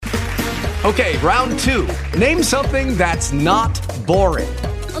Okay, round 2. Name something that's not boring.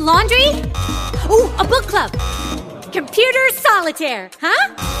 A laundry? Ooh, a book club. Computer solitaire,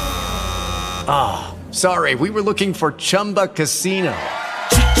 huh? Ah, sorry, we were looking for Chumba Casino.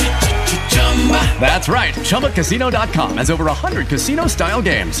 That's right, ChumbaCasino.com has over 100 casino-style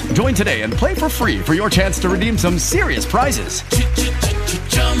games. Join today and play for free for your chance to redeem some serious prizes.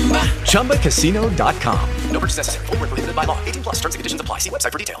 ChumbaCasino.com. No purchase necessary. Void where prohibited by law. 18 plus. Terms and conditions apply. See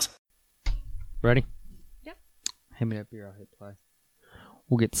website for details. Ready? Yep. Hand me that beer. I'll hit play.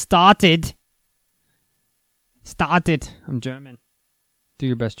 We'll get started. I'm German. Do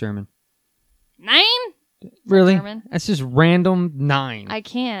your best German. 9? Really? German. That's just random 9. I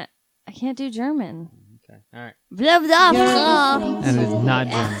can't do German. Okay. All right. Blah, blah, blah. That is not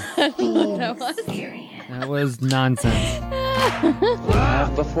German. That was That was nonsense. We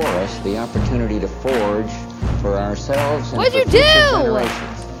have before us the opportunity to forge for ourselves and What'd for you future do?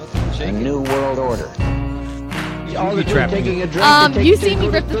 generations a new world order. All the trapping. You see me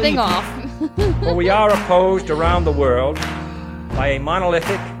rip the thing off. For we are opposed around the world by a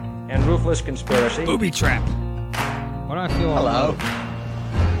monolithic and ruthless conspiracy. Booby trap. Why do I feel Hello.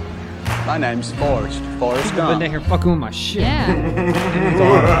 My name's Forrest People been down here fucking with my shit. Yeah.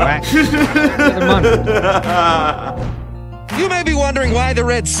 You may be wondering why the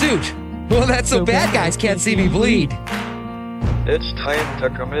red suit. Well, that's so bad guys can't see me bleed. It's time to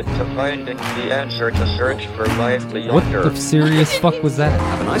commit to finding the answer to search for life beyond What Earth. the serious fuck was that?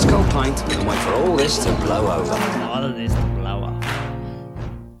 Have a nice cold pint and wait for all this to blow over. All of this to blow up.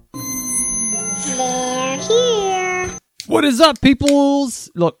 They're here. What is up,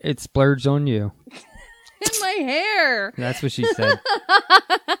 peoples? Look, it splurged on you. In my hair. That's what she said.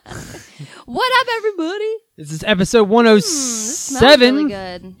 What up, everybody? This is episode This smells 107. really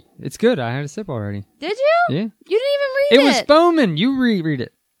good. It's good. I had a sip already. Did you? Yeah. You didn't even read It it. was foaming. You read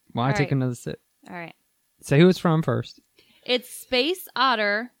it. Well, I All take right. another sip. All right. Say who it's from first. It's Space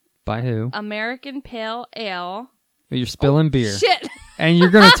Otter By who? American Pale Ale. You're spilling beer. Shit. And you're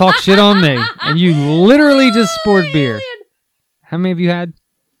going to talk shit on me. And you literally just poured beer. How many have you had?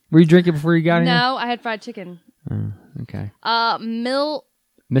 Were you drinking before you got here? No, I had fried chicken. Oh, okay.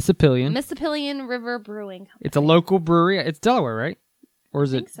 Mississippian Mississippian. River Brewing. It's a local brewery. It's Delaware, right? Or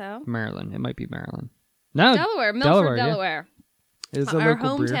is I it think so. Maryland? It might be Maryland. No. Delaware. Milford, Delaware. Yeah. It is a Our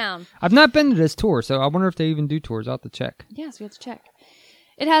local brewery. hometown. I've not been to this tour, so I wonder if they even do tours. I'll have to check. Yes, we have to check.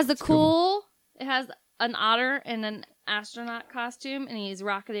 It has it has an otter in an astronaut costume, and he's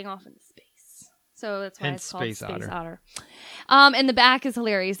rocketing off into space. So that's why Hence it's called Space Space Otter. Otter. And the back is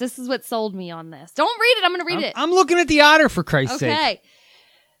hilarious. This is what sold me on this. Don't read it. I'm going to read it. I'm looking at the otter, for Christ's sake. Okay.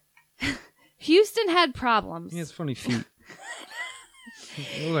 Houston had problems. He has funny feet.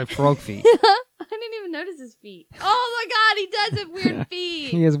 They look like frog feet. I didn't even notice his feet. Oh my god, he does have weird feet.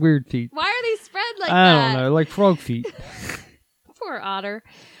 He has weird feet. Why are they spread like I that? don't know, like frog feet. Poor otter.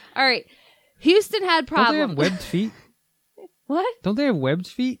 All right. Houston had Don't they problems. have webbed feet? What? Don't they have webbed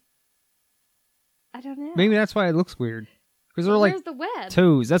feet? I don't know. Maybe that's why it looks weird. Because they're like Where's the web?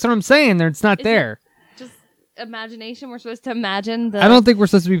 toes. That's what I'm saying. It's not Is there. Just imagination. We're supposed to imagine the. I don't think we're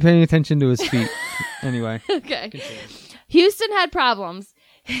supposed to be paying attention to his feet. Anyway. Okay. Houston had problems.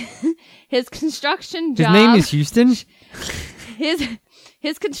 His construction His job. name is Houston? His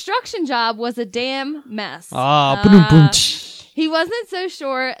construction job was a damn mess. He He wasn't so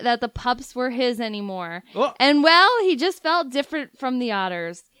sure that the pups were his anymore. Oh. And well, he just felt different from the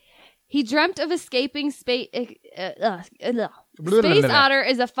otters. He dreamt of escaping space. Space Otter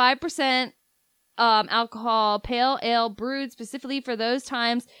is a 5% alcohol pale ale brewed specifically for those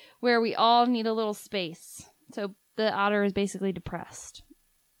times where we all need a little space. So the otter is basically depressed.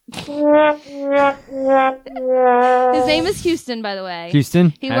 His name is Houston, by the way.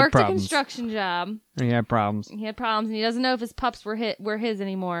 Houston He had worked problems. a construction job. He had problems. He had problems, and he doesn't know if his pups were his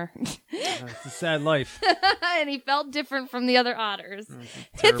anymore. It's a sad life. And he felt different from the other otters.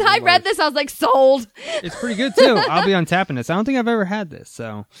 terrible I read life. this, I was like, sold. It's pretty good, too. I'll be untapping this. I don't think I've ever had this,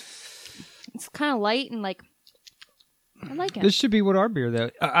 so. It's kind of light and like, I like it. This should be what our beer,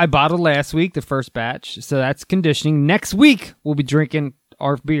 though. I bottled last week, the first batch, so that's conditioning. Next week, we'll be drinking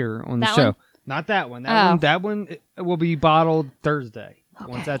our beer on the That show. one? Not that one. Oh. That one will be bottled Thursday.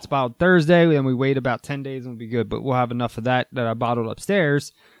 Okay. Once that's bottled Thursday, then we wait about 10 days and we'll be good. But we'll have enough of that I bottled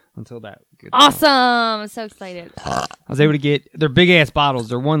upstairs until that. Good. Awesome. I'm so excited. I was able to get, they're big ass bottles.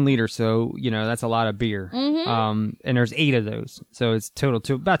 They're 1 liter, so, that's a lot of beer. Mm-hmm. And there's 8 of those. So it's total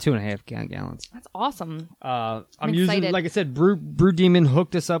to about 2.5 gallons. That's awesome. I'm excited. using, like I said, Brew Demon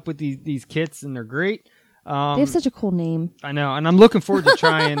hooked us up with these kits and they're great. They have such a cool name. I know, and I'm looking forward to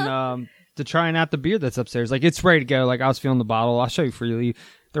trying out the beer that's upstairs. Like, it's ready to go. Like, I was feeling the bottle. I'll show you freely.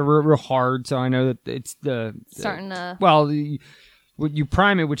 they're real hard. So I know that it's Starting to... Well, you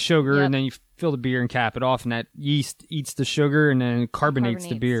prime it with sugar, and then you fill the beer and cap it off, and that yeast eats the sugar and then carbonates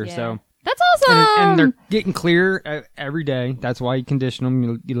the beer. Yeah. So that's awesome. And they're getting clear every day. That's why you condition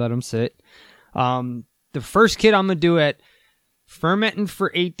them. You let them sit. The first kit I'm gonna do it fermenting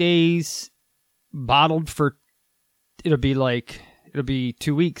for 8 days, bottled for. It'll be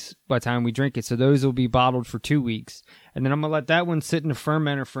 2 weeks by the time we drink it. So those will be bottled for 2 weeks. And then I'm going to let that one sit in the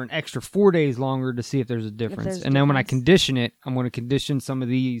fermenter for an extra 4 days longer to see if there's a difference. And then when I condition it, I'm going to condition some of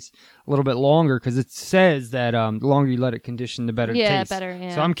these a little bit longer because it says that the longer you let it condition, the better it tastes. Better,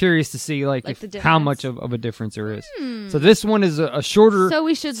 yeah. So I'm curious to see how much of a difference there is. So this one is a shorter So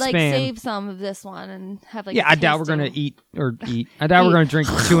we should span. save some of this one and have I doubt we're going to eat. I doubt we're going to drink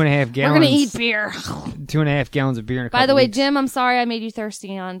 2.5 gallons. We're going to eat beer. 2.5 gallons of beer in a couple By the way, weeks. Jim, I'm sorry I made you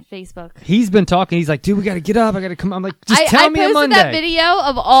thirsty on Facebook. He's been talking. He's like, dude, we got to get up. I got to come. I'm like, just tell me on Monday. I posted that video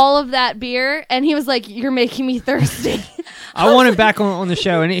of all of that beer, and he was like, "You're making me thirsty." I want him back on the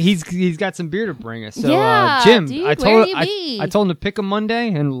show, and he's got some beer to bring us. So, Jim, dude, I told him to pick a Monday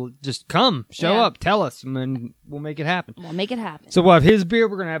and just come, show up, tell us, and we'll make it happen. We'll make it happen. So we'll have his beer.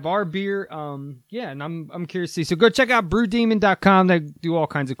 We're gonna have our beer. And I'm curious to see. So go check out brewdemon.com. They do all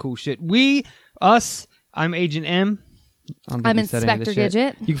kinds of cool shit. I'm Agent M. I'm Inspector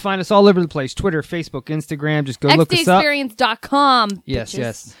Gidget. You can find us all over the place. Twitter, Facebook, Instagram. Just go look us up. xdexperience.com.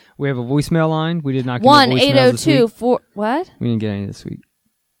 Yes. We have a voicemail line. We did not get a voicemail this week. 1-802-4... What? We didn't get any this week.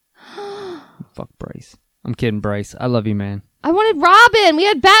 Fuck Bryce. I'm kidding, Bryce. I love you, man. I wanted Robin. We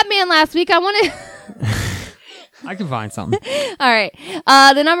had Batman last week. I wanted... I can find something. All right.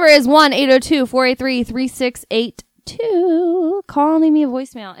 The number is 1-802-483-3682. Call and leave me a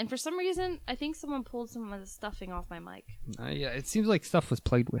voicemail. And for some reason, I think someone pulled some of the stuffing off my mic. Yeah, it seems like stuff was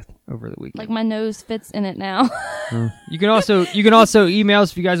played with over the weekend. Like my nose fits in it now. You can also email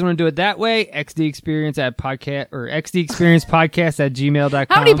us if you guys want to do it that way. xdexperiencepodcast@gmail.com.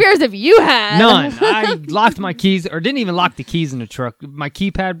 How many beers have you had? None. I locked my keys, or didn't even lock the keys in the truck. My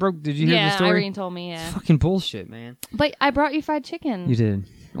keypad broke. Did you hear the story? Yeah, Irene told me. Yeah. It's fucking bullshit, man. But I brought you fried chicken. You did.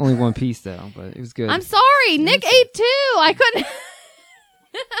 Only one piece though, but it was good. I'm sorry. Nick ate too. I couldn't.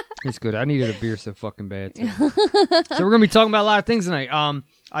 It's good. I needed a beer so fucking bad. Too. So we're gonna be talking about a lot of things tonight.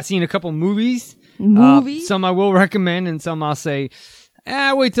 I've seen a couple movies. Some I will recommend, and some I'll say,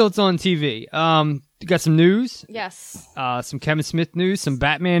 wait till it's on TV. You got some news. Yes. Some Kevin Smith news. Some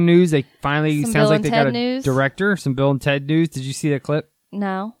Batman news. They finally sounds like they got a director. Some Bill and Ted news. Did you see that clip?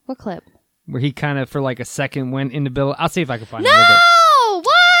 No. What clip? Where he kind of for like a second went into Bill. I'll see if I can find it a little bit. What?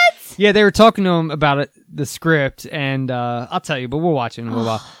 Yeah, they were talking to him about it, the script, and I'll tell you, but we'll watch it in a little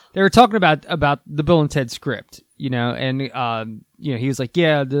while. They were talking about the Bill and Ted script, and he was like,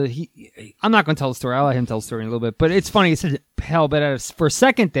 I'm not going to tell the story. I'll let him tell the story in a little bit, but it's funny. He said, hell, but for a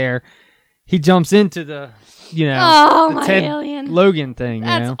second there, he jumps into the Ted alien. Logan thing.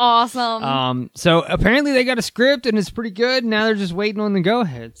 That's awesome. So apparently they got a script and it's pretty good. Now they're just waiting on the go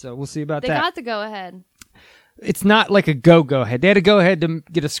ahead. So we'll see about that. They got the go ahead. It's not like a go ahead. They had to go ahead to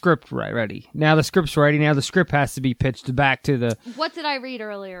get a script ready. Now the script's ready. Now the script has to be pitched back to the. What did I read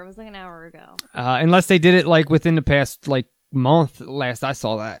earlier? It was like an hour ago. Unless they did it like within the past month. Last I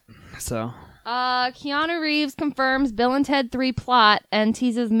saw that. So. Keanu Reeves confirms Bill and Ted 3 plot and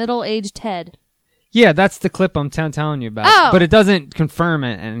teases middle-aged Ted. Yeah, that's the clip I'm telling you about. Oh. But it doesn't confirm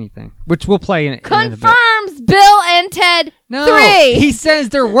anything, which we'll play in Confirms Bill and Ted 3. He says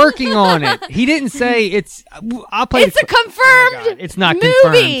they're working on it. He didn't say it's. I'll play. It's a confirmed it's not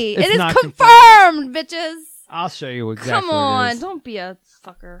movie. Confirmed. It is confirmed, bitches. I'll show you exactly. Come on, what it is. don't be a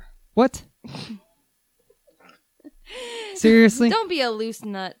fucker. What? Seriously? Don't be a loose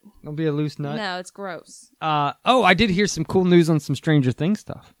nut. Don't be a loose nut. No, it's gross. I did hear some cool news on some Stranger Things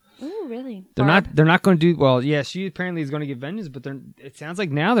stuff. Ooh, really? They're not going to do well. Yeah, she apparently is going to get vengeance, but it sounds like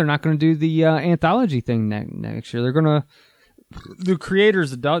now they're not going to do the anthology thing next year. They're going to the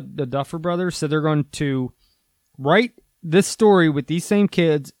creators, the Duffer Brothers, said they're going to write this story with these same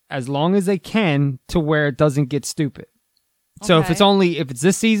kids as long as they can to where it doesn't get stupid. So if it's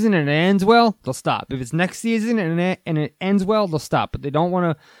this season and it ends well, they'll stop. If it's next season and it ends well, they'll stop. But they don't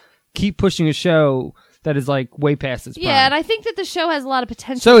want to keep pushing a show that is like way past its prime. Yeah, and I think that the show has a lot of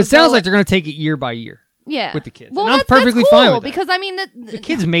potential. So it sounds like they're going to take it year by year. Yeah, with the kids. Well, and that's perfectly cool, fine with that. because I mean the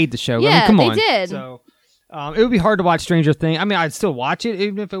kids made the show. Yeah, I mean, come on. They did. So it would be hard to watch Stranger Things. I mean, I'd still watch it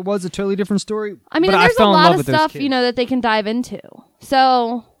even if it was a totally different story. I mean, there's a lot of stuff that they can dive into.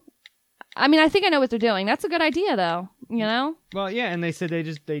 So, I mean, I think I know what they're doing. That's a good idea, though. You know. Well, yeah, and they said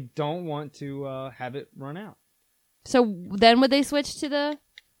they don't want to have it run out. So then would they switch to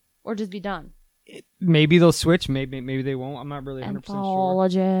or just be done? maybe they'll switch. Maybe they won't. I'm not really 100% sure.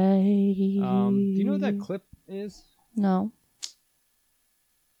 Anthology. Do you know what that clip is? No.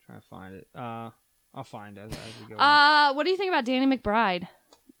 Try to find it. I'll find it as we go. What do you think about Danny McBride?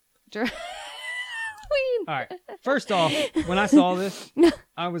 All right. First off, when I saw this,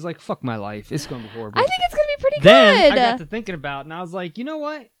 I was like, "Fuck my life. It's gonna be horrible." I think it's gonna be pretty then good. I got to thinking about it, and I was like, you know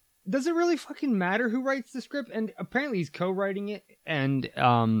what? Does it really fucking matter who writes the script? And apparently he's co-writing it and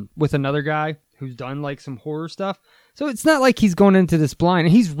with another guy who's done like some horror stuff. So it's not like he's going into this blind.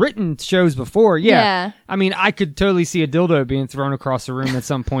 And he's written shows before. Yeah. I mean, I could totally see a dildo being thrown across the room at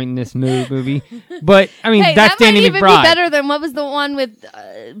some point in this movie. But I mean, that's that Danny might even McBride. be better than what was the one with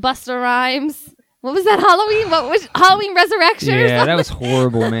Busta Rhymes? What was that Halloween? What was Halloween Resurrection? Yeah, that was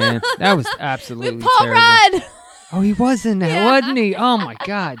horrible, man. That was absolutely with Paul terrible. Rudd. Oh, he was in that, wasn't he? Oh my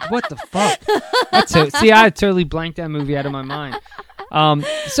God, what the fuck? See, I totally blanked that movie out of my mind.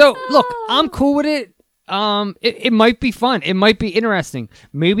 So look, I'm cool with it. It might be fun. It might be interesting.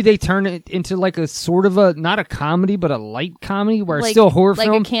 Maybe they turn it into like a sort of a not a comedy, but a light comedy where it's still a horror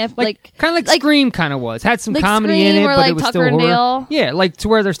film, a camp, kind of like Scream kind of was. Had some like comedy Scream in it, or but like it was Tucker still and horror. Dale. Yeah, like to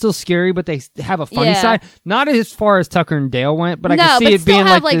where they're still scary, but they have a funny side. Not as far as Tucker and Dale went, but I can see it being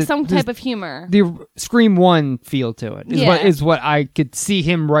have like some type of humor. The Scream 1 feel to it is what I could see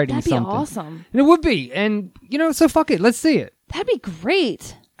him writing. That'd be something awesome. And it would be, and so fuck it, let's see it. That'd be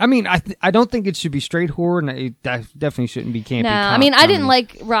great. I mean, I don't think it should be straight horror, and it definitely shouldn't be campy. No, I mean, I didn't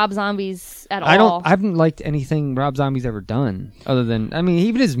like Rob Zombie's at all. I haven't liked anything Rob Zombie's ever done, other than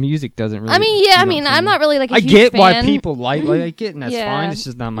even his music doesn't really. I mean, I'm not really like a huge get fan. why people like it, and that's fine. It's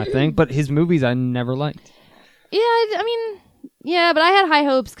just not my thing. But his movies, I never liked. Yeah, I mean, but I had high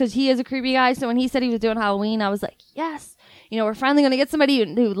hopes because he is a creepy guy. So when he said he was doing Halloween, I was like, yes, we're finally gonna get somebody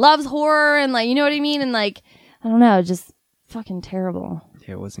who loves horror and like, you know what I mean, and like, I don't know, just fucking terrible.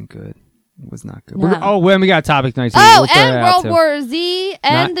 Yeah, it wasn't good. It was not good. No. We got a topic next week. And World War Z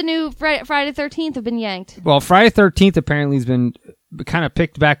and the new Friday 13th have been yanked. Well, Friday 13th apparently has been kind of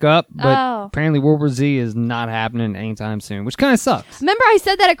picked back up, but apparently World War Z is not happening anytime soon, which kind of sucks. Remember I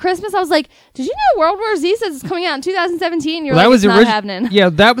said that at Christmas? I was like, did you know World War Z says it's coming out in 2017? You're it's not happening. Yeah,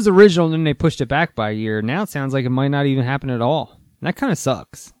 that was original, and then they pushed it back by a year. Now it sounds like it might not even happen at all. And that kind of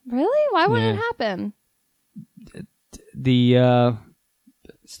sucks. Really? Why wouldn't it happen? The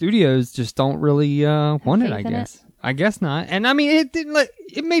studios just don't really want it, I guess. I guess not. And I mean, it didn't.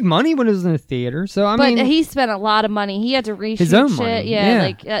 It made money when it was in the theater. So I mean, he spent a lot of money. He had to reshoot his own shit. money.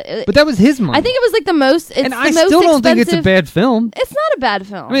 Yeah. But that was his money. I think it was like the most. And I still don't think it's a bad film. It's not a bad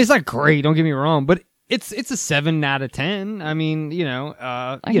film. I mean, it's not great. Don't get me wrong, but it's a 7 out of 10. I mean,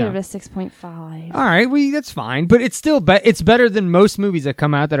 I give it a 6.5. All right, that's fine, but it's still it's better than most movies that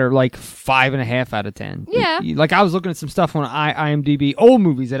come out that are like 5.5 out of 10. Yeah. Like I was looking at some stuff on IMDb, old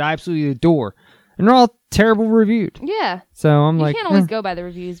movies that I absolutely adore, and they're all terrible reviewed. Yeah. So I'm you can't always go by the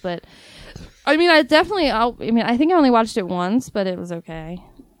reviews, but I mean, I think I only watched it once, but it was okay.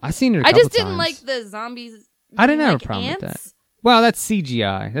 I seen it. I just didn't like the zombies. I didn't have a problem with that. Well, that's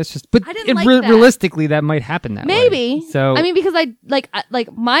CGI. That's just, but realistically, that might happen that way. Maybe. So I mean, because I like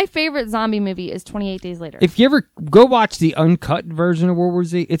my favorite zombie movie is 28 Days Later. If you ever go watch the uncut version of World War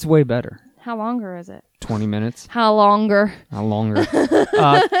Z, it's way better. How longer is it? 20 minutes. How longer?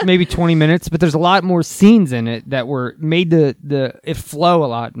 Maybe 20 minutes, but there's a lot more scenes in it that were made it flow a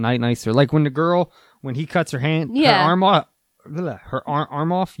lot nicer. Like when the girl, when he cuts her arm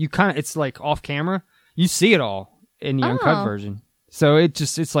off, you it's like off camera. You see it all in the uncut version. So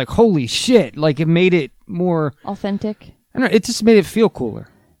it's like, holy shit. Like it made it more authentic. I don't know, it just made it feel cooler.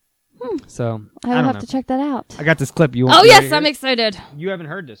 So I have to check that out. I got this clip. Yes, I'm excited. You haven't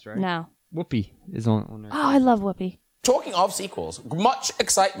heard this, right? No. Whoopi is on there. Oh, I love Whoopi. Talking of sequels, much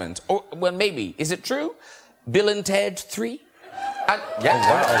excitement. Or, well, maybe. Is it true? Bill and Ted 3? Bill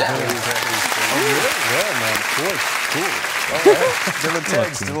and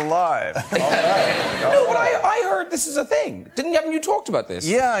Ted's still alive. No, but I heard this is a thing. Haven't you talked about this?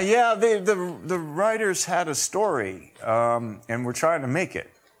 Yeah. The writers had a story, and we're trying to make it.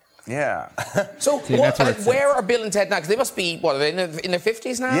 Yeah. So where are Bill and Ted now? Because they must be, what, are they in their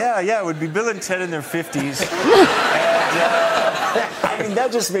 50s now? Yeah, it would be Bill and Ted in their 50s. I mean,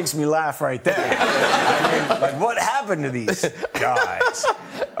 that just makes me laugh right there. I mean, like, what happened to these guys?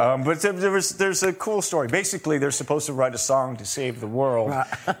 But there's a cool story. Basically, they're supposed to write a song to save the world,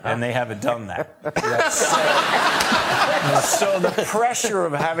 and they haven't done that. So the pressure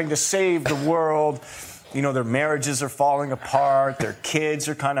of having to save the world... their marriages are falling apart. Their kids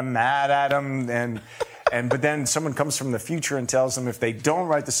are kind of mad at them, but then someone comes from the future and tells them if they don't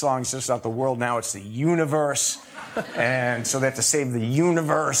write the song, it's just not the world now; it's the universe. And so they have to save the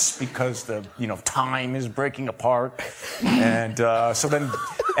universe because the time is breaking apart. And so then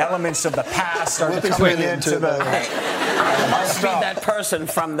elements of the past start coming into the... I must be that person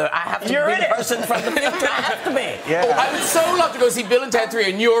from the... I have to be the person from the future. I have to be. Yeah. I would so love to go see Bill and Ted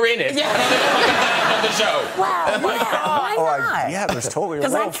 3 and you're in it. Yeah. And on the show. Wow, yeah, why not? Yeah, there's totally a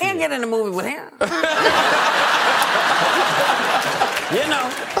Because I role for can't you. get in a movie with him.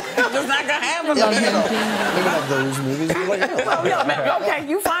 It's not gonna happen. Maybe not those movies. But like, Well, yeah, man, okay,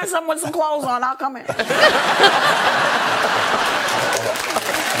 you find someone with some clothes on, I'll come in.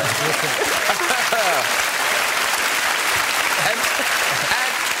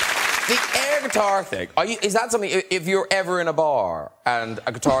 The air guitar thing, is that something, if you're ever in a bar and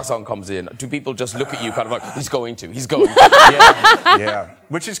a guitar song comes in, do people just look at you kind of like, he's going to? Yeah.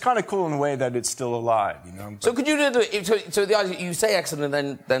 Which is kind of cool in the way that it's still alive, But So could you do so the idea, you say excellent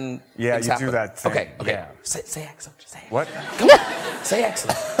and then yeah, things you happen. do that thing. Okay. Yeah. Say excellent. Say excellent. What? Come on. Say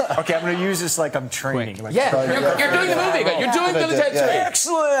excellent. Okay, I'm going to use this like I'm training. Like, Yeah, you're doing the movie. You're doing Bill and Ted 3.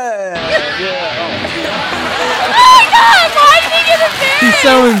 Excellent! Oh my God! Why did he get embarrassed? He's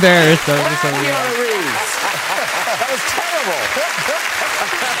so embarrassed. That was terrible.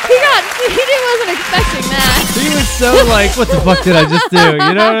 He wasn't expecting that. He was so like, what the fuck did I just do?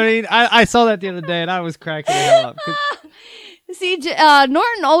 You know what I mean? I saw that the other day and I was cracking the hell up. See,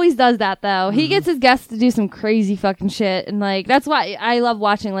 Norton always does that though. He gets his guests to do some crazy fucking shit, and like that's why I love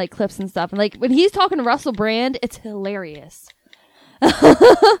watching like clips and stuff. And like when he's talking to Russell Brand, it's hilarious.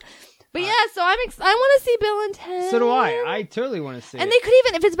 But yeah, so I want to see Bill and Ted. So do I. I totally want to see And it. they could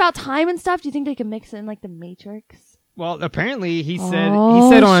even, if it's about time and stuff, do you think they could mix in like the Matrix? Well, apparently he said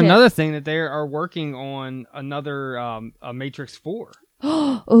Oh, on shit. another thing that they are working on another a Matrix 4.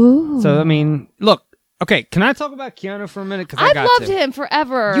 Ooh. So I mean, look. Okay, can I talk about Keanu for a minute? Because I've loved him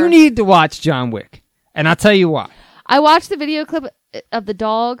forever. You need to watch John Wick, and I'll tell you why. I watched the video clip of the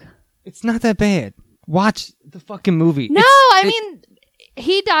dog. It's not that bad. Watch the fucking movie. No, mean,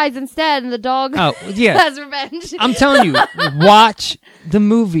 he dies instead, and the dog has revenge. I'm telling you, watch the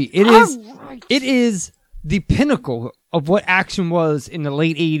movie. It is the pinnacle of what action was in the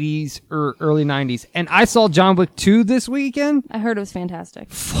late 80s or early 90s. And I saw John Wick 2 this weekend. I heard it was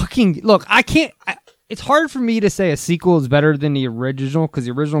fantastic. Fucking, look, it's hard for me to say a sequel is better than the original because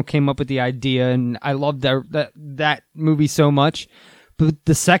the original came up with the idea and I loved that movie so much. But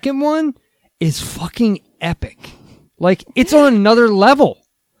the second one is fucking epic. Like, it's on another level.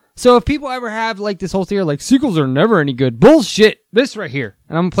 So if people ever have like this whole theory, like sequels are never any good, bullshit. This right here,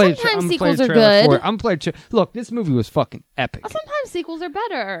 and I'm playing. Sometimes I'm sequels playing are trailer good. for it. I'm playing. Look, this movie was fucking epic. Sometimes sequels are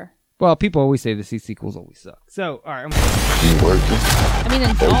better. Well, people always say the sequels always suck. So, all right. You working? I mean,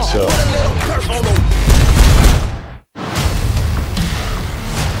 in fall. So.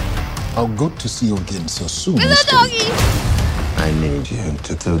 How good to see you again so soon, It's a Mr. doggy. I need you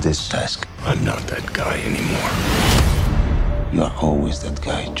to do this task. I'm not that guy anymore. You are always that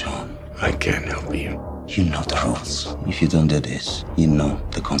guy, John. I can't help you. You know the rules. If you don't do this, you know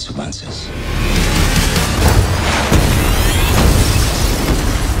the consequences.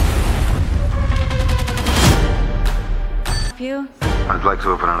 You? I'd like to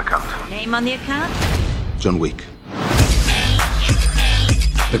open an account. Name on the account? John Wick.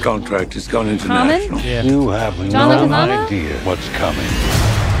 The contract has gone Common? international. Yeah. You have John no Leguizamo? idea what's coming.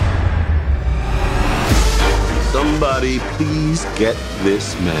 Somebody please get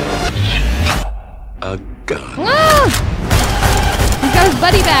this man a gun. Ah! He's got his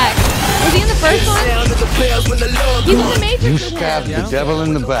buddy back. Was he in the first one? He's in the Matrix. You with him. stabbed the devil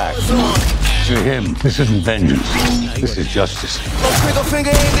in the back. To him, this isn't vengeance. This is justice. Trigger finger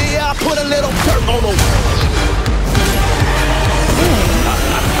in the air, put a little dirt on him.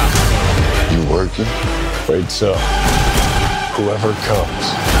 You working? Afraid so. Whoever comes,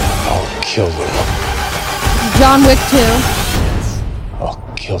 I'll kill them. John Wick 2.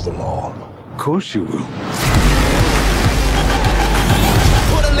 I'll kill them all. Of course you will.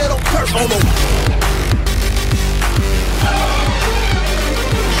 Put a little dirt on him.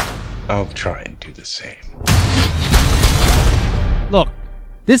 I'll try and do the same. Look,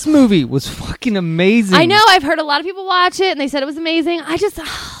 this movie was fucking amazing. I know. I've heard a lot of people watch it, and they said it was amazing. I just...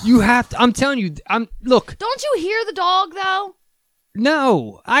 You have to. I'm telling you. Look. Don't you hear the dog, though?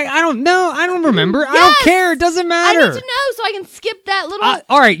 No, I don't know. I don't remember. I don't care. It doesn't matter. I need to know so I can skip that little...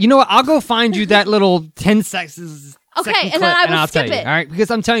 All right, you know what? I'll go find you that little 10 seconds. Okay, and then I will I'll skip tell you, it. all right? Because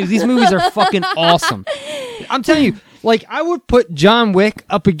I'm telling you, these movies are fucking awesome. I'm telling you, like, I would put John Wick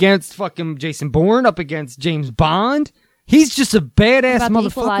up against fucking Jason Bourne, up against James Bond. He's just a badass About the motherfucker.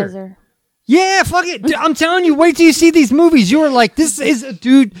 Equalizer. Yeah, fuck it. Dude, I'm telling you, wait till you see these movies. You are like, this is a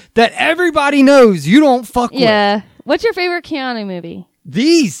dude that everybody knows you don't fuck with. Yeah. What's your favorite Keanu movie?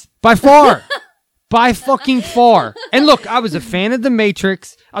 These, by far. By fucking far. And look, I was a fan of The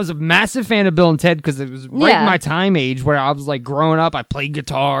Matrix. I was a massive fan of Bill and Ted because it was right in my time age where I was like growing up. I played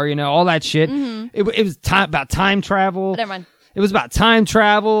guitar, all that shit. Mm-hmm. It was about time travel. Never mind. It was about time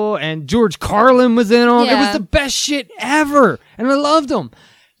travel, and George Carlin was in on. It was the best shit ever, and I loved him.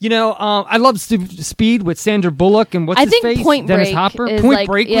 I love Speed with Sandra Bullock and I think Point Dennis Break Hopper. is Point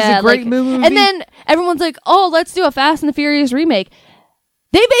Break was a great movie. And then everyone's like, "Oh, let's do a Fast and the Furious remake."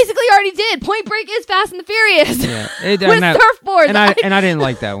 They basically already did. Point Break is Fast and the Furious. Yeah, with surfboards. And I didn't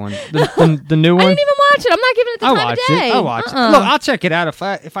like that one. The new one. I didn't even watch it. I'm not giving it the time of day. I'll watch it. Look, I'll check it out if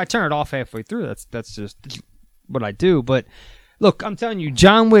I turn it off halfway through. That's just what I do. But look, I'm telling you,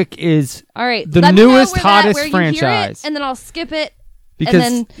 John Wick is all right. The newest, hottest franchise. And then I'll skip it.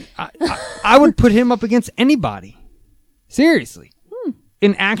 Because I would put him up against anybody. Seriously.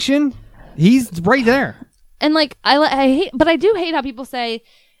 In action, he's right there. And I hate, but I do hate how people say,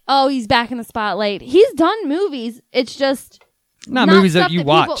 "Oh, he's back in the spotlight." He's done movies. It's just not movies that you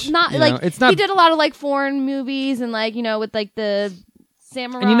watch. It's not. He did a lot of foreign movies and with the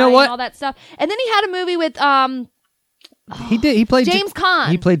samurai and all that stuff. And then he had a movie with He played James Caan.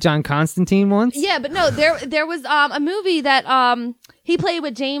 He played John Constantine once. Yeah, but no, there was a movie that he played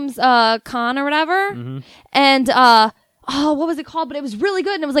with James Caan or whatever, and what was it called? But it was really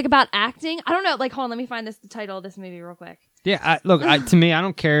good, and it was about acting. I don't know. Hold on, let me find the title of this movie real quick. Yeah, to me, I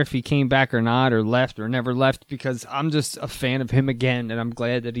don't care if he came back or not, or left or never left, because I'm just a fan of him again, and I'm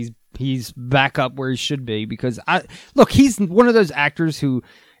glad that he's back up where he should be. Because he's one of those actors who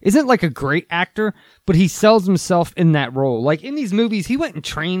isn't a great actor, but he sells himself in that role. In these movies, he went and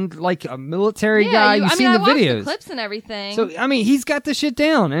trained like a military guy. You've seen the videos, the clips and everything. So he's got the shit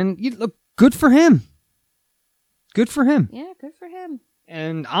down, and look, good for him. Good for him. Yeah, good for him.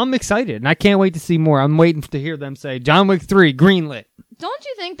 And I'm excited, and I can't wait to see more. I'm waiting to hear them say John Wick 3 greenlit. Don't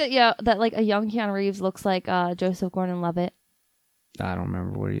you think that a young Keanu Reeves looks like Joseph Gordon-Levitt? I don't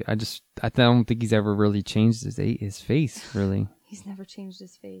remember what I don't think he's ever really changed his face, really. He's never changed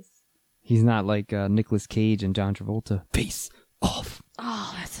his face. He's not like Nicolas Cage and John Travolta. Face off.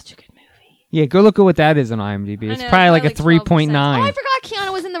 Oh, that's such a good movie. Yeah, go look at what that is on IMDb. It's probably like a 3.9. Oh, I forgot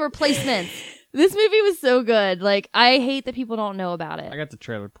Keanu was in The Replacements. This movie was so good. I hate that people don't know about it. I got the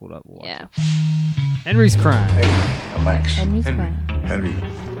trailer pulled up. Yeah. Henry's Crime. Hey, I'm Max. Henry's Crime. Henry,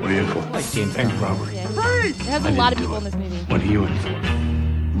 what are you in for? Bank robbery. Yeah. It has a lot of people in this movie. What are you in for?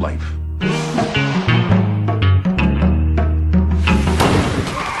 Life.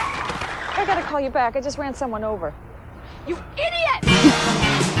 I gotta call you back. I just ran someone over. You idiot!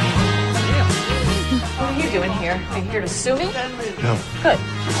 What are you doing here? Are you here to sue me? No. Good.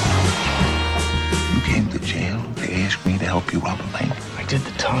 You came to jail. They asked me to help you rob a bank. I did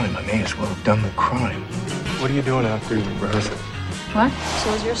the time. I may as well have done the crime. What are you doing after you rehearse it? What? So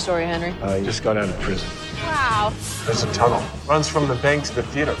what's your story, Henry? I just got out of prison. Wow. There's a tunnel. Runs from the bank to the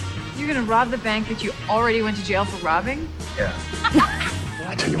theater. You're gonna rob the bank that you already went to jail for robbing? Yeah.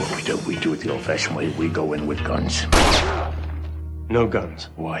 I tell you what we do. We do it the old-fashioned way. We go in with guns. No guns.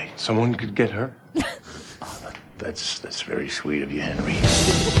 Why? Someone could get hurt. That's very sweet of you, Henry.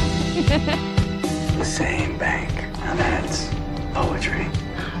 The same bank. Now that's poetry.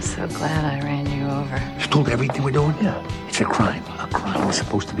 I'm so glad I ran you over. You told everything we're doing? Yeah. It's a crime. A crime was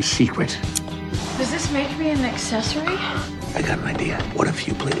supposed to be secret. Does this make me an accessory? I got an idea. What if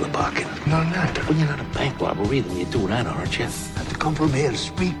you play the pocket? No, I'm not. Well, you're not a bank robber either. You're doing that, aren't you? I have to come from here to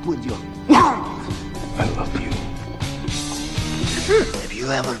speak with you. I love you. Have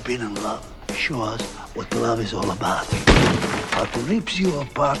you ever been in love? Show us what love is all about. How it rips you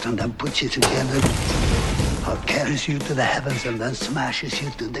apart and then puts you together. How it carries you to the heavens and then smashes you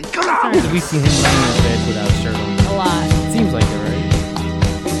to the ground. We see him laying in bed without a shirt on. A lot. It seems like it, right?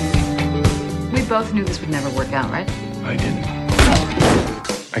 We both knew this would never work out, right? I didn't.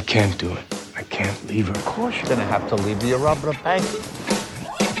 I can't do it. I can't leave her. Of course you're gonna have to leave. You're robbing a bank.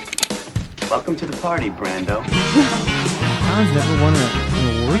 Welcome to the party, Brando. Khan's never won an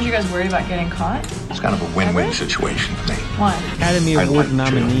award. Weren't you guys worried about getting caught? It's kind of a win-win situation for me. Why? Academy I Award like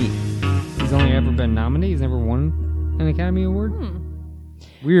nominee. He's only ever been nominated. He's never won an Academy Award.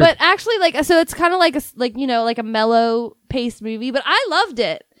 Weird. But actually, so it's kind of like a mellow paced movie. But I loved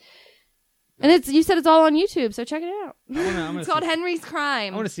it. And you said it's all on YouTube, so check it out. It's called Henry's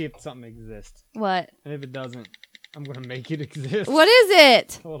Crime. I want to see if something exists. What? And if it doesn't, I'm going to make it exist. What is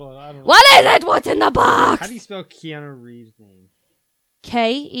it? Hold on, I don't know. What is it? What's in the box? How do you spell Keanu Reeves' name?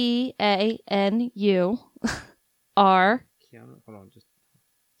 Keanu R. Keanu, hold on, just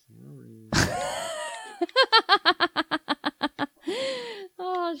Keanu Reeves.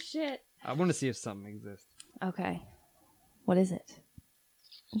 Oh shit. I want to see if something exists. Okay. What is it?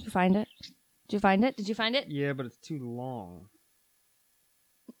 Did you find it? Did you find it? Did you find it? Yeah, but it's too long.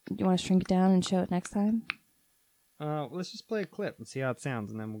 Do you want to shrink it down and show it next time? Let's just play a clip and see how it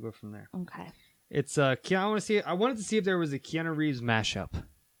sounds, and then we'll go from there. Okay. It's I wanted to see if there was a Keanu Reeves mashup.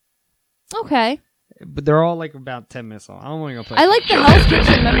 Okay. But they're all like about 10 minutes long. I don't want to go play. I like the Hell's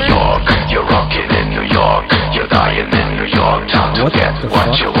Kitchen, remember? You're rocking in New York. You're dying in New York. Time to get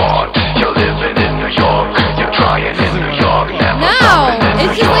what you want. You're living in New York. You're trying in New York. Never No,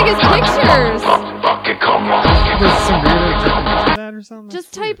 it's just like his pictures. Come on. There's some weird examples of that or something.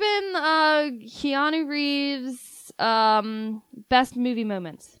 Just type in Keanu Reeves best movie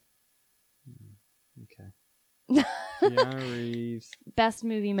moments. Okay. Keanu Reeves best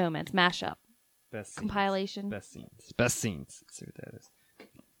movie moments mashup. Best scenes. Compilation. Best scenes. Best scenes. Let's see what that is.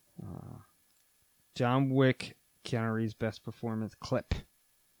 John Wick, Keanu Reeves' best performance clip.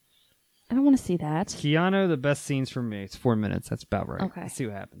 I don't want to see that. Keanu, the best scenes for me. It's 4 minutes. That's about right. Okay. Let's see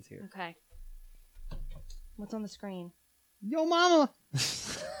what happens here. Okay. What's on the screen? Yo, mama!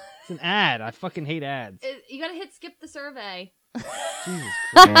 It's an ad. I fucking hate ads. You gotta hit skip the survey. Jesus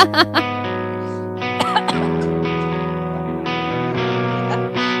Christ.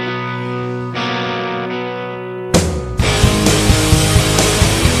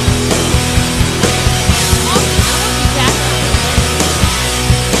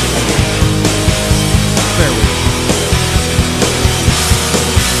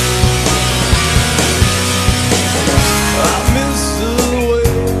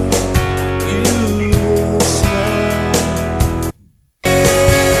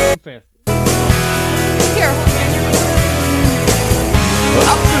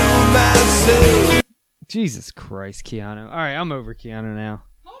 Jesus Christ, Keanu. All right, I'm over Keanu now.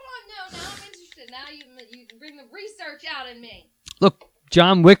 Hold on, no, now I'm interested. Now you bring the research out in me. Look,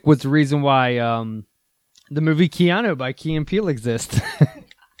 John Wick was the reason why the movie Keanu by Key and Peele exists.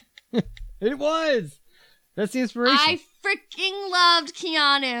 It was. That's the inspiration. I freaking loved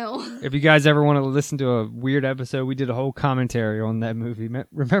Keanu. If you guys ever want to listen to a weird episode, we did a whole commentary on that movie.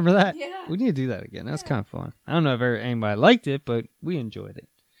 Remember that? Yeah. We need to do that again. That was kind of fun. I don't know if anybody liked it, but we enjoyed it.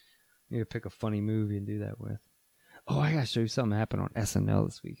 You need to pick a funny movie and do that with. Oh, I gotta show you something that happened on SNL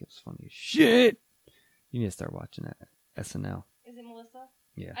this week. It was funny as shit. You need to start watching that SNL. Is it Melissa?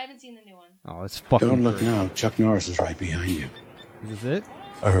 Yeah. I haven't seen the new one. Oh, it's fucking Don't look great. now. Chuck Norris is right behind you. Is this it?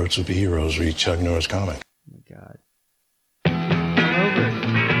 I heard superheroes read Chuck Norris comic. Oh my god. I'm over it.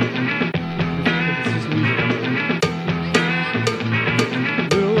 It's just music.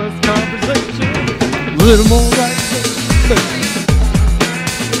 Little less conversation. Little more right.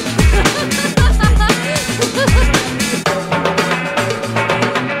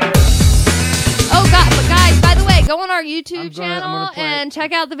 Go on our YouTube channel and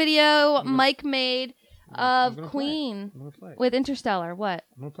check out the video Mike made of Queen with Interstellar. What?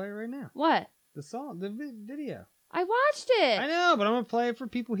 I'm gonna play it right now. What? The song, the video. I watched it. I know, but I'm gonna play it for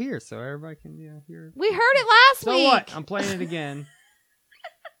people here so everybody can hear it. We heard it last week. So what? I'm playing it again.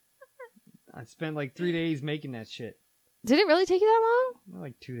 I spent like 3 days making that shit. Did it really take you that long?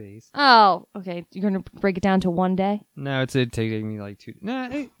 Like 2 days. Oh, okay. You're gonna break it down to 1 day? No, it's taking me like 2. No,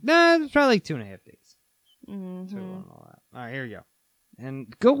 it's probably like 2.5 days. Mm-hmm. All right, here we go.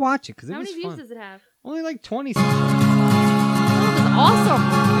 And go watch it because it was fun. How many views does it have? Only like 20 something. Oh, that's awesome.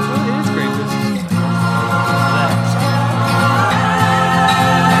 Well, it is great.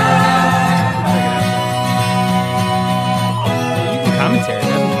 You can commentary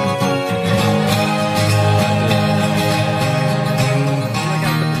that. Like I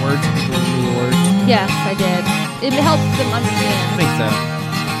put words, people read the words. Yes, I did. It helps them understand. I think so.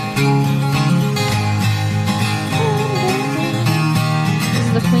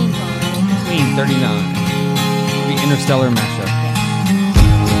 The Queen song. Queen 39. The Interstellar mashup. In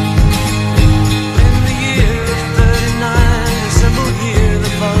the year of 39, assembled here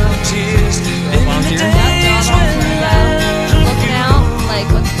the volunteers. In the days when looking out, like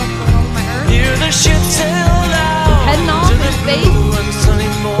what's going on with my earth? Hear the ship sail out. Heading off in space.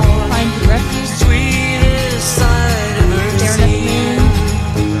 Find refuge. Sweetest sight ever seen.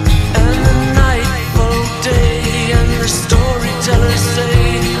 And the night followed day, and the storytellers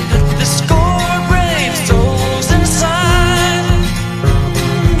say that the score brave souls inside.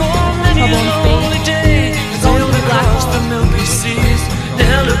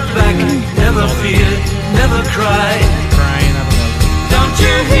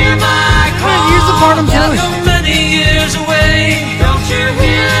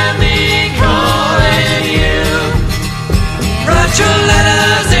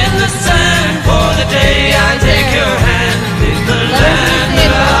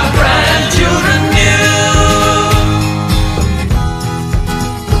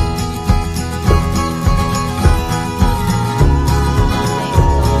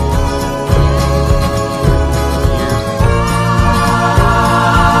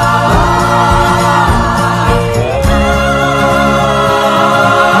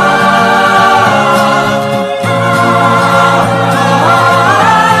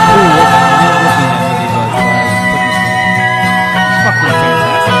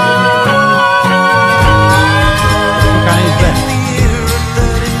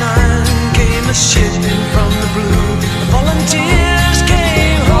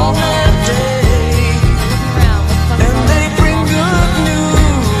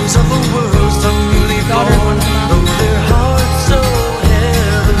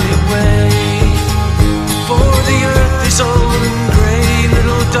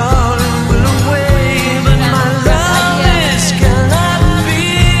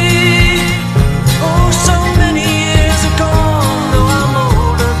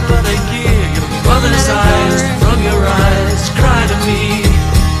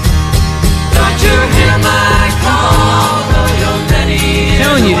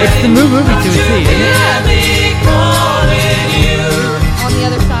 It's the movie to a T, isn't it? On the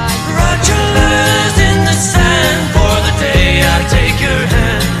other side. in the sand for the day I take your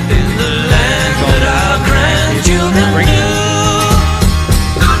hand in the land that I'll grant you the new.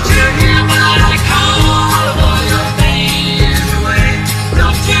 Don't you hear my call? All your pain away.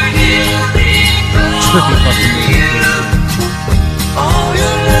 Don't you hear me calling you? All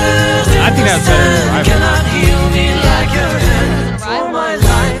your I think that's better. Cannot heal me like your hand. For my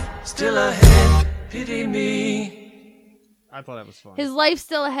life still ahead. Pity me. I thought that was fun. His life's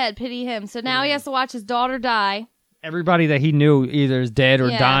still ahead. Pity him. So now he has to watch his daughter die. Everybody that he knew either is dead or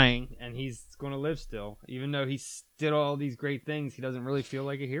Yeah. dying, and he's going to live still. Even though he did all these great things, he doesn't really feel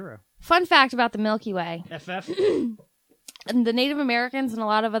like a hero. Fun fact about the Milky Way. FF? And the Native Americans and a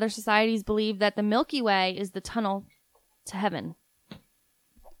lot of other societies believe that the Milky Way is the tunnel to heaven.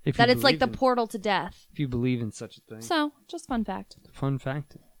 That it's like the portal to death. If you believe in such a thing. So, just fun fact. Fun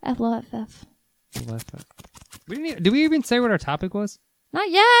fact. FLFF. Did we even say what our topic was? Not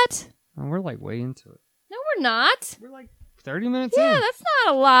yet. Oh, we're like way into it. No, we're not. We're like 30 minutes in. Yeah, that's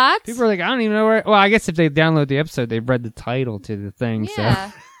not a lot. People are like, I don't even know where. Well, I guess if they download the episode, they've read the title to the thing.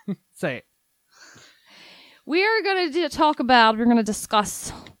 Yeah. So say it. We are going to we're going to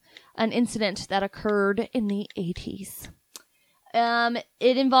discuss an incident that occurred in the 80s.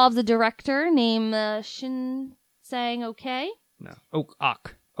 It involves a director named Shin saying okay. No.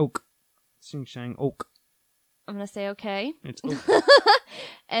 Oak. Sing Shang Oak. I'm going to say okay. It's Oak.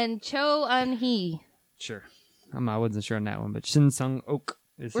 And Cho Un-hee. Sure. I wasn't sure on that one, but Shin Sung Ok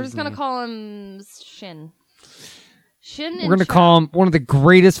is We're his just going to name. call him Shin. Shin and We're going to Cho. call him one of the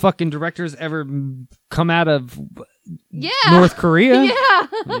greatest fucking directors ever come out of North Korea. Yeah.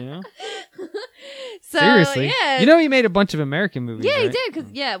 Yeah. So, Seriously. yeah. You know he made a bunch of American movies, Yeah, he right? did. Cause,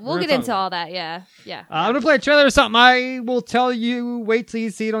 yeah, we'll We're get gonna into talk all that. Yeah. Yeah. I'm going to play a trailer or something. I will tell you, wait till you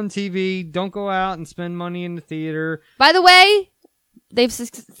see it on TV. Don't go out and spend money in the theater. By the way, they've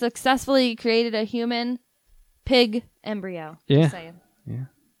successfully created a human pig embryo. Yeah. Just saying. Yeah.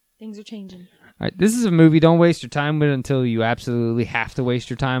 Things are changing. All right, this is a movie. Don't waste your time with it until you absolutely have to waste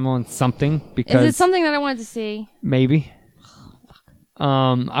your time on something. Because Is it something that I wanted to see? Maybe.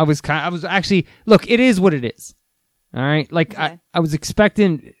 I was actually, look, it is what it is. All right. Like Okay. I was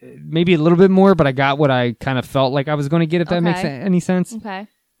expecting maybe a little bit more, but I got what I kind of felt like I was going to get, if that makes Okay. any sense. Okay.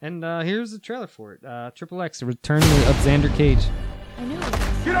 And here's the trailer for it. Triple X, The Return of Xander Cage. I knew it.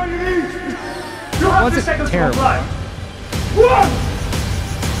 Get on your knees! You have 2 seconds for life. 1,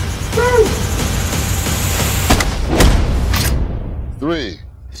 2, 3.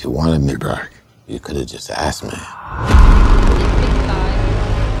 If you wanted me back, you could have just asked me.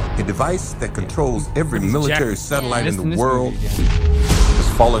 A device that controls every military satellite in the world movie, has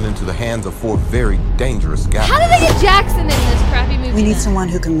fallen into the hands of 4 very dangerous guys. How did they get Jackson in this crappy movie? We need someone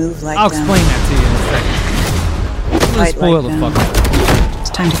who can move like I'll them. explain that to you in a second. Fight Spoil like the them. fuck out. It's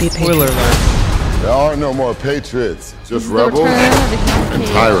time to be a patriot. Spoiler alert. There are no more patriots, just The rebels return of the human and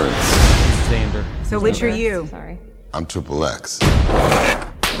pig. tyrants. Xander. So which are you? Sorry. I'm Triple X.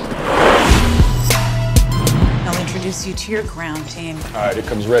 I'll introduce you to your ground team. All right, here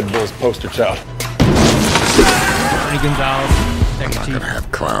comes Red Bull's poster child. Ernie Gonzalez. I'm not gonna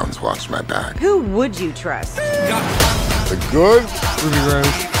have clowns watch my back. Who would you trust? The good, Ruby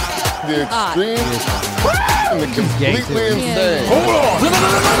Rose. the extreme, and the completely insane. Hold on!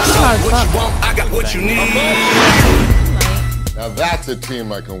 What you want, I got what you need. Now that's a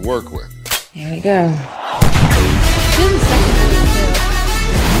team I can work with. Here we go.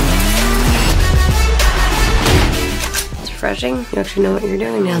 It's refreshing. You actually know what you're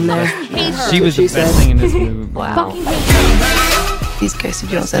doing down there. She was the best thing in this movie. Wow. These guys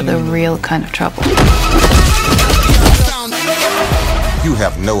of yours are the real kind of trouble. You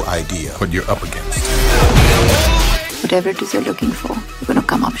have no idea what you're up against. Whatever it is you're looking for, you're gonna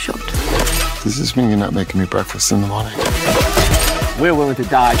come up short. Does this mean you're not making me breakfast in the morning? We're willing to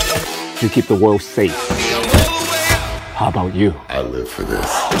die to keep the world safe. How about you? I live for this.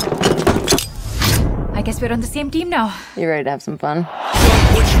 I guess we're on the same team now. You ready to have some fun?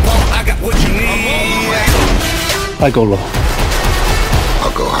 What you want, I got what you need. I go low.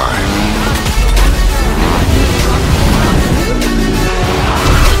 I'll go high.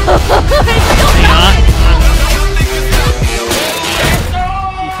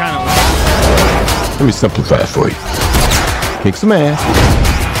 You kind of. Let me simplify it for you. Kick some ass,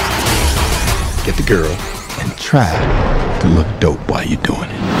 get the girl, and try to look dope while you're doing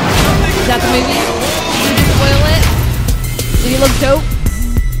it. Is that the movie? Did you spoil it? Did he look dope?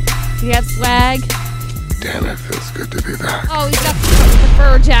 Did he have swag? Damn, it feels good to be back. Oh, he's got the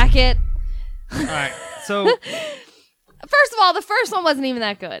fur jacket. All right. So First of all, the first one wasn't even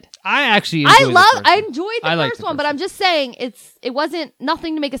that good. I actually enjoyed I enjoyed the liked first one, but I'm just saying it wasn't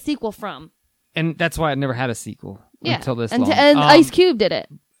nothing to make a sequel from. And that's why I never had a sequel until this long. And Ice Cube did it.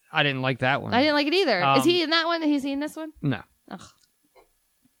 I didn't like that one. I didn't like it either. Is he in that one? Is he in this one? No. Ugh.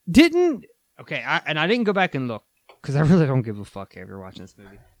 Okay, I didn't go back and look because I really don't give a fuck after watching this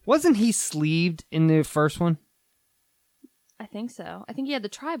movie. Wasn't he sleeved in the first one? I think so. I think he had the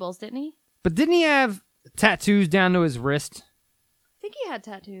tribals, didn't he? But didn't he have tattoos down to his wrist? I think he had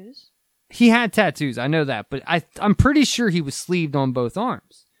tattoos. He had tattoos, I know that, but I'm pretty sure he was sleeved on both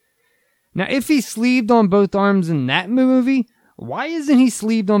arms. Now, if he's sleeved on both arms in that movie, why isn't he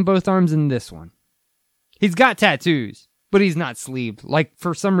sleeved on both arms in this one? He's got tattoos, but he's not sleeved. Like,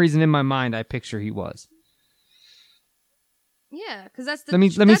 for some reason in my mind, I picture he was. Yeah, because that's the.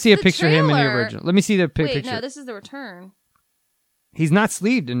 Let me see a picture of him in the original. Let me see the picture. Wait, no, this is the Return. He's not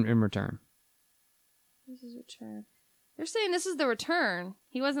sleeved in Return. This is Return. You're saying this is the Return.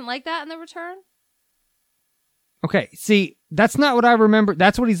 He wasn't like that in the Return? Okay, see, that's not what I remember.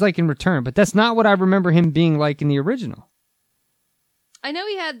 That's what he's like in Return, but that's not what I remember him being like in the original. I know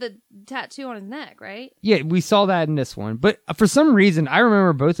he had the tattoo on his neck, right? Yeah, we saw that in this one. But for some reason, I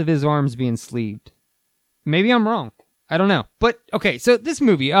remember both of his arms being sleeved. Maybe I'm wrong. I don't know. But, okay, so this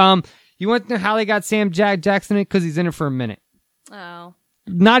movie, you want to know how they got Sam Jackson in it? Because he's in it for a minute. Oh.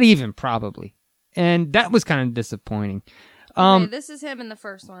 Not even, probably. And that was kind of disappointing. Okay, this is him in the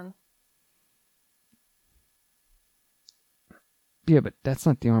first one. Yeah, but that's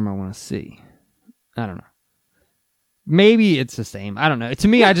not the arm I want to see. I don't know. Maybe it's the same. I don't know. To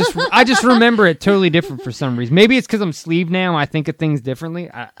me, I just remember it totally different for some reason. Maybe it's because I'm sleeved now. I think of things differently.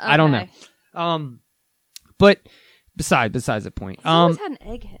 I don't know. But besides the point. He's always had an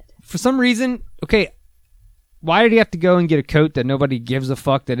egghead. For some reason, okay, why did he have to go and get a coat that nobody gives a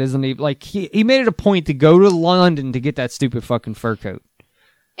fuck that isn't even, like, he made it a point to go to London to get that stupid fucking fur coat.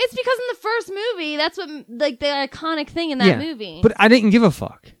 It's because in the first movie, that's what, like, the iconic thing in that movie. But I didn't give a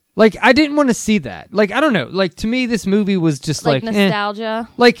fuck. Like, I didn't want to see that. Like, I don't know. Like, to me, this movie was just like nostalgia.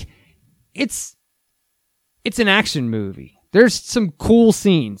 Like, it's an action movie. There's some cool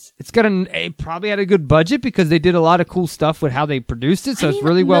scenes. It's got it probably had a good budget because they did a lot of cool stuff with how they produced it, so it's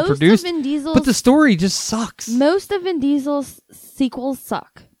really well produced. But the story just sucks. Most of Vin Diesel's sequels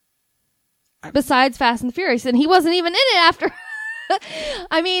suck. Besides Fast and Furious, and he wasn't even in it after.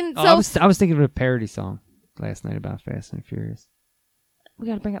 I mean, so I was thinking of a parody song last night about Fast and Furious. We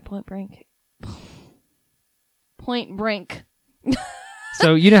got to bring up Point Break. Point Break.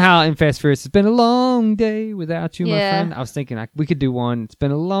 So you know how in Fast and Furious, it's been a long day without you, my friend. I was thinking we could do one. It's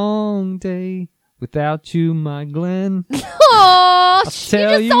been a long day without you, my Glenn. Oh, I'll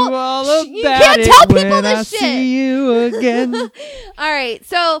tell you all about you can't tell people this shit. See you again. All right,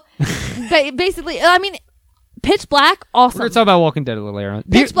 so basically, I mean, Pitch Black, awesome. We're gonna talk about Walking Dead a little later on.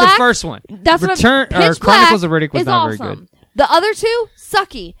 Pitch Black, the first one. That's Return what Pitch or Chronicles Black of Riddick was not awesome. very good. The other two,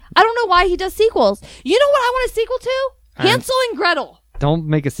 sucky. I don't know why he does sequels. You know what I want a sequel to? Hansel and Gretel. Don't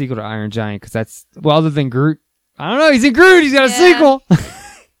make a sequel to Iron Giant because that's, well, other than Groot. I don't know. He's in Groot. He's got a sequel.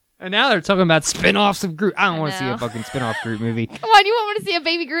 And now they're talking about spin-offs of Groot. I don't want to see a fucking spin-off Groot movie. Come on, you want me to see a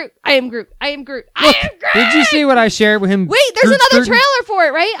baby Groot? I am Groot. I am Groot. Look, I am Groot. Did you see what I shared with him? Wait, there's Groot another skirting? trailer for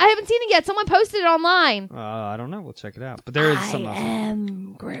it, right? I haven't seen it yet. Someone posted it online. I don't know. We'll check it out. But there is something else. I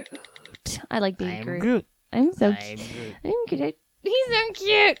am Groot. I like baby Groot. Groot. I'm so cute. I'm cute. He's so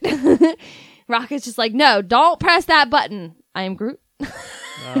cute. Rocket's just like, no, don't press that button. I am Groot.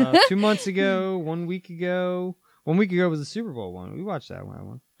 2 months ago, 1 week ago. 1 week ago was the Super Bowl one. We watched that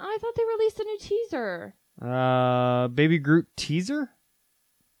one. Oh, I thought they released a new teaser. Baby Groot teaser?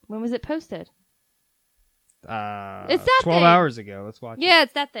 When was it posted? It's that 12 thing. hours ago. Let's watch it. Yeah,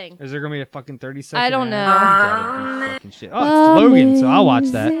 it's that thing. Is there going to be a fucking 30-second I don't know. Fucking shit. Oh, it's Logan, so I'll watch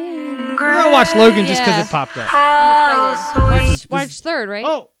that. I'll watch Logan just because it popped up. March 3rd, right?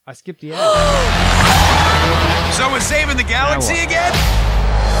 Oh, I skipped the ad. So we're saving the galaxy again?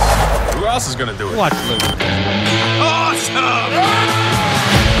 Who else is gonna do it? Watch Logan. Awesome!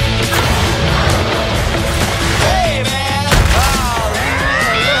 Hey, man!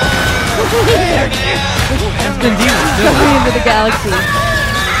 That's Vin Diesel still. Into the galaxy.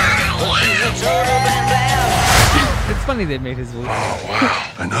 It's funny they made his voice. Oh,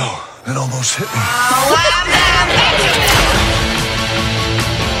 wow. I know. It almost hit me.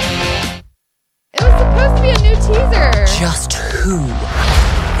 It was supposed to be a new teaser. Just who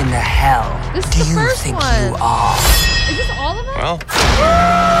in the hell This is do the you first think one. you are? Is this all of them? Well. Okay,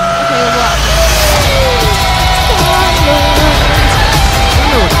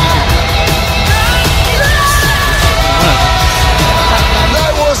 look.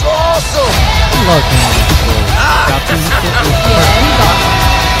 That was awesome! I love him.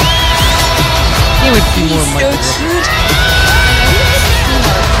 see more of Michael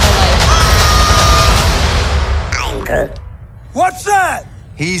Griffin. What's that?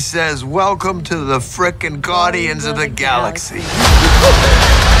 He says, welcome to the frickin' Guardians of the Galaxy. Look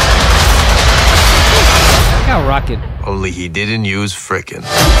how Rocket. Only he didn't use frickin'.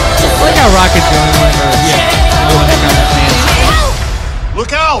 Look how Rocket's the only one that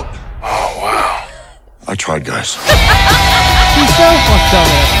Look out! Oh, wow. I tried, guys. He's so fucked up.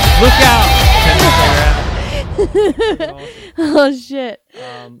 Look out. Oh shit.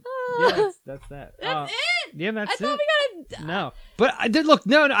 Yes, that's that. That's it. Yeah, that's I thought it. we gotta. No, but I did look.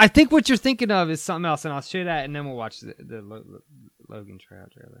 No, I think what you're thinking of is something else, and I'll show you that, and then we'll watch the Logan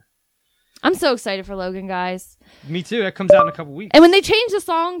trailer. I'm so excited for Logan, guys. Me too. It comes out in a couple weeks. And when they change the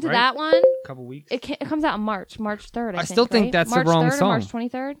song to Right? that one, couple weeks. it comes out in March 3rd. I still think right? that's March the wrong 3rd or song. March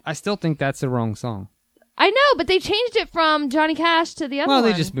 23rd. I still think that's the wrong song. I know, but they changed it from Johnny Cash to the other Well,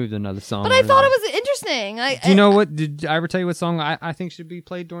 one. they just moved another song. But I thought it was interesting. Do you know what? Did I ever tell you what song I think should be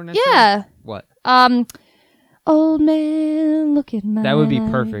played during that? Yeah. show? What? Old man, look at my That would be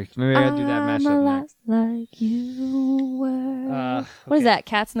life. perfect. Maybe I gotta do that I'm mashup a lot next. like you were. What is okay. that?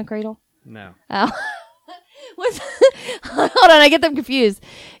 Cats in the Cradle? No. Oh. What's Hold on, I get them confused.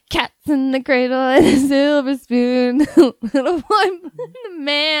 Cats in the Cradle and a silver spoon. Little boy, the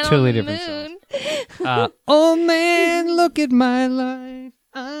man Totally on the different moon. Oh man, look at my life.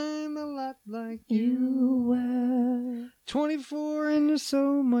 I'm a lot like you were. 24 and there's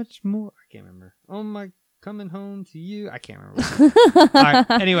so much more. I can't remember. Oh my, coming home to you. I can't remember. All right.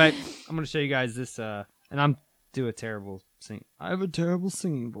 Anyway, I'm gonna show you guys this. And I'm do a terrible sing. I have a terrible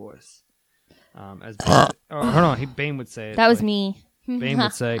singing voice. As Bane, hold on, Bane would say it. That was me. Bane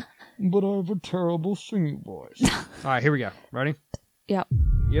would say, "But I have a terrible singing voice." All right, here we go. Ready? Yep.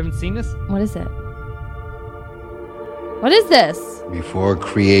 You haven't seen this? What is it? What is this? Before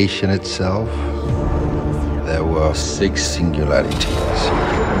creation itself, there were 6 singularities.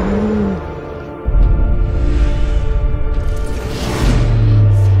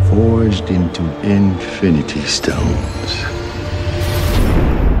 Forged into infinity stones.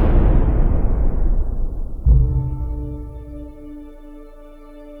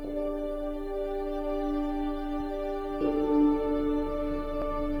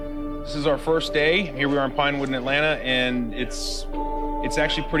 This is our first day. Here we are in Pinewood in Atlanta, and it's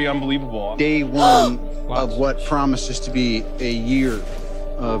actually pretty unbelievable. Day one of what promises to be a year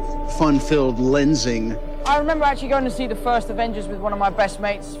of fun-filled lensing. I remember actually going to see the first Avengers with one of my best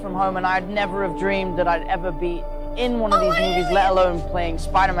mates from home, and I'd never have dreamed that I'd ever be in one of these movies, let alone playing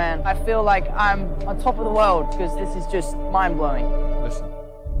Spider-Man. I feel like I'm on top of the world because this is just mind-blowing. Listen.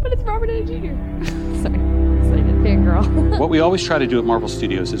 But it's Robert Downey Jr. Sorry. It's like a fangirl. What we always try to do at Marvel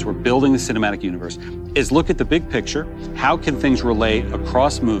Studios is we're building the cinematic universe, is look at the big picture. How can things relate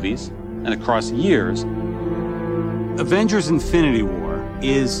across movies and across years? Avengers Infinity War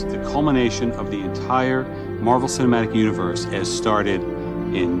is the culmination of the entire Marvel Cinematic Universe as started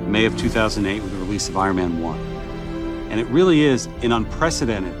in May of 2008 with the release of Iron Man 1. And it really is an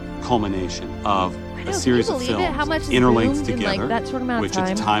unprecedented culmination of a series of films how much interlinked in, together, that short amount which of time?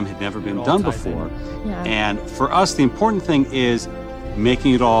 at the time had never been done before. Yeah. And for us, the important thing is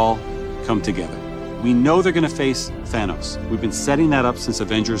making it all come together. We know they're going to face Thanos. We've been setting that up since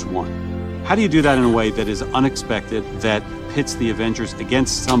Avengers 1. How do you do that in a way that is unexpected, that pits the Avengers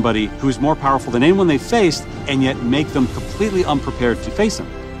against somebody who's more powerful than anyone they faced, and yet make them completely unprepared to face him?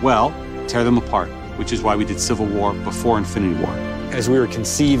 Well, tear them apart, which is why we did Civil War before Infinity War. As we were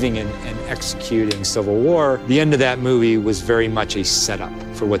conceiving and executing Civil War, the end of that movie was very much a setup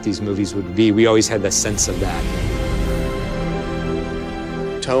for what these movies would be. We always had the sense of that.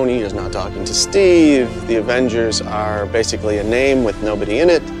 Tony is not talking to Steve. The Avengers are basically a name with nobody in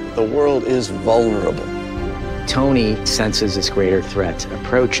it. The world is vulnerable. Tony senses this greater threat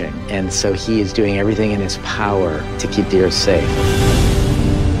approaching, and so he is doing everything in his power to keep the Earth safe.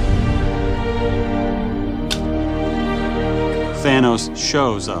 Thanos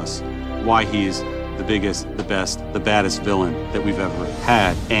shows us why he's the biggest, the best, the baddest villain that we've ever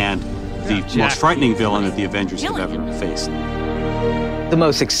had, and the most frightening villain that the Avengers have ever faced. The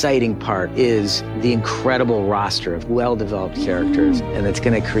most exciting part is the incredible roster of well-developed characters, and it's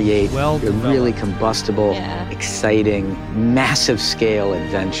going to create a really combustible, exciting, massive-scale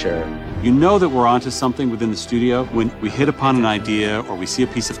adventure. You know that we're onto something within the studio when we hit upon an idea or we see a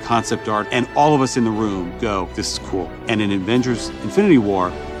piece of concept art and all of us in the room go, this is cool. And in Avengers Infinity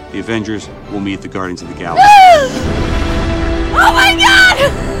War, the Avengers will meet the Guardians of the Galaxy. Oh my God!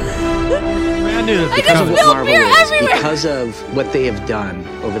 I just spilled beer everywhere! Because of what they have done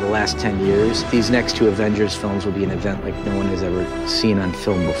over the last 10 years, these next 2 Avengers films will be an event like no one has ever seen on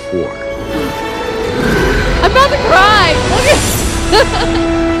film before. I'm about to cry. Look at.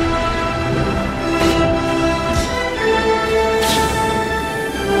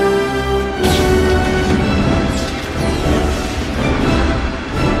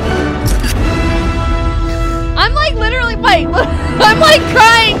 I'm like literally, wait, look, I'm like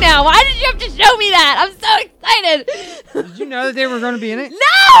crying now. Why did you have to show me that? I'm so excited. Did you know that they were going to be in it? No!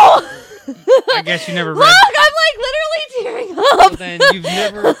 I guess you never read. Look, I'm like literally tearing up. Well, then you've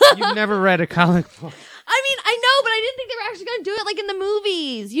never read a comic book. I mean, I know, but I didn't think they were actually going to do it like in the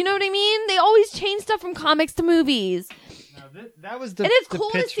movies. You know what I mean? They always change stuff from comics to movies. That was the And it's the cool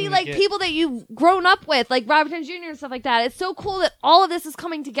to pitch see from like the get. people that you've grown up with, like Robert Downey Jr. and stuff like that. It's so cool that all of this is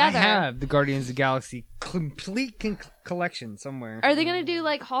coming together. I have the Guardians of the Galaxy complete collection somewhere. Are they going to do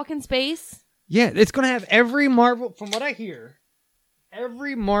like Hulk in space? Yeah, it's going to have every Marvel. From what I hear,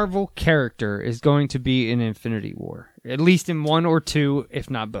 every Marvel character is going to be in Infinity War, at least in one or two, if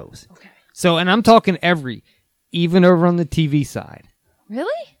not both. Okay. So, and I'm talking every, even over on the TV side.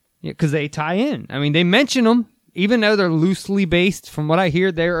 Really? Yeah, because they tie in. I mean, they mention them. Even though they're loosely based, from what I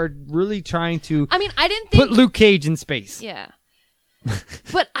hear, they are really trying to. I mean, I didn't think put Luke Cage in space. Yeah,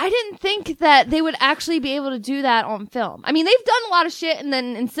 but I didn't think that they would actually be able to do that on film. I mean, they've done a lot of shit, and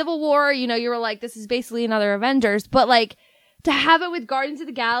then in Civil War, you know, you were like, "This is basically another Avengers," but like to have it with Guardians of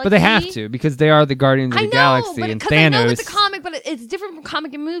the Galaxy. But they have to because they are the Guardians of the Galaxy, and Thanos. I know it's a comic, but it's different from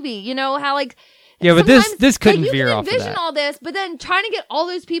comic and movie. You know how like. Yeah, but this couldn't veer off of that. You can envision all this, but then trying to get all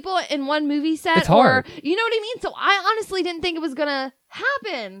those people in one movie set, it's hard. You know what I mean? So I honestly didn't think it was gonna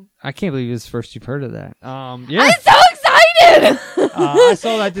happen. I can't believe it's the first you've heard of that. Yeah, I'm so excited. I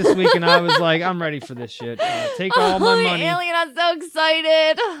saw that this week, and I was like, I'm ready for this shit. Take all my money. Alien, I'm so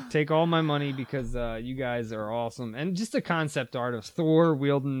excited. Take all my money because you guys are awesome, and just the concept art of Thor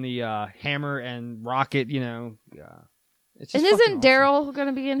wielding the hammer and rocket. You know, it's just and isn't awesome. Daryl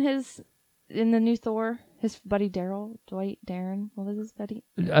gonna be in the new Thor? His buddy Daryl, Darren. What was his buddy?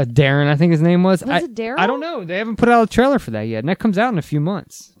 Darren, I think his name was. Was it Daryl? I don't know. They haven't put out a trailer for that yet, and that comes out in a few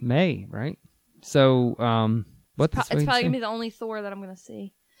months, May, right? So, it's probably gonna be the only Thor that I'm gonna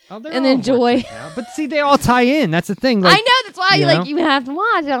see and enjoy. But see, they all tie in. That's the thing. Like, I know that's why you have to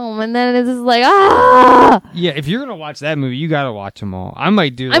watch them, and then it's just like Yeah, if you're gonna watch that movie, you gotta watch them all. I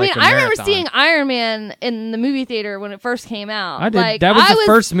might do. I remember seeing Iron Man in the movie theater when it first came out. I did. Like, that was the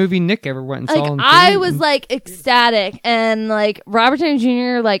first movie Nick ever went and saw. I was like ecstatic, and like Robert Downey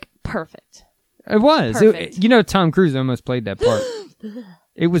Jr. like perfect. It was. Tom Cruise almost played that part.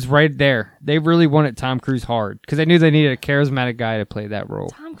 It was right there. They really wanted Tom Cruise hard because they knew they needed a charismatic guy to play that role.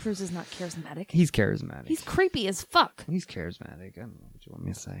 Tom Cruise is not charismatic. He's charismatic. He's creepy as fuck. He's charismatic. I don't know what you want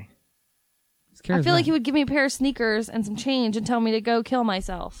me to say. I feel like he would give me a pair of sneakers and some change and tell me to go kill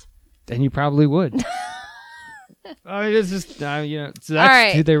myself. Then you probably would. It's just, so that's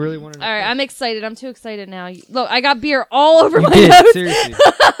right. who they really wanted to All right, play. I'm excited. I'm too excited now. Look, I got beer all over my did, nose. Seriously.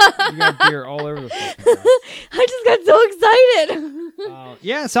 You got beer all over the fucking place. I just got so excited.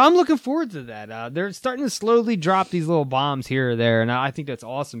 Yeah, so I'm looking forward to that. They're starting to slowly drop these little bombs here or there, and I think that's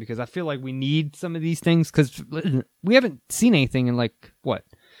awesome because I feel like we need some of these things because we haven't seen anything in what?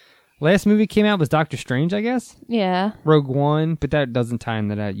 Last movie came out was Doctor Strange, I guess? Yeah. Rogue One, but that doesn't tie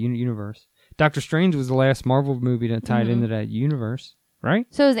into that universe. Doctor Strange was the last Marvel movie that tied into that universe, right?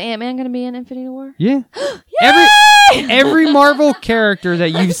 So is Ant-Man going to be in Infinity War? Yeah. Every Marvel character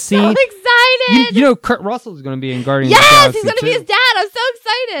that you've seen. I'm so excited. Kurt Russell is going to be in Guardians of the Galaxy. Yes, he's going to be his dad. I'm so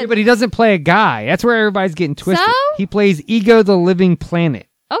excited. Yeah, but he doesn't play a guy. That's where everybody's getting twisted. So? He plays Ego the Living Planet.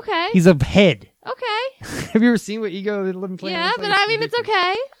 Okay. He's a head. Okay. Have you ever seen what Ego the Living Planet Yeah, looks but like? I mean, it's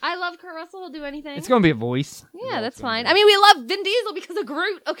okay. I love Kurt Russell. He'll do anything. It's going to be a voice. Yeah, that's fine. I mean, we love Vin Diesel because of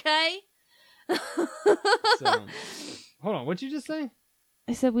Groot, okay? So, hold on. What'd you just say?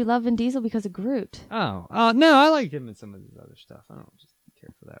 I said we love Vin Diesel because of Groot. Oh, no, I like him in some of his other stuff. I don't just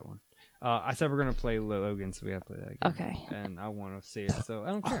care for that one. I said we're going to play Logan, so we have to play that again. Okay. And I want to see it, so I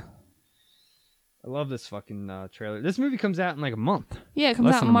don't care. I love this fucking trailer. This movie comes out in like a month. Yeah, it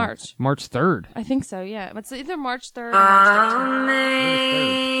comes out in March. March 3rd. I think so, yeah. It's either March 3rd or March 13th.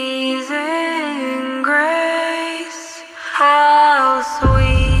 Amazing grace, how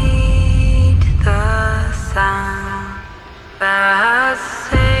sweet the sound that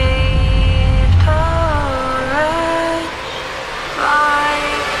saved a wretch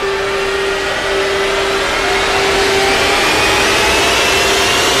like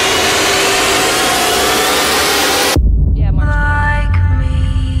me. Yeah, March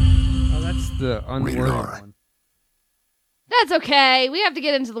 3rd. Oh, that's the unworded one. That's okay. We have to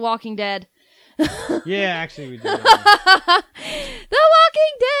get into The Walking Dead. Yeah, actually we do. The Walking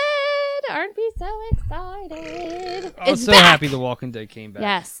Dead! Aren't we so excited? I'm so happy The Walking Dead came back.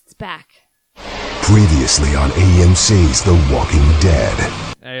 Yes, it's back. Previously on AMC's The Walking Dead.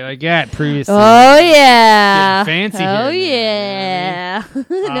 Hey, like that previously. Oh yeah, fancy. Oh here, yeah,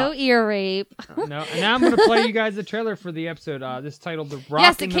 no ear rape. No, and now I'm gonna play you guys the trailer for the episode. This titled "The Rock."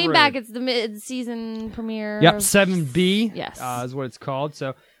 Yes, it and the came Road. back. It's the mid-season premiere. Yep, 7B. Yes, is what it's called.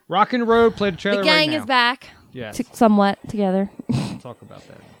 So, Rock and Road. Play the trailer. The gang right now. is back. Yes, somewhat together. We'll talk about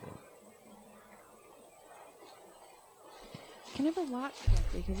that. I can never watch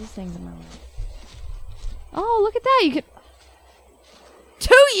correctly because this thing's in my way. Oh, look at that! You could.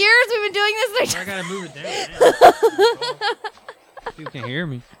 2 years we've been doing this. I gotta move it down. You can hear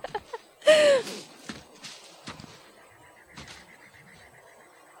me.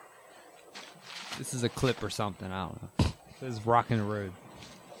 This is a clip or something. I don't know. This is Rockin' the Road.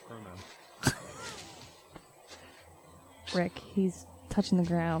 Rick, he's touching the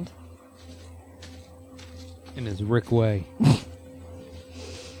ground. In his Rick way.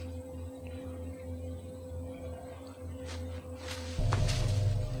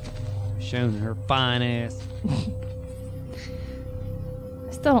 Showing her fine ass. I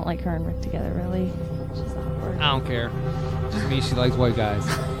still don't like her and Rick together, really. It's just awkward. I don't care. Just means she likes white guys.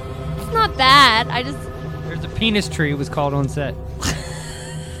 It's not that. There's a penis tree. It was called on set.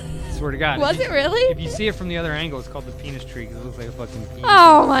 Swear to God. Was it really? If you see it from the other angle, it's called the penis tree because it looks like a fucking penis.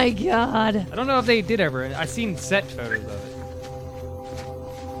 Oh my God. I don't know if they did ever. I seen set photos of it.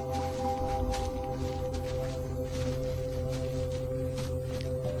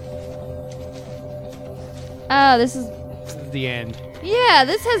 Oh, this is the end. Yeah,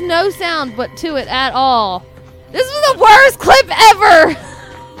 this has no sound but to it at all. This was the worst clip ever.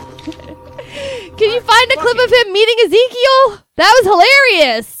 Can you find a clip of him meeting Ezekiel? That was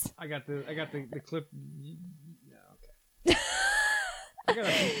hilarious. I got the clip. Yeah,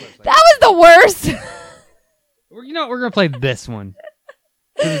 okay. That was the worst. You know what? We're gonna play this one.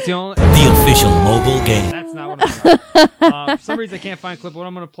 It's the official mobile game. That's not what I'm playing. For some reason I can't find a clip. What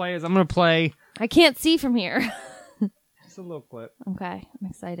I'm gonna play is I can't see from here. Just a little clip. Okay, I'm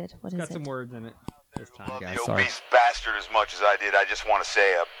excited. What is got it? some words in it this time, guys. The Sorry. obese bastard as much as I did, I just want to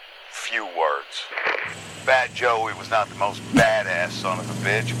say a few words. Fat Joey was not the most badass son of a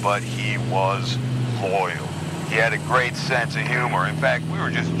bitch, but he was loyal. He had a great sense of humor. In fact, we were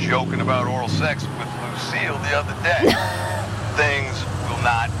just joking about oral sex with Lucille the other day. Things will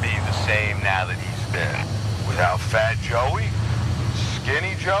not be the same now that he's dead. Without Fat Joey,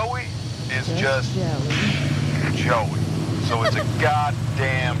 Skinny Joey is just Joey. So it's a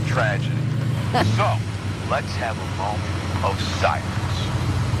goddamn tragedy. So, let's have a moment of silence.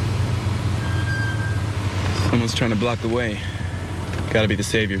 Someone's trying to block the way. Gotta be the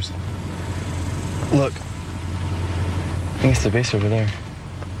saviors. Look. I think it's the base over there.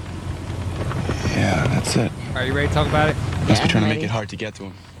 Yeah, that's it. Are you ready to talk about it? Must be trying to make it hard to get to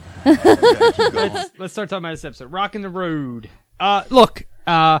him. Let's start talking about this episode. Rockin' the Road. Look,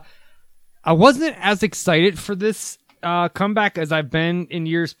 I wasn't as excited for this comeback as I've been in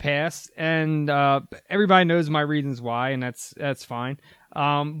years past, and everybody knows my reasons why, and that's fine.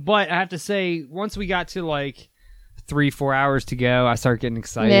 But I have to say, once we got to like 3-4 hours to go, I started getting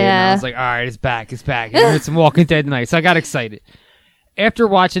excited. And I was like, all right, it's back. And it's some Walking Dead tonight, so I got excited. After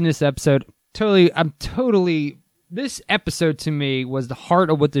watching this episode, this episode to me was the heart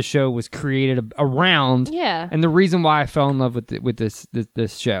of what the show was created around. Yeah. And the reason why I fell in love with this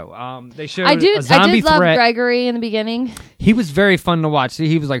show. They showed I a zombie did love threat. Gregory in the beginning. He was very fun to watch.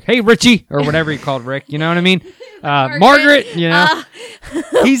 He was like, "Hey, Richie," or whatever he called Rick. You know what I mean? Margaret. You know,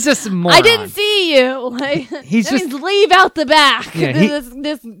 he's just a moron. I didn't see you. Like, He's that just- means leave out the back. Yeah,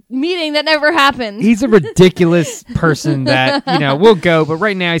 this meeting that never happened. He's a ridiculous person that will go. But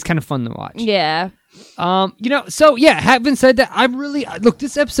right now, he's kind of fun to watch. Yeah. So yeah, having said that, look,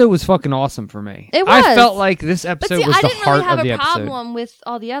 this episode was fucking awesome for me. It was. I felt like this episode was the heart of the I didn't really have a episode. problem with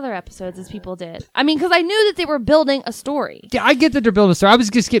all the other episodes as people did. I mean, because I knew that they were building a story. Yeah, I get that they're building a story. I was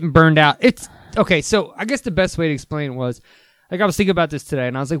just getting burned out. It's okay. So I guess the best way to explain it was, like, I was thinking about this today,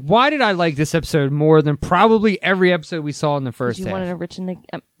 and I was like, why did I like this episode more than probably every episode we saw in the first You half? wanted a Rich in the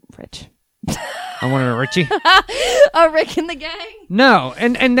Rich. I wanted a Richie. A Rick in the gang. No,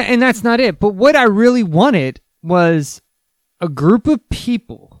 and that's not it. But what I really wanted was a group of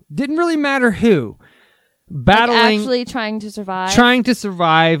people, didn't really matter who, battling, like actually trying to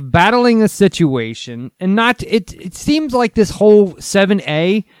survive, battling a situation, and not. It seems like this whole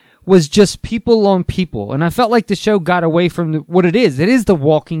 7A was just people on people, and I felt like the show got away from what it is. It is The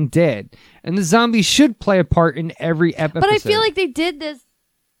Walking Dead, and the zombies should play a part in every episode. But I feel like they did this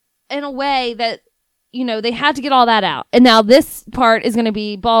in a way that, they had to get all that out. And now this part is going to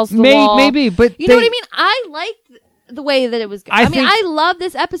be balls to the wall. Maybe, but you know what I mean? I liked the way that it was going. I mean, I love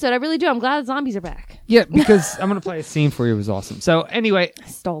this episode. I really do. I'm glad the zombies are back. Yeah, because I'm gonna play a scene for you. It was awesome. So anyway,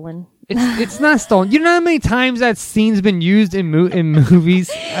 stolen. It's not stolen. You know how many times that scene's been used in movies?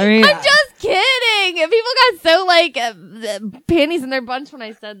 I mean, I'm just kidding. People got so like panties in their bunch when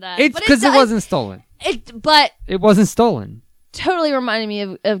I said that. It's because it wasn't stolen. But it wasn't stolen. Totally reminded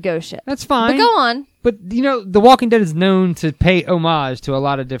me of Ghost Ship. That's fine. But go on. But you know, The Walking Dead is known to pay homage to a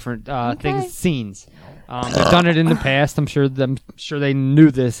lot of different things, scenes. They've done it in the past. I'm sure they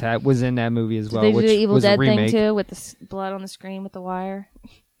knew this was in that movie as well. Did they which do the Evil was Dead a remake. thing too, with the blood on the screen with the wire?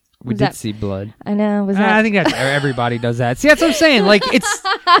 We did see blood. I know. Was that? I think that's everybody does that. See, that's what I'm saying. Like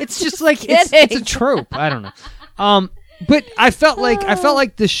it's just like it's a trope. I don't know. But I felt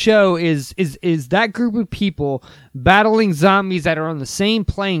like the show is that group of people battling zombies that are on the same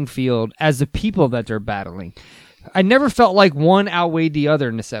playing field as the people that they're battling. I never felt like one outweighed the other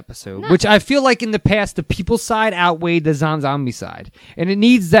in this episode, which I feel like in the past the people side outweighed the zombie side, and it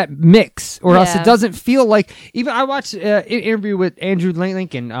needs that mix, or else it doesn't feel like. Even I watched an interview with Andrew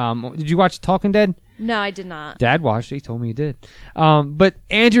Lincoln. Did you watch Talking Dead? No, I did not. Dad watched it. He told me he did. But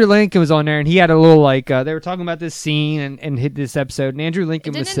Andrew Lincoln was on there, and he had a little they were talking about this scene and hit this episode, and Andrew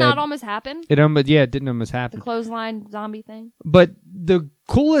Lincoln Didn't was it said, not almost happen? It didn't almost happen. The clothesline zombie thing. But the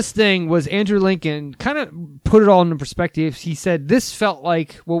coolest thing was Andrew Lincoln kind of put it all into perspective. He said, this felt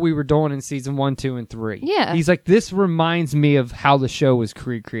like what we were doing in season 1, 2, and 3. Yeah. He's like, this reminds me of how the show was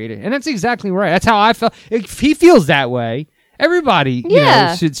created. And that's exactly right. That's how I felt. If he feels that way, everybody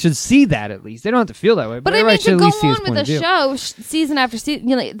should see that at least. They don't have to feel that way. But I mean, to go on with a show season after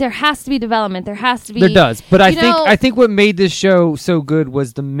season, there has to be development. There has to be. There does. But I think what made this show so good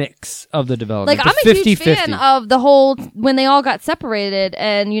was the mix of the development. Like, I'm a huge fan of the whole, when they all got separated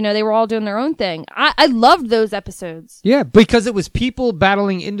and, they were all doing their own thing. I loved those episodes. Yeah, because it was people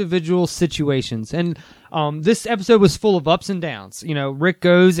battling individual situations. And this episode was full of ups and downs. Rick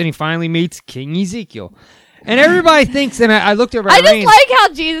goes and he finally meets King Ezekiel. And everybody thinks, and I looked over at I just Rain, like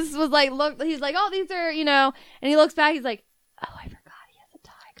how Jesus was like, look, he's like, oh, these are, and he looks back, he's like, oh, I forgot he has a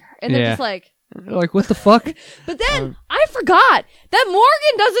tiger. And they're just like, what the fuck? But then I forgot that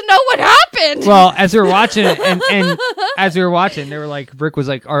Morgan doesn't know what happened. Well, as we were watching it, and as we were watching, they were like, Rick was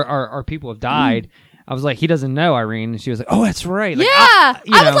like, our people have died. I was like, he doesn't know, Irene. And she was like, oh, that's right. Like, I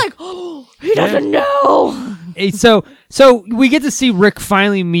was like, oh, he doesn't know. So we get to see Rick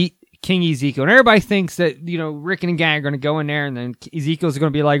finally meet King Ezekiel, and everybody thinks that Rick and the gang are going to go in there, and then Ezekiel's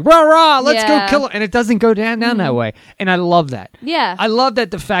going to be like, rah rah, let's go kill him, and it doesn't go down that way, and I love that. Yeah, I love that.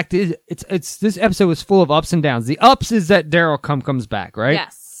 The fact is, it's this episode was full of ups and downs. The ups is that Daryl comes back, right?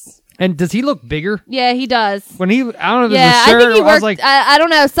 Yes. And does he look bigger? Yeah, he does. When I don't know if yeah, it was a shirt, I think he worked. I was like, I don't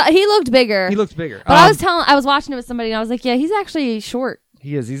know. So, he looked bigger. He looked bigger. But I was watching it with somebody, and I was like, yeah, he's actually short.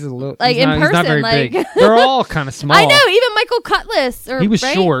 He is. He's a little. Like he's in not, person, he's not very like big. They're all kind of small. I know. Even Michael Cutlass. He was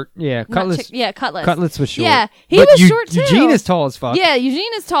right? short. Yeah, Cutlass. Cutlass. Cutlass was short. Yeah, he was short too. Eugene is tall as fuck. Yeah,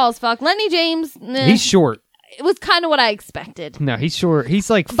 Eugene is tall as fuck. Lenny James. He's short. It was kind of what I expected. No, he's short. He's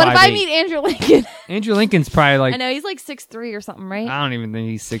like 5'8". But if I meet Andrew Lincoln, Andrew Lincoln's probably like. I know he's like 6'3" or something, right? I don't even think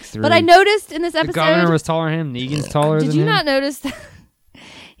he's 6'3". But I noticed in this episode, the governor was taller than him. Negan's taller than him. Did you not notice that?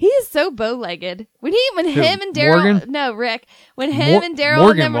 He is so bow-legged. When him and Daryl, no, Rick, when him and Daryl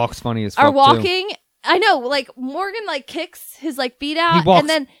Morgan walks funny as fuck are walking. Too. I know, like Morgan like kicks his like feet out, he walks and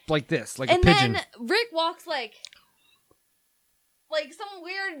then like this, like a pigeon. And then Rick walks like some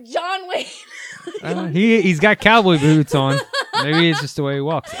weird John Wayne. He's got cowboy boots on. Maybe it's just the way he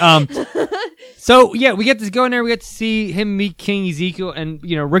walks. So yeah, we get to go in there. We get to see him meet King Ezekiel, and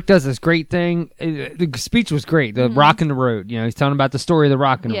Rick does this great thing. The speech was great. The rock in the road. He's telling about the story of the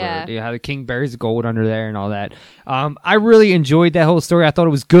rock in the road. How the king buries the gold under there and all that. I really enjoyed that whole story. I thought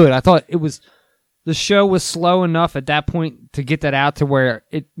it was good. I thought the show was slow enough at that point to get that out to where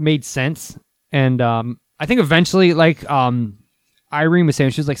it made sense. And I think eventually, like Irene was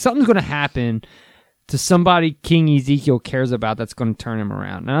saying, she was like, something's going to happen to somebody King Ezekiel cares about that's going to turn him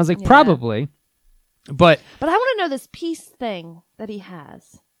around. And I was like, probably. But I want to know this peace thing that he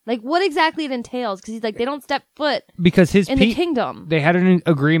has. Like, what exactly it entails. Because he's like, they don't step foot because in the kingdom. They had an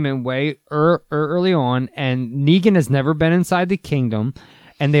agreement way early on, and Negan has never been inside the kingdom.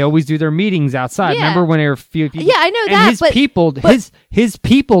 And they always do their meetings outside. Yeah. Remember when they were few people? Yeah, I know and that. His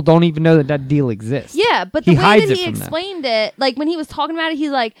people don't even know that deal exists. Yeah, but the way that he explained it, like when he was talking about it,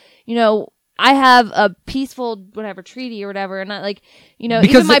 he's like, I have a peaceful whatever treaty or whatever, and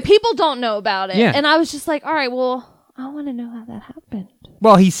even my people don't know about it. Yeah. And I was just like, all right, well, I want to know how that happened.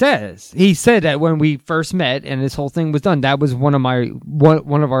 Well, he said that when we first met and this whole thing was done, that was one of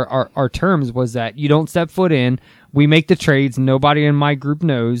our terms was that you don't step foot in. We make the trades. Nobody in my group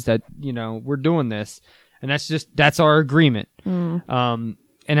knows that we're doing this. and that's our agreement. And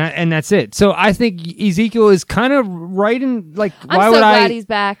that's it. So I think Ezekiel is kind of right in like. Why I'm would so glad he's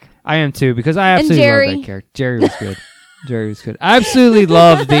back. I am too, because I absolutely love that character. Jerry was good. Jerry was good. I absolutely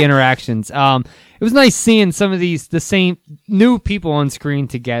loved the interactions. It was nice seeing some of the same new people on screen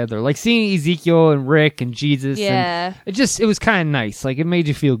together, like seeing Ezekiel and Rick and Jesus. Yeah, and it was kind of nice. Like it made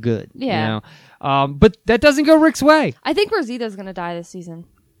you feel good. Yeah. You know? But that doesn't go Rick's way. I think Rosita's gonna die this season.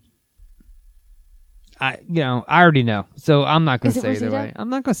 I already know, so I'm not gonna Is it say either Rosita? way. I'm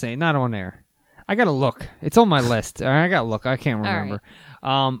not gonna say it, not on air. I gotta look. It's on my list. I gotta look. I can't remember.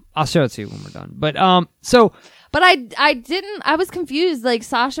 I'll show it to you when we're done. But But I was confused. Like,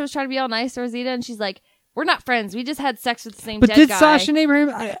 Sasha was trying to be all nice to Rosita, and she's like, we're not friends. We just had sex with the same dead guy. But did Sasha and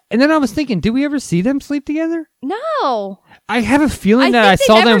Abraham... and then I was thinking, did we ever see them sleep together? No. I have a feeling that I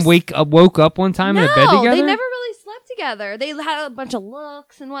saw them woke up one time in a bed together. They never really slept together. They had a bunch of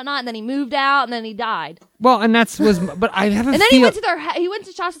looks and whatnot, and then he moved out, and then he died. Well, and but I have a And then he went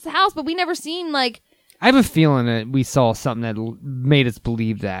to Sasha's house, but we never seen, like... I have a feeling that we saw something that made us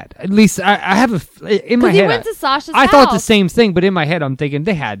believe that. At least I have in my head. Because he went to Sasha's I house. thought the same thing, but in my head I'm thinking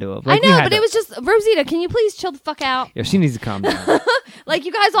they had to have. I know, but it was just, Rosita, can you please chill the fuck out? Yeah, she needs to calm down. Like,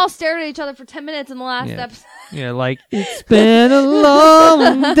 you guys all stared at each other for 10 minutes in the last episode. Yeah, like, it's been a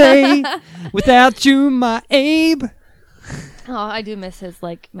long day without you, my Abe. Oh, I do miss his,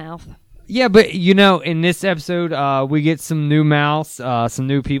 like, mouth. Yeah, but in this episode, we get some new mouths, some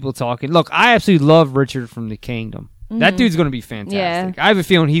new people talking. Look, I absolutely love Richard from the Kingdom. That dude's going to be fantastic. Yeah. I have a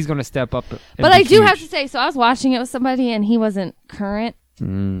feeling he's going to step up. But I do have to say, so I was watching it with somebody, and he wasn't current.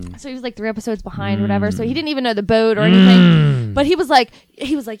 So he was like 3 episodes behind or whatever. So he didn't even know the boat or anything. But he was like,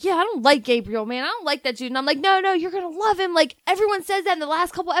 yeah, I don't like Gabriel, man. I don't like that dude. And I'm like, no, you're going to love him. Like, everyone says that in the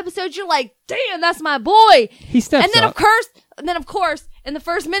last couple episodes. You're like, damn, that's my boy. He steps and then up. of course, in the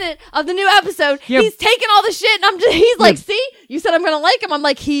first minute of the new episode, he's taking all the shit, and he's like, see, you said I'm gonna like him. I'm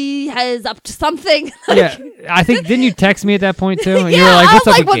like, he is up to something. Yeah, I think, didn't you text me at that point too? And yeah, you were like, I was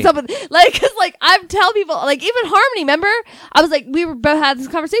what's like, what's up with, like, cause like, I tell people, like, even Harmony, remember? I was like, we were both had this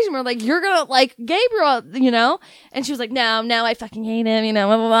conversation where like, you're gonna like Gabriel, and she was like, no, I fucking hate him, blah,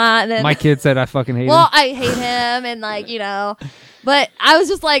 blah, blah. And then, my kid said I fucking hate him. Well, I hate him, and like, but I was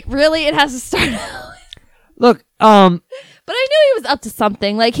just like, really, it has to start out. Look, but I knew he was up to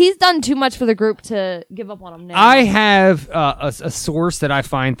something. Like, he's done too much for the group to give up on him now. I have a source that I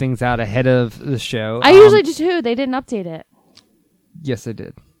find things out ahead of the show. I usually do too. They didn't update it. Yes, I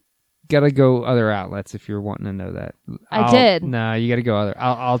did. Gotta go other outlets if you're wanting to know that. I did. Nah, you gotta go other.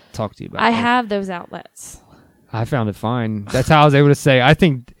 I'll talk to you about it. I have those outlets. I found it fine. That's how I was able to say, I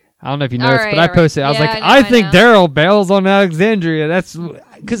don't know if you noticed, but I posted. I was like, I I think Daryl bails on Alexandria. That's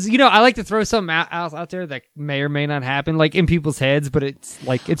because I like to throw something out there that may or may not happen, like in people's heads, but it's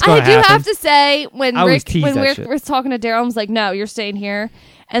like it's going to happen. I do have to say when Rick shit. was talking to Daryl, I was like, "No, you're staying here."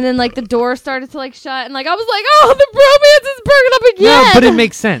 And then like the door started to like shut, and like I was like, "Oh, the bromance is burning up again." No, but it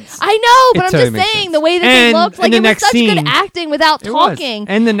makes sense. I know, but It I'm totally just makes saying sense. the way that And they looked, like in the it was next such scene- good acting without It was. talking.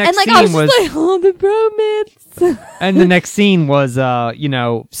 And the next like scene I was was- just like, "Oh, the bromance." And the next scene was,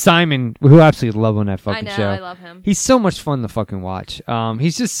 Simon, who I absolutely love on that fucking show. I love him. He's so much fun to fucking watch.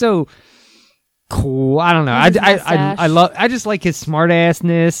 He's just so cool. I don't know. His mustache. I just like his smart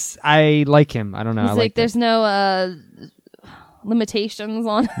assness. I like him. I don't know. He's I like, that. there's no limitations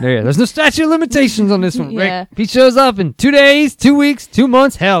on. There's no statute of limitations on this one, Yeah. Rick. He shows up in 2 days, 2 weeks, 2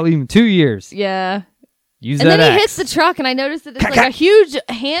 months, hell, even 2 years. Yeah. Use And that then he axe. hits the truck, and I noticed that it's like a huge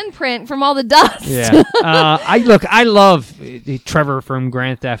handprint from all the dust. Yeah. I love Trevor from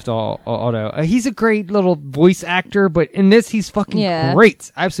Grand Theft Auto. He's a great little voice actor, but in this, he's fucking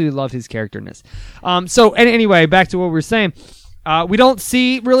great. I absolutely love his character in this. Anyway, back to what we were saying. We don't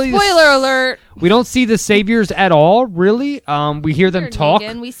see really. Spoiler alert. We don't see the saviors at all, really. We hear them talk.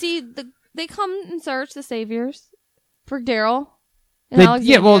 We see they come and search the saviors for Daryl.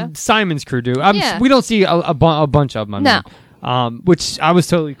 Simon's crew do. Yeah. We don't see a bunch of them. No. Which I was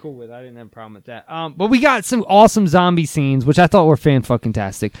totally cool with. I didn't have a problem with that. But we got some awesome zombie scenes, which I thought were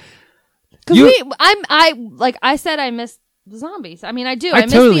fan-fucking-tastic. Because I said I miss the zombies. I mean, I do. I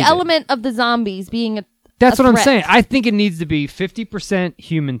miss totally the did. element of the zombies being a That's what I'm threat. saying. I think it needs to be 50%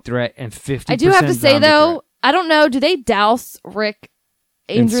 human threat and 50% I do have to say, zombie though, threat. I don't know, do they douse Rick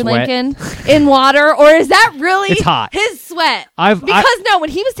Andrew sweat? Lincoln in water, or is that really It's hot. his sweat? When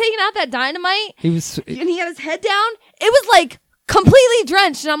he was taking out that dynamite He was. and he had his head down, it was like completely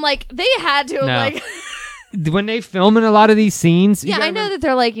drenched, and I'm like, they had to have No. like when they film in a lot of these scenes, Yeah, I know that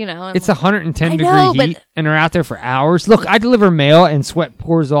they're like, it's 110 I degree know, heat, but- and they're out there for hours. Look, I deliver mail, and sweat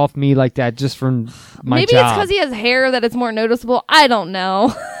pours off me like that just from my Maybe job. it's because he has hair that it's more noticeable. I don't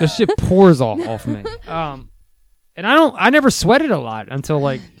know. The shit pours off me. And I never sweated a lot until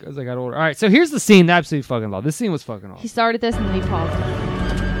like as I got older. All right, so here's the scene that I absolutely fucking love. This scene was fucking awesome. He started this and then he paused it.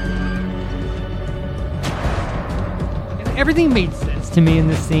 And everything made sense to me in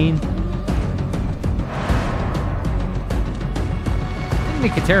this scene.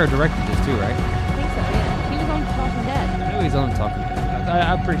 Nicotero directed this too, right? I think so, yeah. He was on Talking Dead. I know he's on Talking Dead.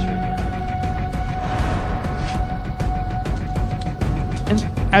 I'm pretty sure.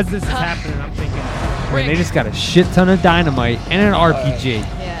 And as this is happening, I'm thinking, man, they just got a shit ton of dynamite and an RPG.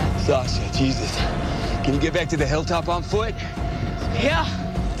 Yeah. Sasha, Jesus. Can you get back to the hilltop on foot? Yeah.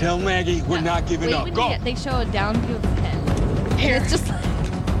 Tell Maggie we're not giving Wait, up. when Go. they show a down view of his head. And it's just like,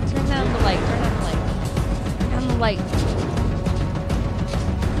 turn down the light, turn down the light. Turn down the light.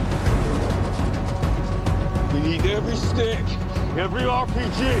 We need every stick, every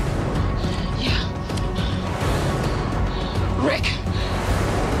RPG. Rick.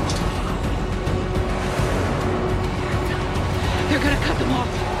 They're gonna cut them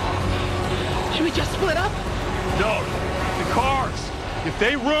off. Should we just split up? No, the cars. If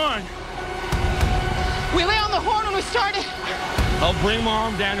they run, We lay on the horn when we started. I'll bring my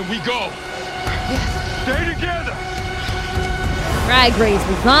arm down and we go. Stay together. Drag race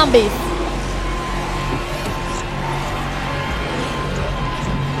with zombies.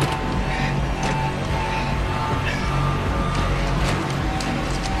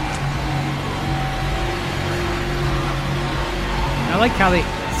 I like how they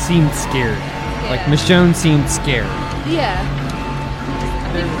seemed scared. Like Michonne seemed scared. Yeah. I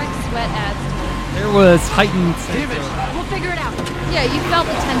think Rick's sweat adds to it. There was heightened. We'll figure it out. Yeah, you felt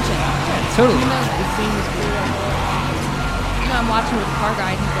the tension. Yeah, totally. You know, the scene was pretty I'm watching with the car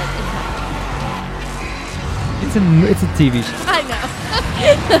guy and he's like, it's not. It's a TV show. I know.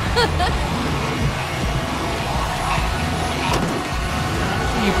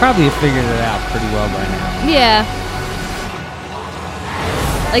 You probably have figured it out pretty well by now. Yeah.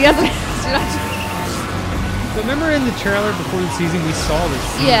 Like that's So remember in the trailer before the season we saw this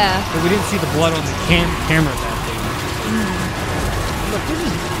scene, Yeah. but we didn't see the blood on the camera that day. Look, this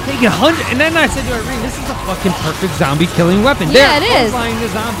is taking 100, and then I said to Irene, this is a fucking perfect zombie killing weapon. Yeah, it They're is. flying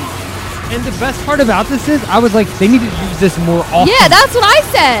the zombies. And the best part about this is, I was like, they need to use this more often. Yeah, that's what I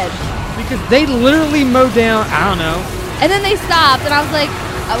said. Because they literally mowed down, I don't know. And then they stopped, and I was like,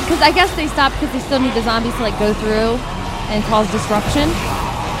 because I guess they stopped because they still need the zombies to like go through and cause disruption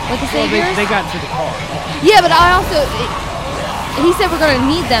with the Well, saviors. they got to the car. Yeah, but I also, he said we're gonna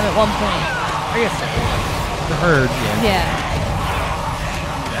need them at one point. I guess so. The herd, yeah. Yeah.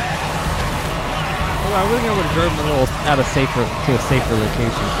 Well, I really would have driven a little to a safer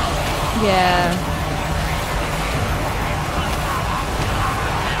location. Yeah.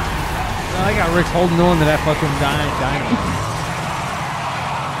 Well, I got Rick holding on to that fucking dynamite.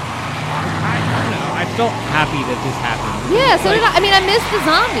 I don't know. I felt happy that this happened. Yeah, so did I. I mean, I missed the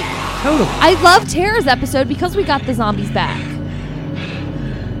zombie. Totally. I loved Tara's episode because we got the zombies back.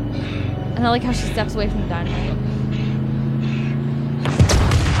 And I like how she steps away from the dynamite.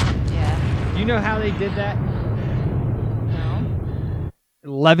 Yeah. You know how they did that? No.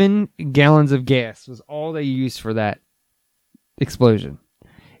 11 gallons of gas was all they used for that explosion.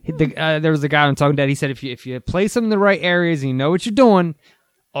 There was a guy on Talking Dead. He said if you place them in the right areas and you know what you're doing,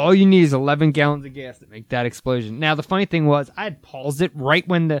 all you need is 11 gallons of gas to make that explosion. Now, the funny thing was, I had paused it right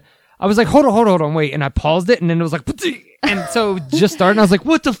when I was like, hold on, wait. And I paused it, and then it was like, and so it just started, and I was like,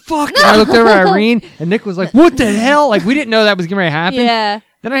 what the fuck? And I looked over at Irene, and Nick was like, what the hell? Like, we didn't know that was getting ready to happen. Yeah.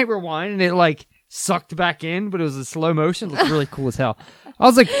 Then I hit rewind, and it like sucked back in, but it was a slow motion. It looked really cool as hell. I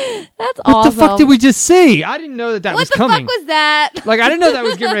was like, that's what awesome. the fuck did we just see? I didn't know that was coming. What the fuck was that? Like, I didn't know that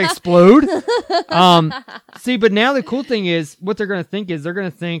was getting ready to explode. See, but now the cool thing is, what they're going to think is, they're going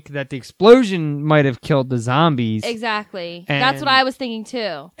to think that the explosion might have killed the zombies. Exactly. And- That's what I was thinking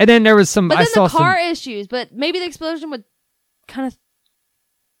too. And then there was some, But I then saw the car some, issues, but maybe the explosion would kind of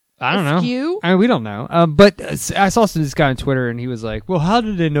I don't know. askew? I mean, we don't know. But I saw this guy on Twitter, and he was like, well, how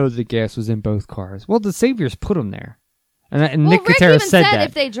did they know the gas was in both cars? Well, the Saviors put them there. And Well, Nick Rick Cotero even said said that.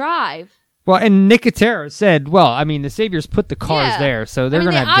 if they drive. Well, and Nick Cotero said, well, I mean, the Saviors put the cars Yeah. there, so they're I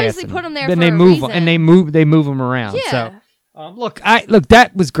mean, going to they have gas. obviously in put 'em there Then for they a move, reason. and they move them around. Yeah. So, look,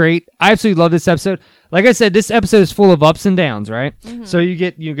 that was great. I absolutely love this episode. Like I said, this episode is full of ups and downs, right? Mm-hmm. So you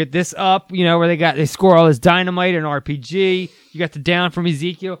get this up, where they score all this dynamite and RPG. You got the down from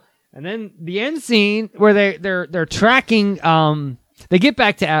Ezekiel, and then the end scene where they're tracking They get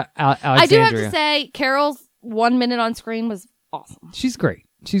back to Alexandria. I do have to say, Carol's 1 minute on screen was awesome. She's great.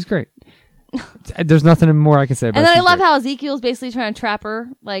 There's nothing more I can say about And then I she's love great. how Ezekiel's basically trying to trap her.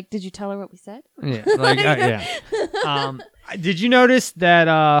 Like, did you tell her what we said? Yeah, yeah. Did you notice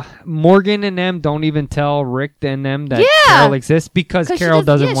that Morgan and them don't even tell Rick and them that Carol exists because Carol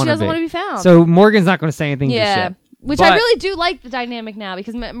doesn't want to be found. So Morgan's not going to say anything just yet. Which I really do like the dynamic now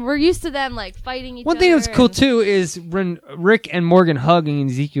because we're used to them like fighting each other. One thing that's cool too is when Rick and Morgan hug and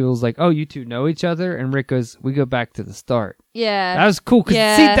Ezekiel's like, "Oh, you two know each other," and Rick goes, "We go back to the start." Yeah, that was cool. See,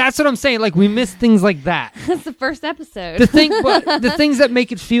 that's what I'm saying. Like we miss things like that. That's the first episode. The things that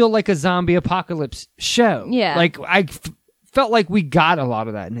make it feel like a zombie apocalypse show. Yeah, like I felt like we got a lot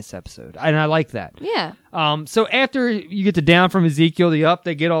of that in this episode, and I like that. Yeah. So after you get the down from Ezekiel, the up,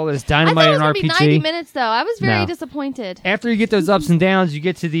 they get all this dynamite and RPG. I thought it was going to be 90 minutes, though. I was very disappointed. After you get those ups and downs, you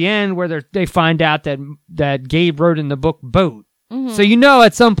get to the end where they find out that Gabe wrote in the book Boat. Mm-hmm. So you know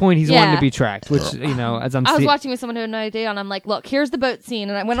at some point he's wanting to be tracked, which, as I was watching with someone who had no idea, and I'm like, look, here's the boat scene,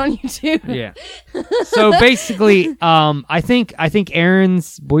 and I went on YouTube. Yeah. So basically, I think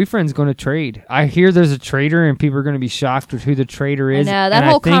Aaron's boyfriend's going to trade. I hear there's a trader, and people are going to be shocked with who the trader is. I know, that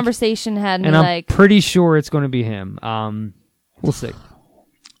whole conversation had me I'm pretty sure it's going to be him. We'll see.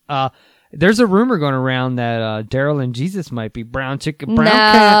 There's a rumor going around that Daryl and Jesus might be brown chicken.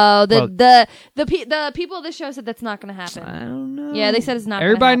 The people of the show said that's not going to happen. I don't know. Yeah, they said it's not.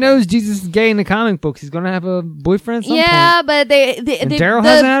 Everybody knows Jesus is gay in the comic books. He's going to have a boyfriend. At some point. But Daryl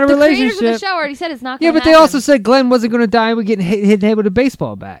hasn't had a relationship. The creators of the show already said it's not. Yeah, but they also said Glenn wasn't going to die with getting hit in the head with a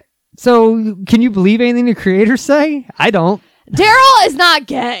baseball bat. So can you believe anything the creators say? I don't. Daryl is not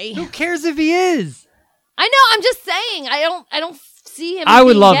gay. Who cares if he is? I know. I'm just saying. I don't see him. I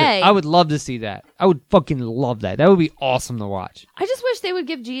would love gay. it. I would love to see that. I would fucking love that. That would be awesome to watch. I just wish they would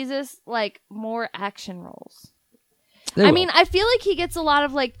give Jesus like more action roles. I mean, I feel like he gets a lot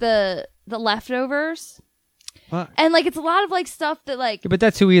of like the leftovers. What? And like it's a lot of like stuff that like. Yeah, but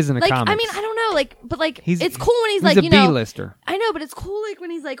that's who he is in the like, comics. I mean, I don't know, like, but like it's cool when he's like a B-lister. I know, but it's cool like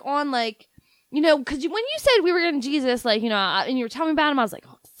when he's like on like because when you said we were getting Jesus, like and you were telling me about him, I was like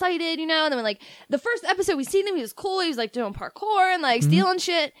excited, and then like the first episode we seen him, he was cool, he was like doing parkour and like stealing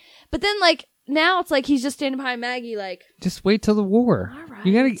shit, but then like now it's like he's just standing behind Maggie, like just wait till the war. All right.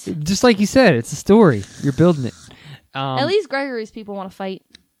 You gotta, just like you said, it's a story. You're building it. At least Gregory's people want to fight.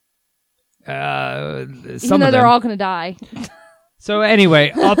 Even though they're all gonna die. So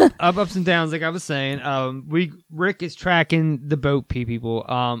anyway, ups and downs, like I was saying. Rick is tracking the boat people.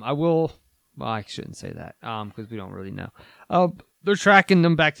 I shouldn't say that because we don't really know. They're tracking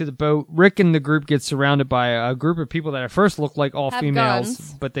them back to the boat. Rick and the group get surrounded by a group of people that at first look like all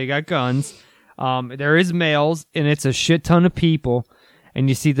females, but they got guns. There is males, and it's a shit ton of people, and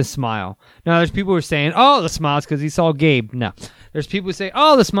you see the smile. Now, there's people who are saying, oh, the smile's because he saw Gabe. No. There's people who say,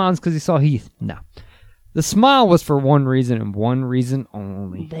 oh, the smile's because he saw Heath. No. The smile was for one reason and one reason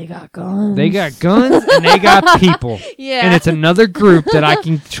only. They got guns. They got guns and they got people. Yeah. And it's another group that I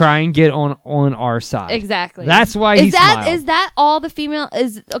can try and get on our side. Exactly. That's why he smiled. Is that all the female?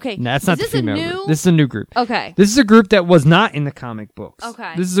 Okay. No, that's not the female group. This is a new group. Okay. This is a group that was not in the comic books.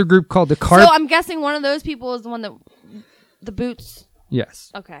 Okay. This is a group called the So I'm guessing one of those people is the one that the boots.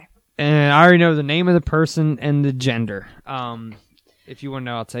 Yes. Okay. And I already know the name of the person and the gender. If you want to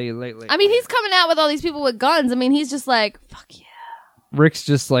know, I'll tell you later. I mean, he's coming out with all these people with guns. I mean, he's just like, fuck yeah. Rick's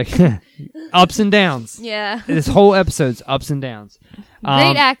just like, ups and downs. Yeah. This whole episode's ups and downs.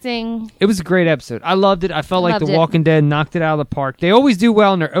 Great acting. It was a great episode. I loved it. I felt like The Walking Dead knocked it out of the park. They always do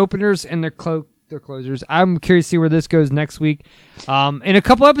well in their openers and their closers. I'm curious to see where this goes next week. In a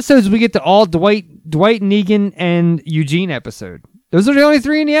couple episodes, we get the all Dwight, Negan, and Eugene episode. Those are the only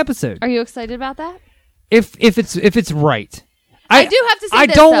 3 in the episode. Are you excited about that? If it's right. I do have to say I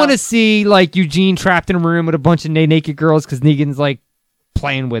don't want to see like Eugene trapped in a room with a bunch of naked girls because Negan's like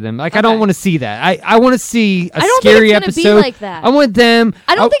playing with him. Like I don't want to see that. I want to see a scary episode. Be like that. I want them.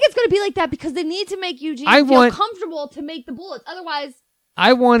 I don't think it's going to be like that because they need to make Eugene feel comfortable to make the bullets. Otherwise,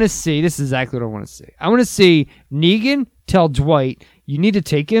 I want to see. This is exactly what I want to see. I want to see Negan tell Dwight, you need to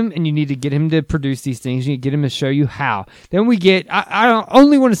take him and you need to get him to produce these things. You need to get him to show you how. Then we get, I don't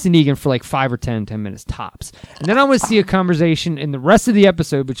only want to see Negan for like 5 or 10 minutes tops. And then I want to see a conversation in the rest of the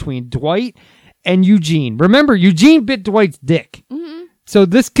episode between Dwight and Eugene. Remember, Eugene bit Dwight's dick. Mm-hmm. So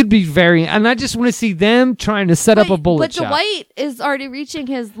this could be and I just want to see them trying to set up a bullet shot. But Dwight is already reaching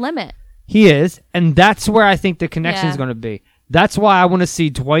his limit. He is. And that's where I think the connection is going to be. That's why I want to see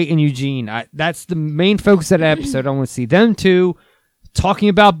Dwight and Eugene. That's the main focus of the episode. I want to see them two talking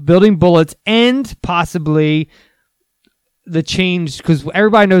about building bullets and possibly the change, because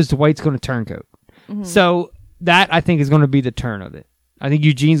everybody knows Dwight's going to turncoat. Mm-hmm. So that, I think, is going to be the turn of it. I think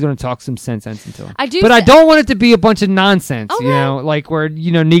Eugene's going to talk some sense into him. I do, but I don't want it to be a bunch of nonsense. You know, like where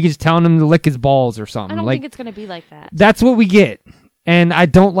Negan's telling him to lick his balls or something. I don't like, think it's going to be like that. That's what we get, and I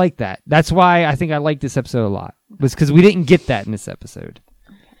don't like that. That's why I think I like this episode a lot. Was because we didn't get that in this episode,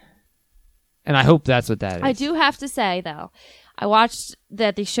 and I hope that's what that is. I do have to say though, I watched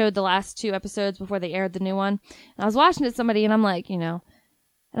that they showed the last 2 episodes before they aired the new one, and I was watching it with somebody, and I'm like, and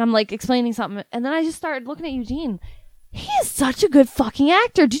I'm like explaining something, and then I just started looking at Eugene. He is such a good fucking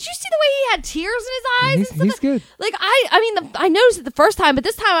actor. Did you see the way he had tears in his eyes? He's good. Like I noticed it the first time, but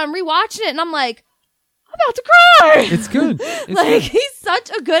this time I'm rewatching it, and I'm like, I'm about to cry. It's good. It's like good. he's such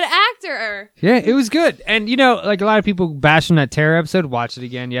a good actor. Yeah, it was good. And like a lot of people bashing that Terror episode, watched it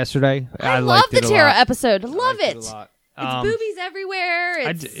again yesterday. I love the Terror episode. Love it. It's boobies everywhere.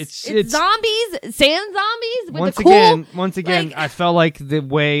 It's zombies, sand zombies with the cool. Once again, I felt like the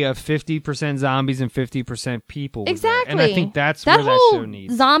way of 50% zombies and 50% people. Exactly. And I think that's where that show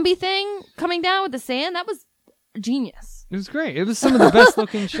needs. Zombie thing coming down with the sand, that was genius. It was great. It was some of the best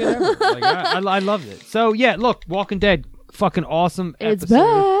looking shit ever. Like I loved it. So yeah, look, Walking Dead, fucking awesome episode. It's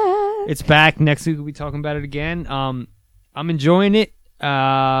back. It's back. Next week we'll be talking about it again. I'm enjoying it.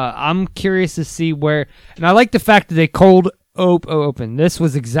 I'm curious to see where, and I like the fact that they cold open. This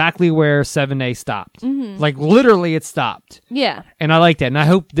was exactly where 7A stopped. Mm-hmm. Like literally, it stopped. Yeah, and I like that. And I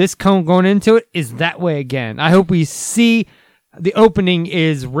hope this going into it is that way again. I hope we see the opening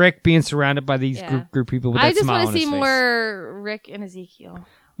is Rick being surrounded by these group people with that smile on his face. I just want to see more Rick and Ezekiel.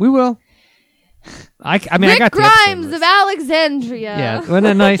 We will. I mean, Rick I got Grimes of Alexandria. Yeah, wasn't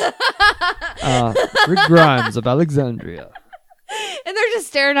that nice? Rick Grimes of Alexandria. And they're just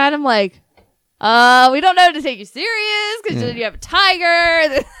staring at him like, we don't know to take you serious because then you have a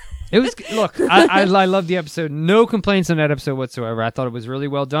tiger. It was, look, I love the episode. No complaints on that episode whatsoever. I thought it was really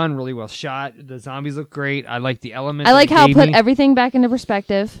well done, really well shot. The zombies look great. I like the elements. I like how it put everything back into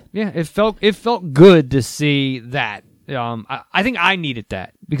perspective. Yeah, it felt good to see that. I think I needed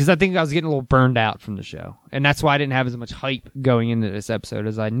that because I think I was getting a little burned out from the show. And that's why I didn't have as much hype going into this episode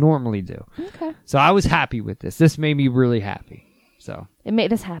as I normally do. Okay. So I was happy with this. This made me really happy. So it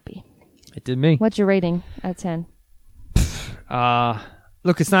made us happy. It did me. What's your rating out of 10?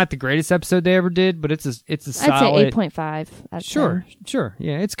 Look, it's not the greatest episode they ever did, but it's a solid. I'd say 8.5. Sure.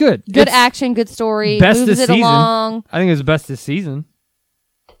 Yeah, it's good. Good action, good story. Best moves this it season. along. I think it was best this season.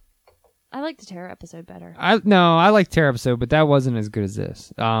 I like the Terror episode better. I like Terror episode, but that wasn't as good as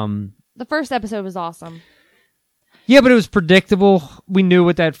this. The first episode was awesome. Yeah, but it was predictable. We knew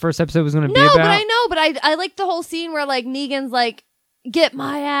what that first episode was going to be about. No, but I like the whole scene where like Negan's like, get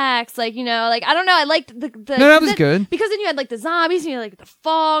my axe, like, like I don't know, I liked the no, that was good because then you had like the zombies, and you had like the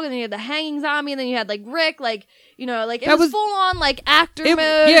fog, and then you had the hanging zombie, and then you had like Rick, like like it was full on like actor mode,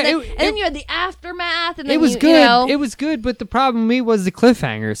 and then you had the aftermath, and then it was good. It was good, but the problem with me was the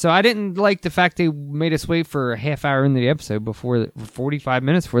cliffhanger. So I didn't like the fact they made us wait for a half hour into the episode 45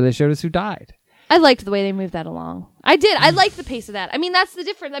 minutes before they showed us who died. I liked the way they moved that along. I did. I liked the pace of that. I mean, that's the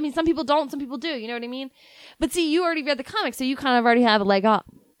difference. I mean, some people don't, some people do. You know what I mean? But see, you already read the comics, so you kind of already have a leg up.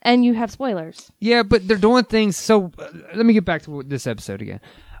 And you have spoilers. Yeah, but they're doing things. So let me get back to this episode again.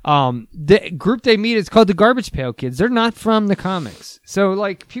 The group they meet is called the Garbage Pail Kids. They're not from the comics. So,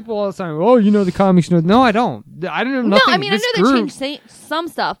 like, people all the time, the comics. No, I don't. I don't know nothing. No, I mean, I know they changed some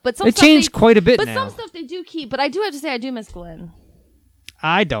stuff, but some stuff they changed quite a bit but now. Some stuff they do keep. But I do have to say, I do miss Glenn.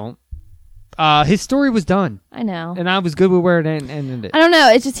 I don't. His story was done. I know. And I was good with where it ended. I don't know.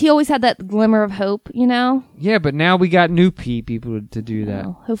 It's just he always had that glimmer of hope, Yeah, but now we got new people to do that.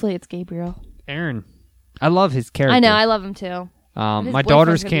 Hopefully it's Gabriel. Aaron. I love his character. I know. I love him too. My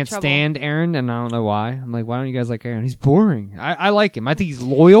daughters can't stand Aaron, and I don't know why. I'm like, why don't you guys like Aaron? He's boring. I like him. I think he's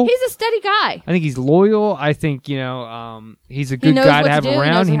loyal. He's a steady guy. I think he's loyal. I think, he's a good guy to have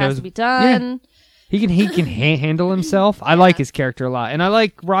around. He knows what has to be done. Yeah. He can handle himself. I like his character a lot. And I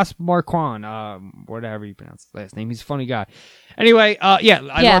like Ross Marquand, whatever you pronounce his last name. He's a funny guy. Anyway, I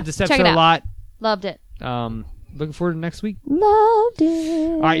loved this episode a lot. Loved it. Looking forward to next week. Loved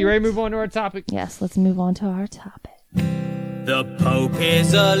it. All right, you ready to move on to our topic? Yes, let's move on to our topic. The Pope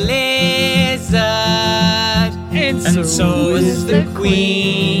is a lizard, and so is the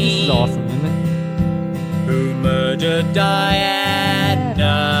Queen. This is awesome, isn't it? Who murdered Diana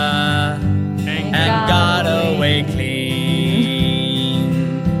and got away clean.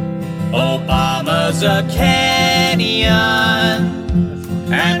 Obama's a Kenyan,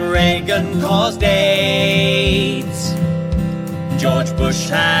 and Reagan caused AIDS. George Bush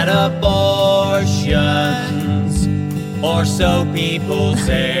had abortions, or so people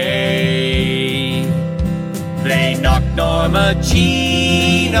say. They knocked Norma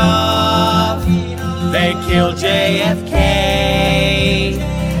Jean off They killed JFK,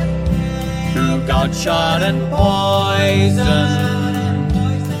 who got shot and poisoned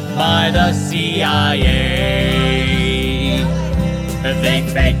by the CIA. They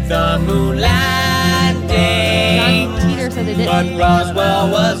faked the moon landing, but Roswell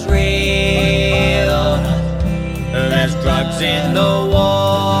was real. There's drugs in the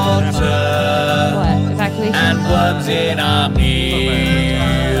water and bugs in our meals.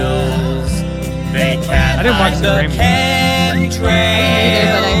 They can't hide the chemtrails. But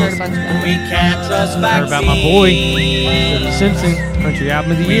I heard a bunch about it. We can't trust I heard vaccines. about my boy, The Simpsons, Country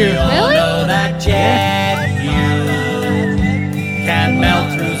Album of the Year. We all know that jet fuel can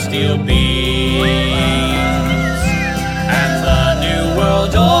melt through steel beams. And the New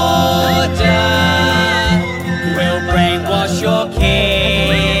World Order will brainwash your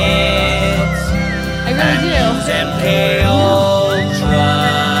kids. I really do. Use MK Ultra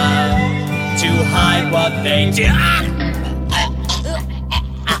to hide what they do.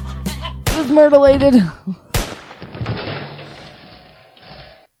 It was murderlated.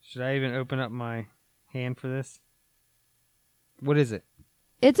 Should I even open up my hand for this? What is it?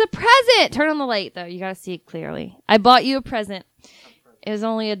 It's a present. Turn on the light, though. You gotta see it clearly. I bought you a present. It was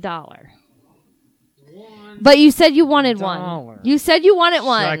only $1. But you said you wanted one. You said you wanted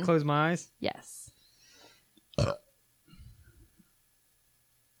one. Should I close my eyes? Yes.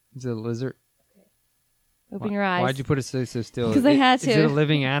 Is it a lizard? Open your eyes. Why'd you put it so still? Because I had to. Is it a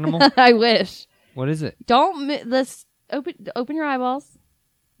living animal? I wish. What is it? Let's open your eyeballs.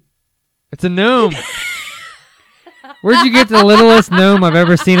 It's a gnome. Where'd you get the littlest gnome I've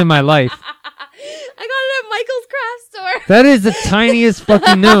ever seen in my life? I got it at Michael's craft store. That is the tiniest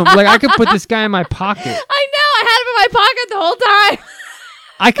fucking gnome. Like, I could put this guy in my pocket. I know. I had him in my pocket the whole time.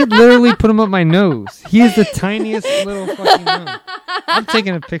 I could literally put him up my nose. He is the tiniest little fucking gnome. I'm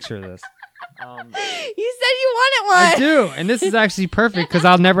taking a picture of this. You said you wanted one. I do, and this is actually perfect because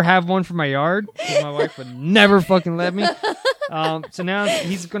I'll never have one for my yard because my wife would never fucking let me. So now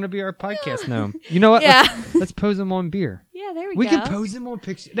he's going to be our podcast gnome. You know what? Yeah. Let's pose him on beer. Yeah, there we We go. can pose him on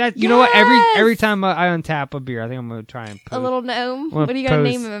pictures. You know what? Every time I untap a beer, I think I'm going to try and pose. A little gnome. I'm gonna What are you going to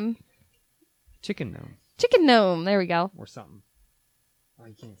pose name him? Chicken gnome. Chicken gnome. There we go. Or something. Oh,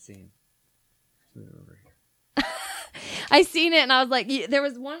 you can't see him. Move it over here. I seen it and I was like, there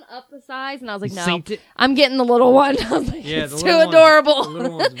was one up the size and I was like, You no, synced it? I'm getting the little one. I was like, Yeah, it's the too little adorable. The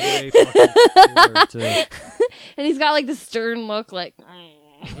little one's way fucking cooler, too. And he's got like the stern look, like.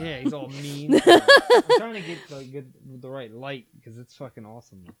 Yeah, he's all mean. I'm trying to get the right light because it's fucking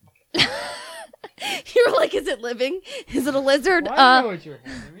awesome. You were like, is it living? Is it a lizard? Well, I know what you're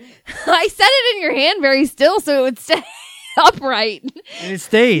having. I set it in your hand very still so it would stay upright. And it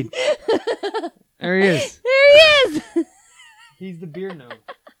stayed. There he is. There he is. He's the beer gnome.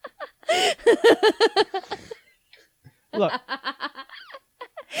 Look.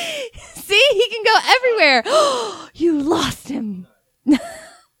 See, he can go everywhere. You lost him.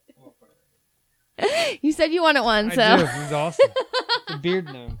 You said you wanted one, so. I do. He's awesome. The beard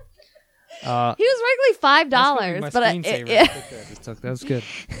gnome. He was regularly $5, but that was good.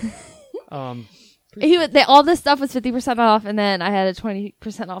 All this stuff was 50% off, and then I had a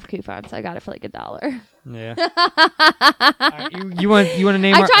 20% off coupon, so I got it for like $1. Yeah. You want to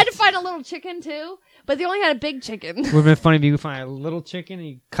name? I tried to find a little chicken too, but they only had a big chicken. Would have been funny if you could find a little chicken and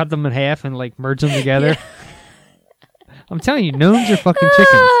you cut them in half and like merge them together. Yeah. I'm telling you, gnomes are fucking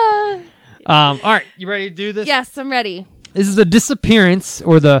chickens. All right, you ready to do this? Yes, I'm ready. This is the disappearance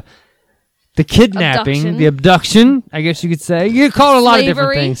or the kidnapping, the abduction, I guess you could say. You could call it a lot of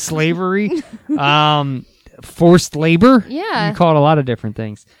different things. Slavery, forced labor. Yeah. You call it a lot of different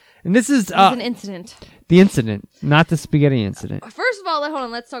things. And this is an incident. The incident, not the spaghetti incident. First of all, hold on.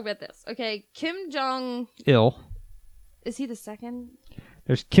 Let's talk about this. Okay, Kim Il. Is he the second?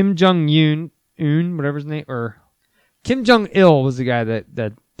 There's Kim Jong-un, whatever his name, or Kim Jong-il was the guy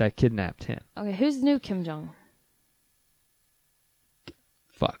that kidnapped him. Okay, who's the new Kim Jong?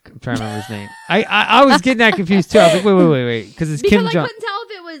 Fuck, I'm trying to remember his name. I was getting that confused too. I was like, wait, because it's Kim Jong. Because I couldn't tell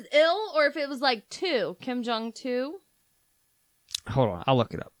if it was Il or if it was like Kim Jong 2. Hold on, I'll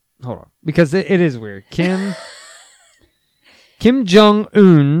look it up. Hold on, because it is weird. Kim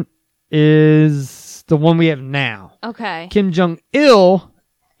Jong-un is the one we have now. Okay. Kim Jong-il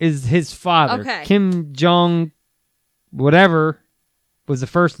is his father. Okay. Kim Jong whatever was the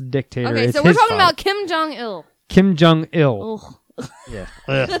first dictator. Okay, It's so we're his talking father. about Kim Jong-il. Kim Jong-il. Ugh. Yeah.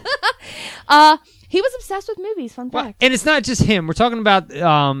 He was obsessed with movies. Fun fact. And it's not just him. We're talking about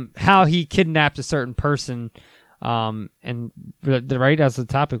how he kidnapped a certain person. And right as the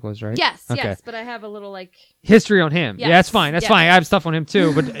topic was, right? Yes, okay. yes, but I have a little history on him. Yes, yeah, that's fine. That's yes. fine. I have stuff on him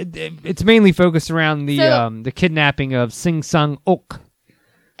too, but it's mainly focused around the kidnapping of Sing Sung Ok.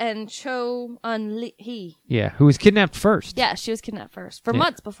 And Cho Un-hee. Yeah, who was kidnapped first. Yeah, she was kidnapped first for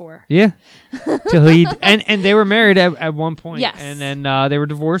months before. Yeah, till he and they were married at one point. Yes, and then they were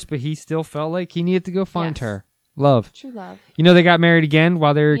divorced, but he still felt like he needed to go find her. Love, true love. You know, they got married again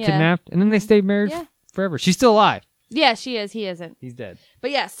while they were kidnapped, and then they stayed married forever. She's still alive. Yeah, she is. He isn't. He's dead. But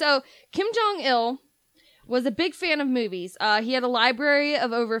yeah, so Kim Jong-il was a big fan of movies. He had a library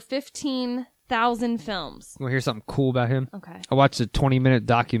of over 15,000 films. You want to hear something cool about him? Okay. I watched a 20-minute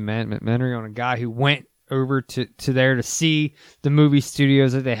documentary on a guy who went over to there to see the movie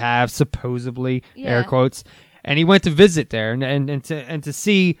studios that they have, supposedly, air quotes, and he went to visit there and to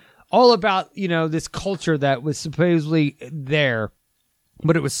see all about, this culture that was supposedly there,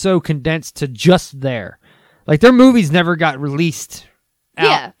 but it was so condensed to just there. Like, their movies never got released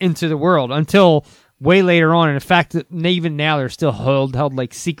out into the world until way later on. And in fact, even now, they're still held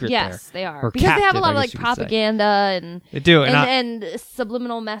like secret there. Yes, they are. Or Because captive, they have a lot I of guess like you could say. propaganda and They do, and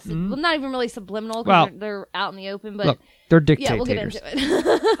subliminal message. Well, not even really subliminal because they're out in the open. But look, they're yeah, dictators. we'll get into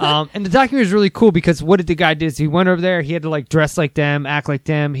it. And the documentary is really cool because what did the guy do? Is he went over there, he had to like dress like them, act like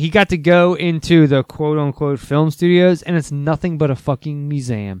them. He got to go into the quote unquote film studios, and it's nothing but a fucking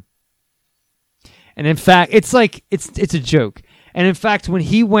museum. And in fact, it's like it's a joke. And in fact, when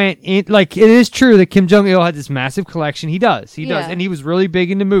he went in, like, it is true that Kim Jong-il had this massive collection. He does. And he was really big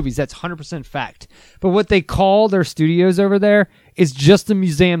into movies. That's 100% fact. But what they call their studios over there is just a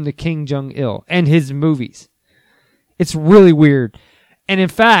museum to Kim Jong-il and his movies. It's really weird. And in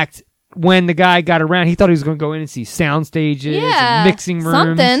fact, when the guy got around, he thought he was going to go in and see sound stages and mixing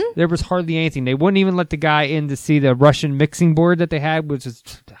rooms. Something. There was hardly anything. They wouldn't even let the guy in to see the Russian mixing board that they had, which was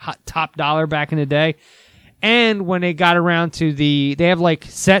top dollar back in the day. And when they got around to they have like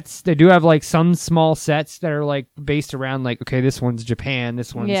sets. They do have like some small sets that are like based around like, okay, this one's Japan,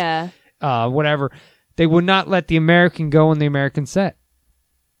 this one's whatever. They would not let the American go on the American set,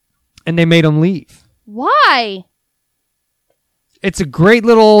 and they made him leave. Why? It's a great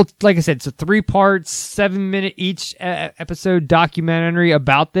little, like I said, it's a 3-part, 7-minute each episode documentary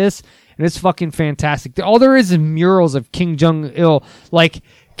about this, and it's fucking fantastic. All there is murals of Kim Jong-il. Like,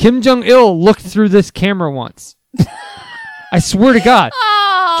 Kim Jong-il looked through this camera once. I swear to God.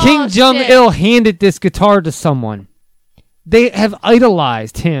 Kim Jong-il handed this guitar to someone. They have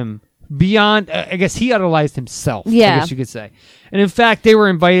idolized him beyond, I guess he idolized himself, I guess you could say. And in fact, they were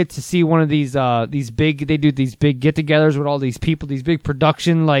invited to see one of these big get-togethers with all these people, these big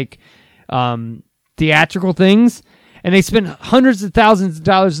production, like, theatrical things. And they spent hundreds of thousands of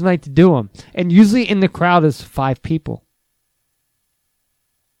dollars a night to do them. And usually in the crowd is 5 people.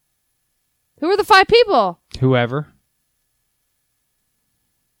 Who are the 5 people? Whoever.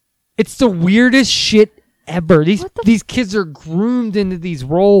 It's the weirdest shit ever. These kids are groomed into these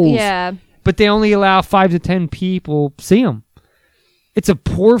roles. Yeah. But they only allow 5 to 10 people see them. It's a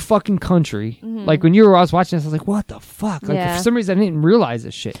poor fucking country. Mm-hmm. Like when I was watching this, I was like, what the fuck? Like for some reason, I didn't realize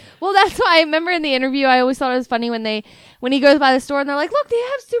this shit. Well, that's why I remember in the interview, I always thought it was funny when he goes by the store and they're like, look, they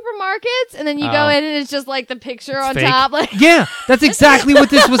have supermarkets. And then you go in and it's just like the picture on fake. top. Like, yeah, that's exactly what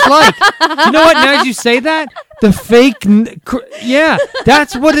this was like. You know what? Now as you say that, the fake, yeah,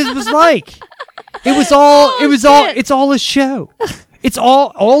 that's what it was like. It was all, it's all a show. It's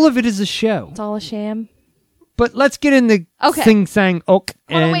all of it is a show. It's all a sham. But let's get into Sing Sang Ok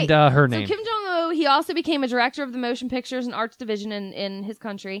and her name. So Kim Jong-il, he also became a director of the motion pictures and arts division in his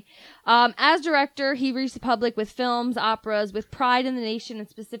country. As director, he reached the public with films, operas, with pride in the nation and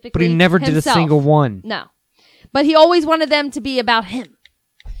specifically But he never did a single one. No. But he always wanted them to be about him.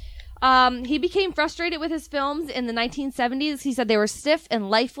 He became frustrated with his films in the 1970s. He said they were stiff and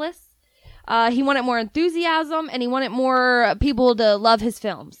lifeless. He wanted more enthusiasm, and he wanted more people to love his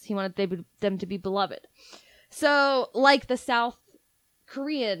films. He wanted them to be beloved. So, like the South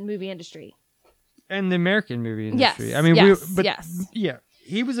Korean movie industry. And the American movie industry. Yes, I mean, yes. Yeah.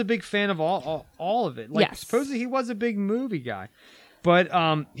 He was a big fan of all of it. Like, supposedly he was a big movie guy. But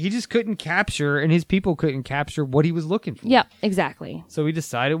he just couldn't capture, and his people couldn't capture what he was looking for. Yep, exactly. So he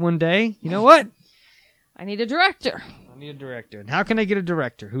decided one day, you know what? I need a director. And how can I get a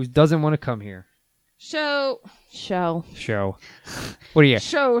director who doesn't want to come here? Show. What are you?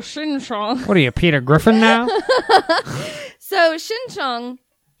 Show Shin Chong. What are you, Peter Griffin now? So Shin Chong.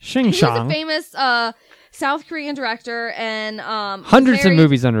 He was a famous South Korean director and hundreds of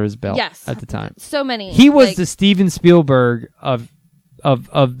movies under his belt. Yes, at the time. So many. He was the Steven Spielberg of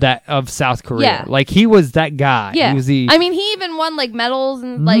of South Korea. Yeah. Like he was that guy. Yeah. He was the. I mean, he even won like medals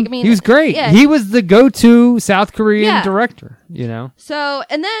and like. I mean, he was great. Yeah. He was the go-to South Korean Yeah. director. You know. So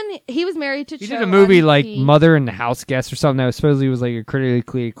and then he was married to. He Cho did a movie on like T. Mother and the House Guest or something that was supposedly was like a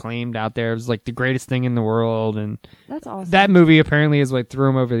critically acclaimed out there. It was like the greatest thing in the world, and That's awesome. that movie apparently is what threw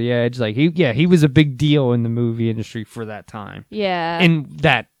him over the edge. Like he was a big deal in the movie industry for that time. Yeah. In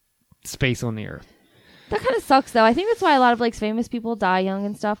that space on the earth. That kind of sucks, though. I think that's why a lot of like famous people die young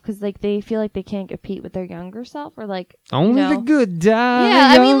and stuff because like they feel like they can't compete with their younger self or like Only you know. the good die. Yeah,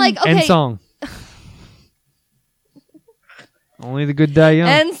 I mean, young. like, okay. End song. Only the good die young.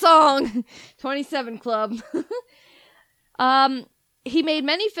 End song. 27 Club. He made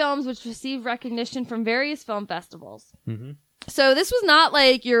many films which received recognition from various film festivals. Mhm. So this was not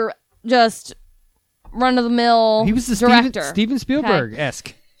like your just run of the mill. He was the director. Steven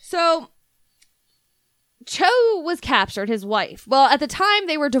Spielberg-esque. So Cho was captured, his wife. Well, at the time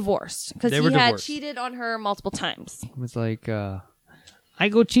they were divorced because They he were had divorced. cheated on her multiple times. It was like, I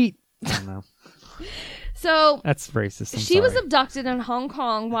go cheat. I don't know. So That's racist. I'm she was sorry. abducted in Hong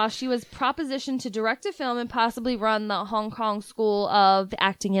Kong while she was propositioned to direct a film and possibly run the Hong Kong School of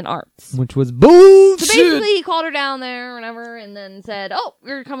Acting and Arts. Which was bullshit. So basically, he called her down there or whatever and then said, "Oh,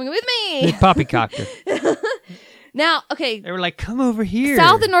 you're coming with me." They poppycocked her. Now, okay. They were like, come over here.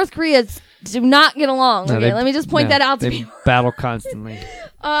 South and North Korea do not get along. No, Okay, they- let me just point no, that out to they people. battle constantly.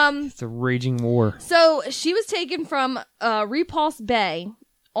 Um, It's a raging war. So she was taken from Repulse Bay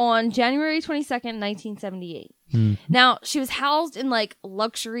on January 22nd, 1978. Now, she was housed in like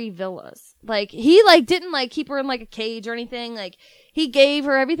luxury villas. Like he like didn't like keep her in like a cage or anything. Like he gave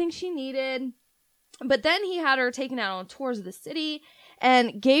her everything she needed. But then he had her taken out on tours of the city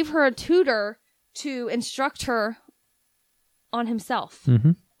and gave her a tutor to instruct her on himself.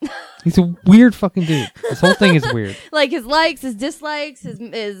 Mm-hmm. He's a weird fucking dude. This whole thing is weird. Like his likes, his dislikes, his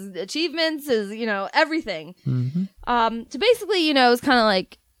achievements, his, you know, everything. Mm-hmm. So basically, you know, it was kind of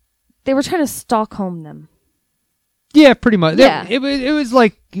like they were trying to Stockholm them. Yeah, pretty much. Yeah. It was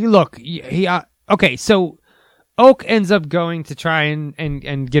like, look, he okay, so Oak ends up going to try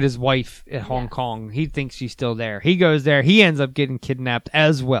and get his wife at Hong Kong. He thinks she's still there. He goes there. He ends up getting kidnapped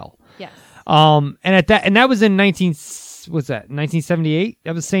as well. Yes. And that was in 1978?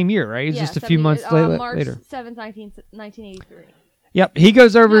 That was the same year, right? It was just a few months March later. 7th, 1983. Yep, he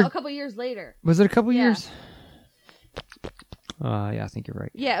goes over. No, a couple years later. Was it a couple Yeah. years? Yeah, I think you're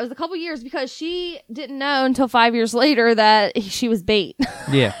right. Yeah, it was a couple years because she didn't know until 5 years later that she was bait.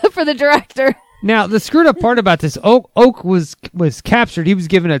 Yeah. For the director. Now, the screwed up part about this, Oak was captured. He was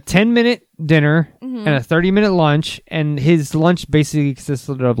given a 10-minute dinner Mhm. and a 30-minute lunch, and his lunch basically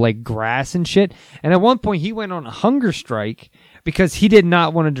consisted of like grass and shit. And at one point, he went on a hunger strike because he did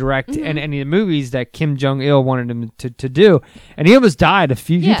not want to direct any of the movies that Kim Jong-il wanted him to do. And he almost died a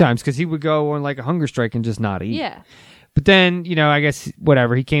few times because he would go on like a hunger strike and just not eat. Yeah. But then, you know, I guess,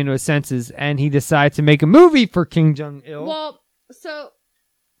 whatever, he came to his senses, and he decided to make a movie for Kim Jong-il. Well, so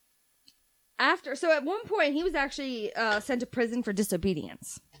at one point he was actually sent to prison for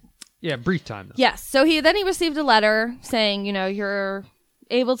disobedience. Yeah, brief time, though. Yes. So he received a letter saying, you know, you're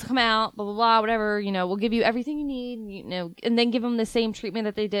able to come out, blah blah blah, whatever. You know, we'll give you everything you need. You know, and then give him the same treatment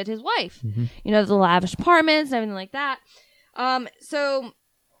that they did his wife. Mhm. You know, the lavish apartments and everything like that. So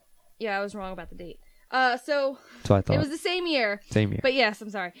yeah, I was wrong about the date. So I thought. it was the same year. Same year. But yes, I'm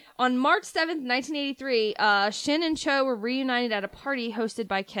sorry. On March 7th, 1983, Shin and Cho were reunited at a party hosted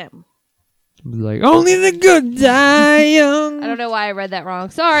by Kim. It was like, only the good die young. I don't know why I read that wrong.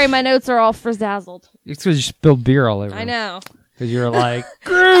 Sorry, my notes are all frazzled. It's because you spilled beer all over. I know. Because you're like,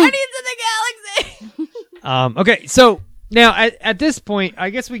 Guardians of the Galaxy! okay, so now at this point, I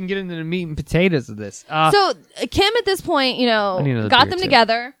guess we can get into the meat and potatoes of this. So Kim at this point, you I need know, another got beer, them too.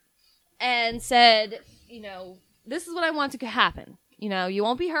 together and said, you know, this is what I want to happen. You know, you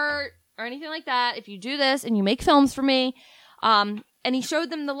won't be hurt or anything like that if you do this and you make films for me. And he showed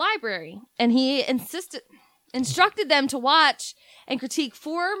them the library, and he instructed them to watch and critique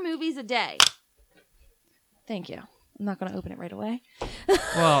 4 movies a day. Thank you. I'm not going to open it right away.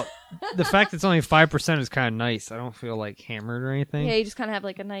 Well, the fact it's only 5% is kind of nice. I don't feel like hammered or anything. Yeah, you just kind of have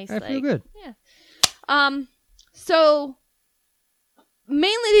like a nice. I feel good. Yeah. So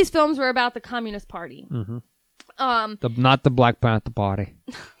mainly these films were about the Communist Party. Mm-hmm. Um, Not the Black Panther Party.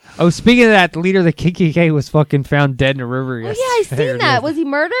 Oh, speaking of that, the leader of the KKK was fucking found dead in a river oh yeah, I yesterday. seen that. Was he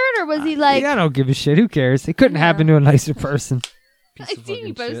murdered or was he like? I don't give a shit. Who cares? It couldn't happen to a nicer person. I seen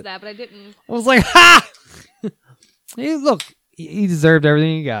you post that, but I didn't. I was like, ha! Hey, look, he deserved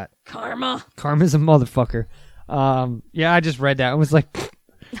everything he got. Karma. Karma's a motherfucker. Yeah, I just read that. I was like,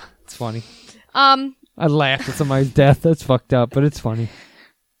 it's funny. I I laughed at somebody's death. That's fucked up, but it's funny.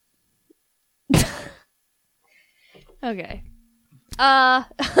 Okay. They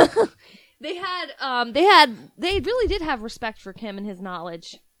really did have respect for Kim and his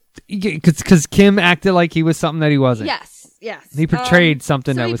knowledge. Because Kim acted like he was something that he wasn't. Yes. He portrayed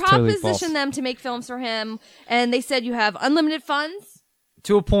something that was totally false. So he propositioned them to make films for him, and they said you have unlimited funds.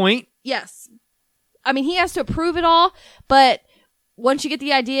 To a point. Yes. I mean, he has to approve it all, but once you get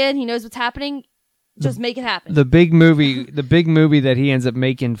the idea and he knows what's happening, just make it happen. The big movie that he ends up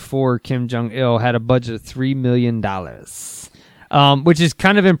making for Kim Jong-il had a budget of $3 million. Which is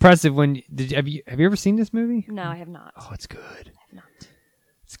kind of impressive. Have you ever seen this movie? No, I have not. Oh, it's good. I have not.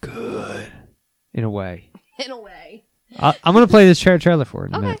 It's good. In a way. In a way. I'm going to play this trailer for it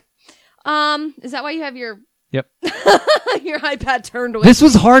in a minute. Is that why you have your Yep. your iPad turned away? This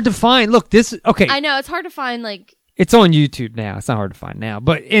was hard to find. Look, okay. I know, it's hard to find, like... It's on YouTube now. It's not hard to find now.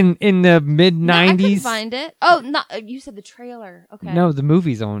 But in the mid-90s... No, I couldn't find it. Oh, you said the trailer. Okay. No, the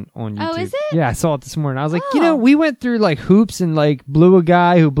movie's on YouTube. Oh, is it? Yeah, I saw it this morning. I was like, we went through like hoops and like blew a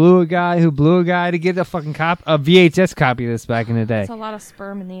guy who blew a guy who blew a guy to get a fucking a VHS copy of this back in the day. That's a lot of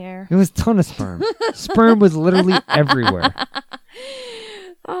sperm in the air. It was a ton of sperm. Sperm was literally everywhere.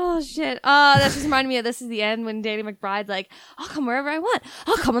 Oh, shit. That just reminded me of This Is the End when Danny McBride's like, I'll come wherever I want.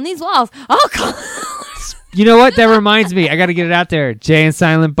 I'll come on these walls. I'll come... You know what? That reminds me. I got to get it out there. Jay and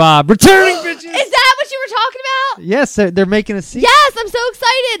Silent Bob returning, bitches. Is that what you were talking about? Yes, they're making a sequel. Yes, I'm so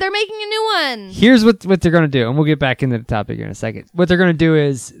excited. They're making a new one. Here's what they're going to do, and we'll get back into the topic here in a second. What they're going to do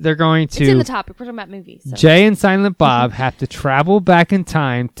is they're going to... It's in the topic. We're talking about movies. So. Jay and Silent Bob have to travel back in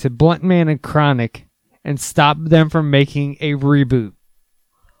time to Blunt Man and Chronic and stop them from making a reboot.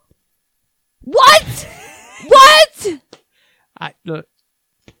 What? What?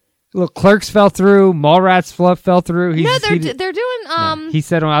 Look, Clerks fell through. Mallrats fell through. They're doing. No. He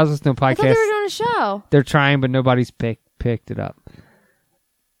said when I was listening to a podcast, I thought they were doing a show. They're trying, but nobody's picked it up.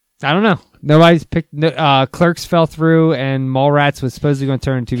 I don't know. Nobody's picked. Clerks fell through, and Mallrats was supposedly going to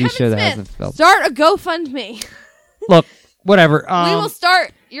turn into a TV show that hasn't fell. Start a GoFundMe. Look, whatever. We will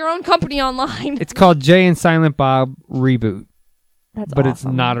start your own company online. It's called Jay and Silent Bob Reboot. That's but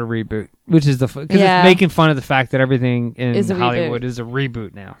awesome. It's not a reboot, which is because it's making fun of the fact that everything in Hollywood is a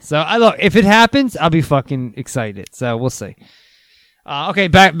reboot now. So look, if it happens, I'll be fucking excited. So we'll see. Okay,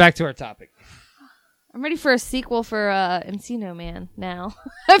 back to our topic. I'm ready for a sequel for Encino Man now.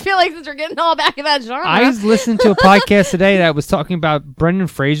 I feel like since we're getting all back in that genre. I listened to a podcast today that was talking about Brendan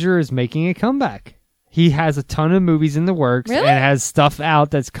Fraser is making a comeback. He has a ton of movies in the works and has stuff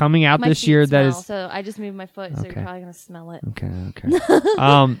out that's coming out this year that is... So I just moved my foot, so you're probably going to smell it. Okay.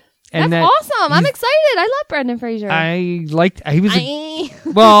 And that's awesome. I'm excited. I love Brendan Fraser. He was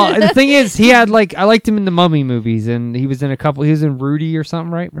well, the thing is, he had I liked him in the Mummy movies, and he was in a couple. He was in Rudy or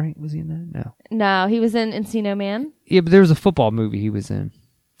something, right? Was he in that? No, he was in Encino Man. Yeah, but there was a football movie he was in.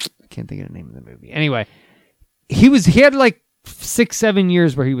 I can't think of the name of the movie. Anyway, he had 6-7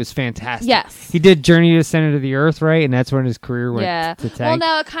 years where he was fantastic. Yes. He did Journey to the Center of the Earth, right? And that's when his career went to tank. Well,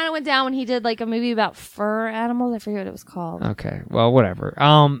 no, it kind of went down when he did a movie about fur animals. I forget what it was called. Okay. Well, whatever.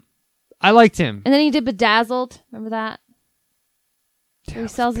 I liked him. And then he did Bedazzled. Remember that? Where he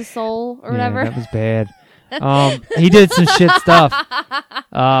sells his soul or whatever. That was bad. He did some shit stuff.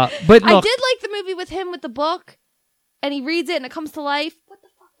 But look, I did like the movie with him with the book, and he reads it and it comes to life. What the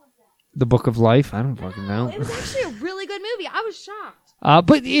fuck was that? The Book of Life? I don't fucking know. It was actually a really good movie. I was shocked.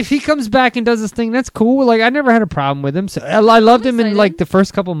 But if he comes back and does this thing, that's cool. I never had a problem with him. So I loved him in the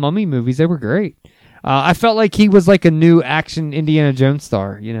first couple Mummy movies. They were great. I felt like he was a new action Indiana Jones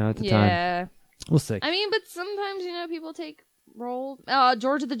star, at the time. Yeah. We'll see. I mean, but sometimes, people take roles.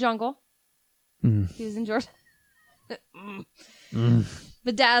 George of the Jungle. He was in George.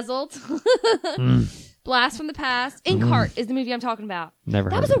 Bedazzled. Blast from the Past. Inkheart is the movie I'm talking about. Never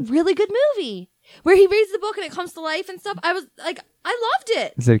heard That was of a really good movie. Where he reads the book and it comes to life and stuff. I was I loved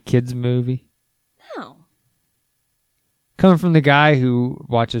it. Is it a kid's movie? No. Coming from the guy who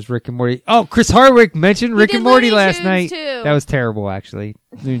watches Rick and Morty. Oh, Chris Hardwick mentioned Rick and Morty last night. Too. That was terrible, actually.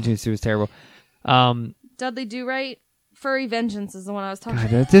 Looney Tunes 2 was terrible. Dudley Do-Right. Furry Vengeance is the one I was talking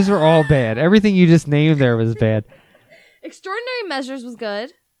about. These are all bad. Everything you just named there was bad. Extraordinary Measures was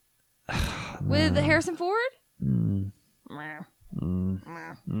good. With Harrison Ford?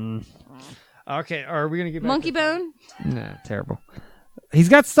 Okay, are we going to get back Monkey Bone? Nah, terrible. He's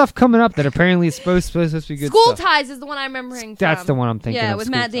got stuff coming up that apparently is supposed to be good School stuff. Ties is the one I'm remembering That's from. the one I'm thinking of. Yeah, with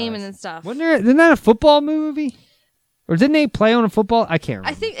School Matt Ties. Damon and stuff. Isn't that a football movie? Or didn't they play on a football? I can't remember.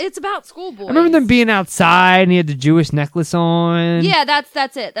 I think it's about schoolboys. I remember them being outside and he had the Jewish necklace on. Yeah, that's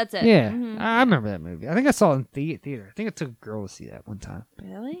it. Yeah, Mm-hmm. I remember that movie. I think I saw it in theater. I think I took a girl to see that one time.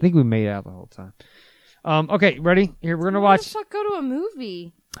 Really? I think we made out the whole time. Okay, ready? Here, we're gonna Why watch. the fuck go to a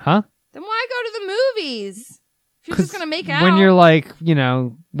movie? Huh? Then why go to the movies? If you're just gonna make out. When you're like,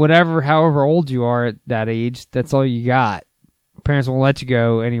 whatever, however old you are at that age, that's all you got. Parents won't let you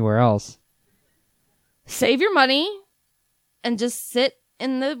go anywhere else. Save your money and just sit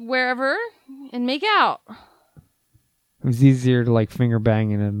in the wherever and make out. It was easier to finger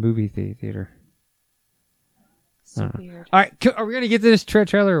bang in a movie theater. So weird. All right, are we gonna get to this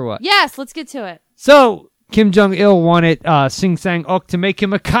trailer or what? Yes, let's get to it. So Kim Jong-il wanted Sing Sang-ok to make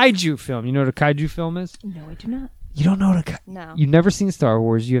him a kaiju film. You know what a kaiju film is? No, I do not. You don't know what a No. You've never seen Star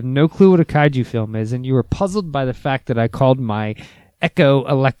Wars. You have no clue what a kaiju film is, and you were puzzled by the fact that I called my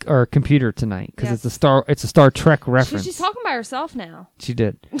Echo computer tonight because it's a Star Trek reference. She's talking by herself now. She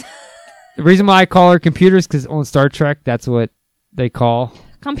did. The reason why I call her computer is because on Star Trek, that's what they call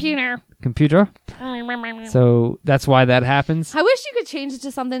Computer. So that's why that happens. I wish you could change it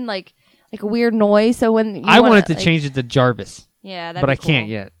to something like a weird noise. So when I wanted to change it to Jarvis. Yeah, that'd but be I can't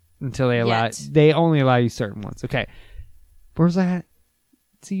cool. yet until they allow. They only allow you certain ones. Okay, where's that?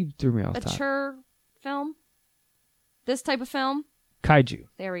 See, you threw me off. Mature film. This type of film. Kaiju.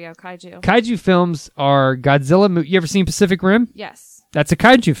 There we go. Kaiju. Kaiju films are Godzilla. You ever seen Pacific Rim? Yes. That's a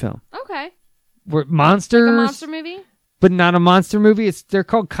kaiju film. Okay. Where monsters. Like a monster movie. But not a monster movie. They're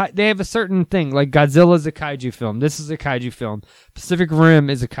called. They have a certain thing. Like Godzilla's a kaiju film. This is a kaiju film. Pacific Rim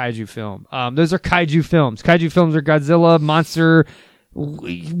is a kaiju film. Those are kaiju films. Kaiju films are Godzilla, monster,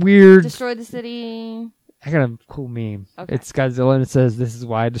 weird. Destroy the city. I got a cool meme. Okay. It's Godzilla and it says, "This is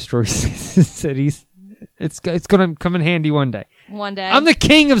why I destroy cities." It's gonna come in handy one day. One day. I'm the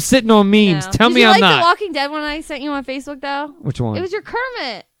king of sitting on memes. No. Tell Did me you I'm like not. The Walking Dead one I sent you on Facebook though? Which one? It was your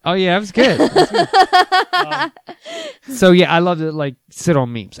Kermit. Oh yeah, it was good. So yeah, I love to sit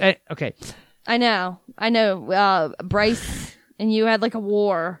on memes. Okay. I know. Bryce and you had a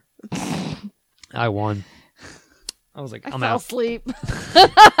war. I won. I was like, I I'm fell out. asleep. All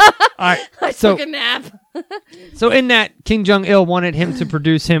right. I So took a nap. So in that, Kim Jong-il wanted him to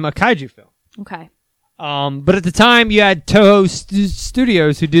produce him a kaiju film. Okay. But at the time, you had Toho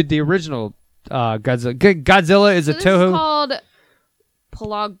Studios who did the original Godzilla. Godzilla is a This Toho. is called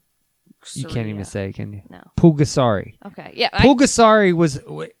Pulgasari. You can't even say, can you? No. Pulgasari. Okay. Yeah. Pulgasari was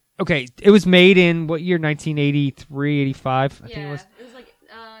okay. It was made in what year? 1983, 85. I think it was. It was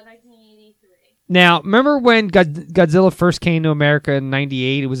 1983. Now, remember when Godzilla first came to America in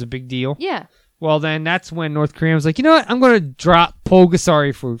 '98? It was a big deal. Yeah. Well, then that's when North Korea was like, you know what? I'm going to drop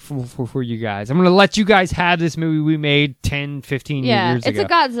Pulgasari for you guys. I'm going to let you guys have this movie we made 10, 15 years ago.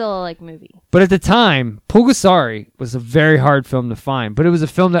 It's a Godzilla-like movie. But at the time, Pulgasari was a very hard film to find. But it was a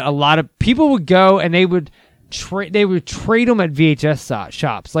film that a lot of people would go and they would trade them at VHS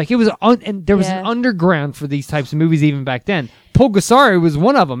shops. Like it was, and there was an underground for these types of movies even back then. Pulgasari was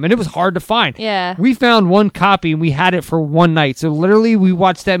one of them, and it was hard to find. Yeah. We found one copy, and we had it for one night. So literally, we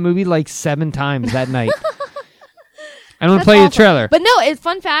watched that movie 7 times that night. I'm gonna play you the trailer. But no, it's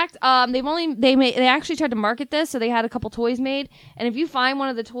fun fact. They actually tried to market this, so they had a couple toys made. And if you find one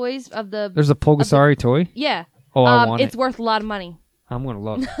of the toys of the There's a Pulgasari toy. Yeah. Oh, I want it's worth a lot of money. I'm gonna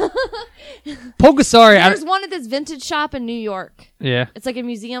look. Pulgasari. There's one at this vintage shop in New York. Yeah. It's like a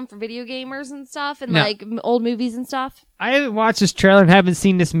museum for video gamers and stuff, and Now- old movies and stuff. I haven't watched this trailer and haven't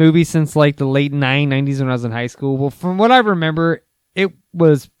seen this movie since the late 90s when I was in high school. Well, from what I remember, it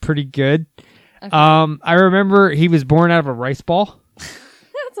was pretty good. Okay. I remember he was born out of a rice ball.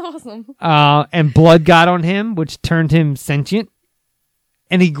 That's awesome. And blood got on him, which turned him sentient.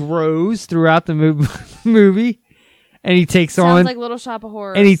 And he grows throughout the movie. And he takes Sounds on like Little Shop of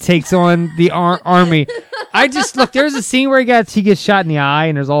Horrors. and he takes on the army. I just look. There's a scene where he gets shot in the eye,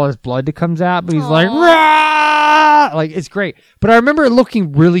 and there's all this blood that comes out. But he's like, "Rah!" Like it's great. But I remember it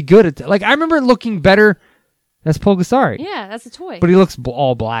looking really good at I remember it looking better. That's Pulgasari. Yeah, that's a toy. But he looks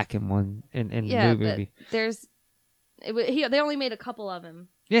all black in the movie. They only made a couple of him.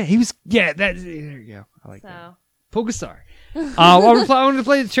 Yeah, he was. Yeah, there you go. I like that. Pulgasari. I wanted to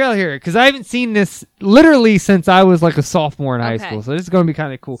play the trailer here because I haven't seen this literally since I was a sophomore in high school. So this is going to be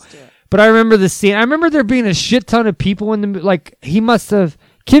kind of cool. But I remember the scene. I remember there being a shit ton of people in the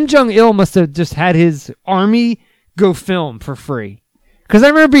Kim Jong-il must have just had his army go film for free. Because I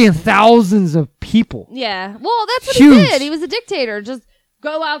remember being thousands of people. Yeah. Well, that's what Huge. he did. He was a dictator. Just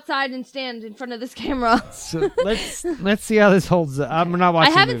go outside and stand in front of this camera. So let's see how this holds up. I'm not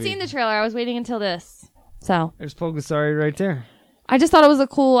watching. I haven't the movie. seen the trailer. I was waiting until this. So There's Pulgasari right there. I just thought it was a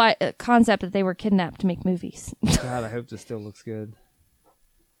cool concept that they were kidnapped to make movies. God, I hope this still looks good.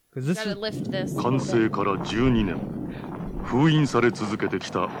 Because this Gotta lift this. 完成から12年封印され続けて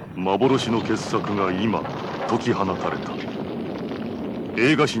きた幻の傑作が今解き放たれた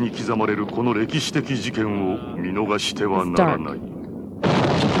映画史に刻まれるこの歴史的事件を見逃してはならない。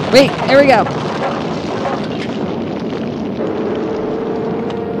 Wait, there we go.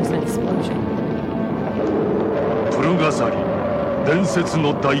 There's an explosion. プルガサリ、伝説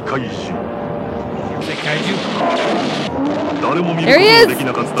の大怪獣。誰も見ることができ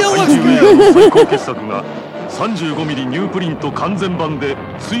なかった怪獣映画の最高傑作が 35mm ニュープリント完全版で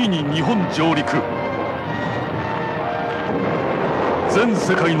ついに日本上陸。全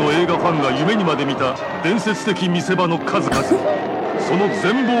世界の映画ファンが夢にまで見た伝説的見せ場の数々、その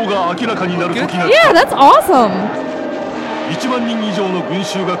全貌が明らかになる時が来た。 Yeah, that's awesome. 1万人以上の群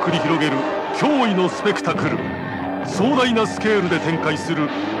衆が繰り広げる驚異のスペクタクル、壮大なスケールで展開する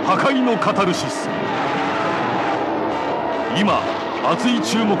破壊のカタルシス。今熱い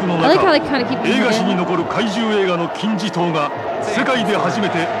注目の中、映画史に残る怪獣映画の金字塔が世界で初め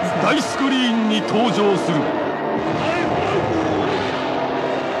て大スクリーンに登場する。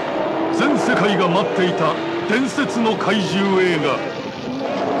全世界が待っていた伝説の怪獣映画、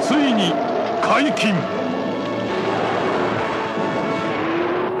ついに解禁。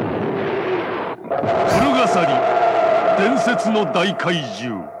プルガサリ、伝説の大怪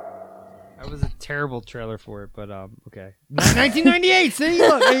獣。 That was a terrible trailer for it, but okay. 1998. See,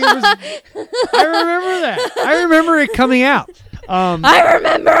 look, I remember that. I remember it coming out. I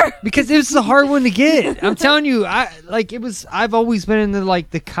remember because it was a hard one to get. I'm telling you, I've always been into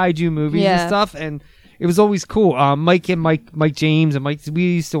like the kaiju movies and stuff, and it was always cool. Mike James and Mike,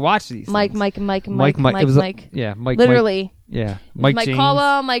 we used to watch these. Mike. Yeah, Mike. Literally. Yeah, Mike James.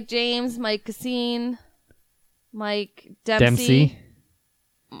 Caldwell, Mike James, Mike Cassine, Mike Dempsey.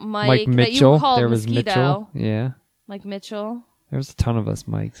 Mike Mitchell. There was Mosquito. Mitchell. Yeah. Mike Mitchell. There was a ton of us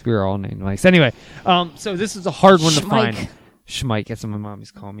Mikes. We were all named Mikes. Anyway, so this is a hard one to find. Schmike. That's what my mom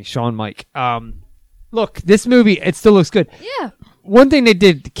used to call me. Sean Mike. Look, this movie, it still looks good. Yeah. One thing they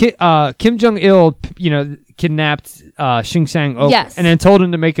did, Kim Jong-il, kidnapped Shin Sang-ok and then told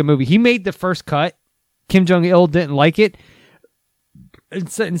him to make a movie. He made the first cut. Kim Jong-il didn't like it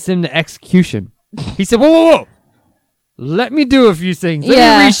and sentenced him to execution. He said, whoa. Let me do a few things.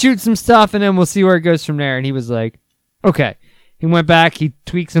 Let me reshoot some stuff, and then we'll see where it goes from there. And he was like, okay. He went back, he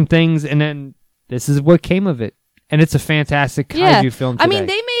tweaked some things, and then this is what came of it. And it's a fantastic kaiju film today. I mean,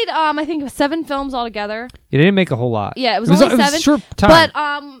 they made, I think, 7 films altogether. Yeah, they didn't make a whole lot. Yeah, it was only 7. It was a short time. But,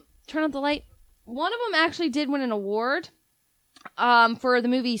 turn out the light. One of them actually did win an award for the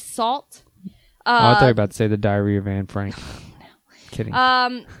movie Salt. I thought you were about to say The Diary of Anne Frank. Kidding.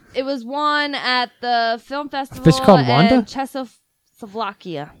 It was won at the film festival fish called Wanda? in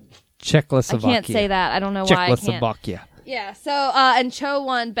Czechoslovakia. Czechoslovakia. I can't say that. I don't know why I can't. Czechoslovakia. Yeah, so, and Cho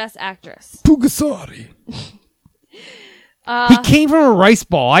won Best Actress. Pugasari. He came from a rice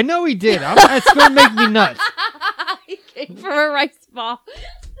ball. I know he did. It's going to make me nuts. He came from a rice ball.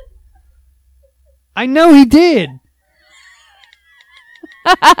 I know he did.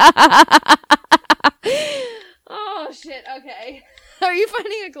 Oh, shit. Okay. Are you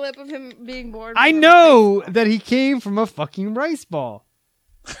finding a clip of him being born? I know that he came from a fucking rice ball.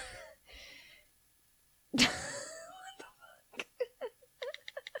 What the fuck?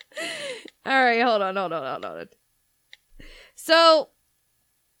 All right, hold on. So,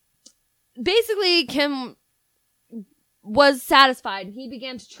 basically, Kim was satisfied. He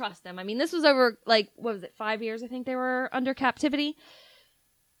began to trust them. I mean, this was over, 5 years, I think they were under captivity.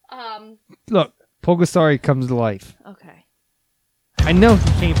 Look, Pugasari comes to life. Okay. I know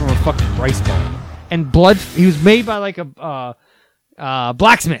he came from a fucking rice ball. And blood, he was made by a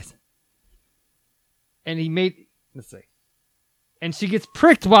blacksmith. And he made, let's see. And she gets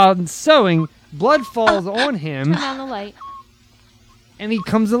pricked while sewing. Blood falls on him. Turn on the light. And he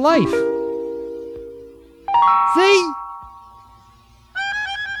comes to life. See?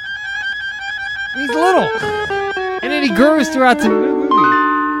 He's little. And then he grows throughout the movie.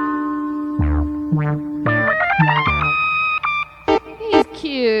 He's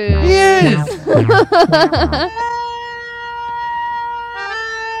cute. He is.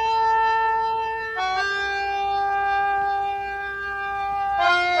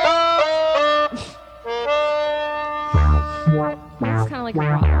 It's kind of like a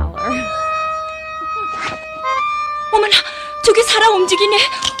Rottweiler. 어머나, 저기 살아 움직이네.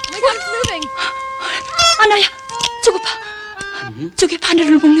 Oh my God, it's moving. 아나야, 저거 봐. 저게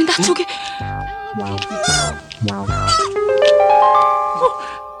바늘을 먹는다. 저게.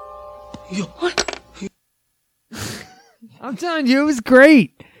 I'm telling you, it was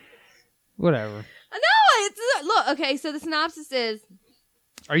great. Whatever. No, look. Okay, so the synopsis is.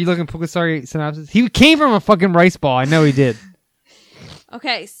 Are you looking at Pugasari synopsis? He came from a fucking rice ball. I know he did.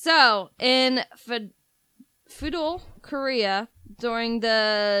 Okay, so in feudal Korea during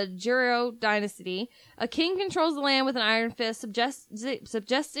the Jiro dynasty. A king controls the land with an iron fist,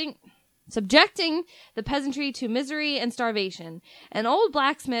 subjecting the peasantry to misery and starvation. An old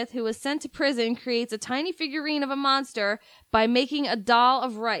blacksmith who was sent to prison creates a tiny figurine of a monster by making a doll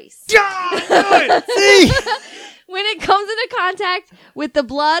of rice. When it comes into contact with the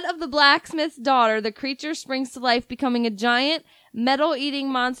blood of the blacksmith's daughter, the creature springs to life, becoming a giant metal-eating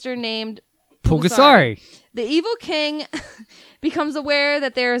monster named Pulgasari. The evil king becomes aware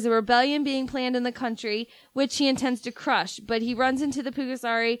that there is a rebellion being planned in the country, which he intends to crush. But he runs into the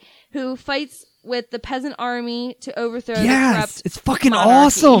Pulgasari, who fights with the peasant army to overthrow the corrupt it's fucking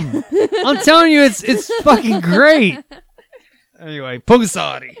monarchy. awesome. I'm telling you, it's fucking great. Anyway,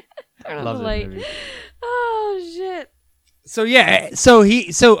 Pulgasari. I love that movie. Oh shit. So yeah, so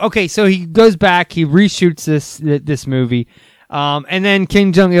he goes back, he reshoots this movie, and then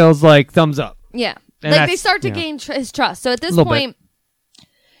Kim Jong-il's like thumbs up. Yeah. And like they start to gain his trust. So at this point,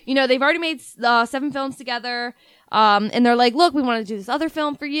 they've already made 7 films together, and they're like, look, we want to do this other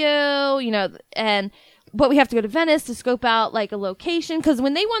film for you, but we have to go to Venice to scope out like a location, because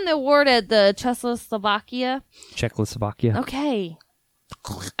when they won the award at the Czechoslovakia. Okay.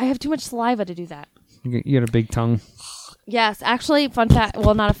 I have too much saliva to do that. You got a big tongue. Yes, actually, fun fact.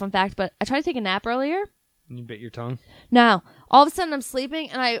 Well, not a fun fact, but I tried to take a nap earlier. And you bit your tongue? No. All of a sudden, I'm sleeping,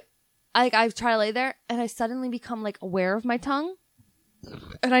 and I try to lay there, and I suddenly become like aware of my tongue,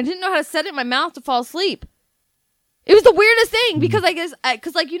 and I didn't know how to set it in my mouth to fall asleep. It was the weirdest thing because it's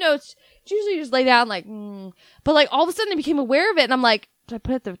usually you just lay down like, but like all of a sudden I became aware of it, and I'm like, did I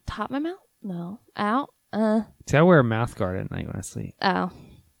put it at the top of my mouth? No. Out. See, I wear a mouth guard at night when I sleep. Oh.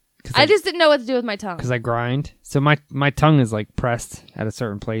 I just didn't know what to do with my tongue. Because I grind. So my tongue is like pressed at a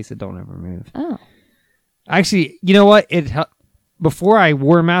certain place. It don't ever move. Oh. Actually, you know what? Before I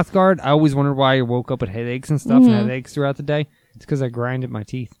wore a mouth guard, I always wondered why I woke up with headaches and stuff and headaches throughout the day. It's because I grinded my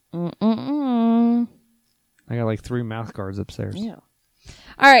teeth. I got like 3 mouth guards upstairs. Yeah.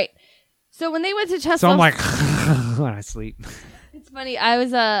 All right. So when they went to Czechoslovakia... So I'm like, when I sleep. It's funny. I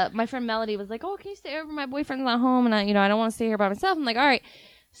was, my friend Melody was like, oh, can you stay over? My boyfriend's not home and I don't want to stay here by myself. I'm like, all right.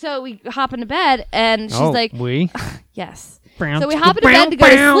 So we hop into bed and she's like, yes. So we hop into bed to go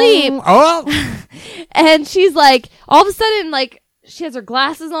to sleep. Oh. And she's like, all of a sudden, like, she has her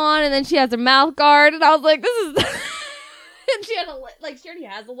glasses on and then she has her mouth guard. And I was like, this is, and she had she already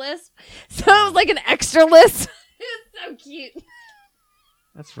has a lisp. So it was like an extra lisp. It was so cute.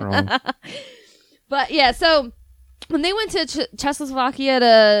 That's wrong. But yeah, so when they went to Czechoslovakia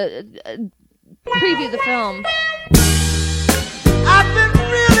to preview the film, I've been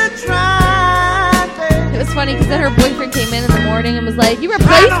really trying. It was funny because then her boyfriend came in the morning and was like, "You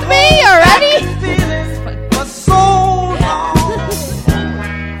replaced me already?" For so long.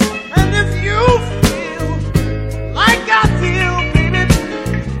 And if you feel like I feel, baby,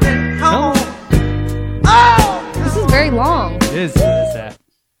 then come on. Oh, this is very long. It is. What is that?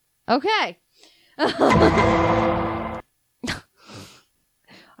 Okay.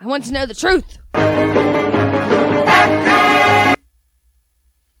 I want to know the truth.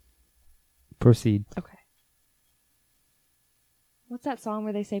 Proceed. Okay. What's that song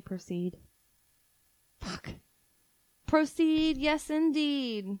where they say proceed? Fuck. Proceed, yes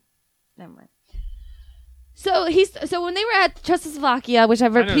indeed. Never mind. So when they were at Czechoslovakia, which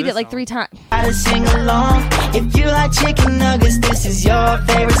I've repeated like 3 times. Gotta sing along. If you like chicken nuggets, this is your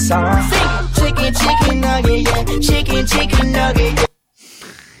favorite song. Chicken, chicken nugget, yeah. Chicken, chicken nugget.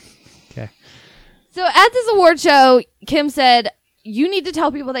 Yeah. Okay. So at this award show, Kim said, you need to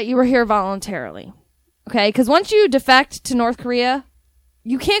tell people that you were here voluntarily. Okay? Because once you defect to North Korea,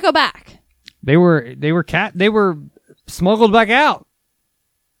 you can't go back. They were smuggled back out.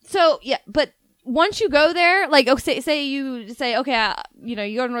 So, yeah, but once you go there, like, say you go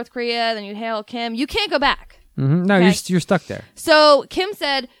to North Korea, then you hail Kim, you can't go back. Mm-hmm. No, okay? you're stuck there. So Kim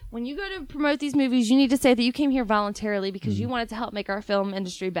said, when you go to promote these movies, you need to say that you came here voluntarily because you wanted to help make our film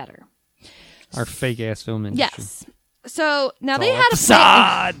industry better. Our fake ass film industry. Yes. So now it's they had a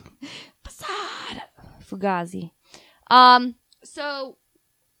facade. Facade. Fugazi. So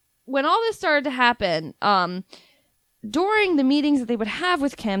when all this started to happen, during the meetings that they would have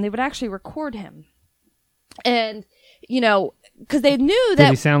with Kim, they would actually record him. And, because they knew that...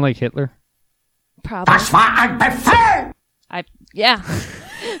 Did he sound like Hitler? Probably. That's why I prefer. Yeah.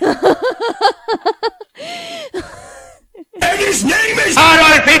 And his name is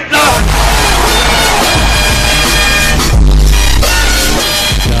Adolf Hitler!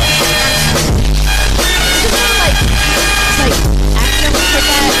 Accidentally put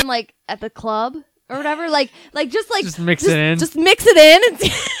that in, at the club or whatever. Just mix it in. Just mix it in and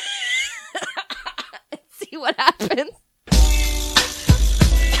see, and see what happens.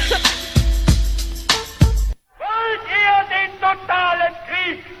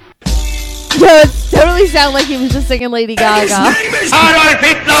 it totally sounded like he was just singing Lady Gaga. Adolf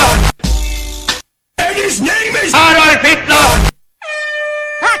Hitler! And his name is Adolf Hitler!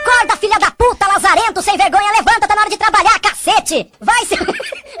 Acorda, filha da puta, lazarento, sem vergonha, levanta, tá na hora de trabalhar, cacete! Vai, seu...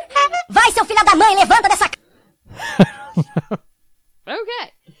 Vai, seu filho da mãe, levanta dessa...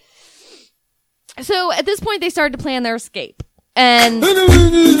 Okay. So, at this point, they started to plan their escape. And...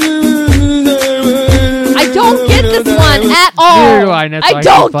 I don't get this one at all. Neither do I. I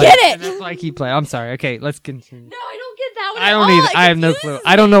don't get it. That's why I keep playing. I'm sorry. Okay, let's continue. No, I don't get that one I at don't all. either. I have no clue.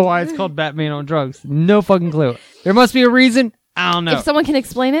 I don't know why it's called Batman on Drugs. No fucking clue. There must be a reason. I don't know. If someone can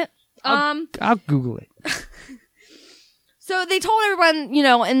explain it. I'll Google it. So they told everyone,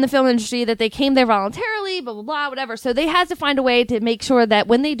 in the film industry that they came there voluntarily, blah, blah, blah, whatever. So they had to find a way to make sure that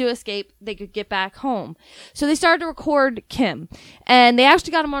when they do escape, they could get back home. So they started to record Kim. And they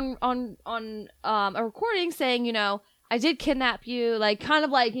actually got him on a recording saying, I did kidnap you,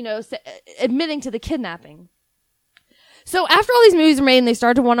 admitting to the kidnapping. So after all these movies were made and they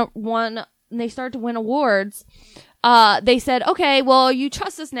started to win awards, they said, okay, well, you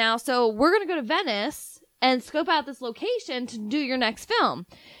trust us now, so we're going to go to Venice and scope out this location to do your next film.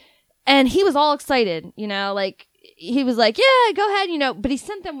 And he was all excited, he was like, yeah, go ahead, but he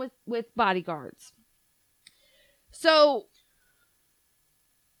sent them with bodyguards. So,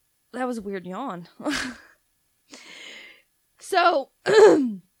 that was a weird yawn. So,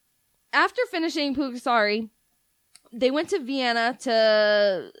 after finishing Pulgasari, they went to Vienna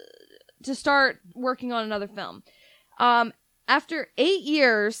to start working on another film. After 8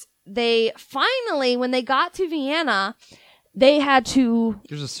 years, they finally, when they got to Vienna, they had to...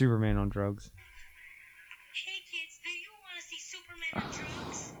 There's a Superman on drugs. Hey kids, do you want to see Superman on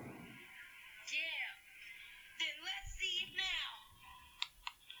drugs? Yeah. Then let's see it now.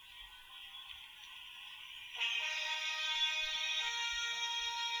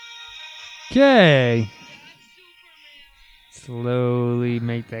 Okay. Slowly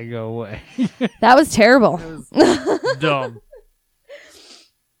make that go away. That was terrible. That was dumb.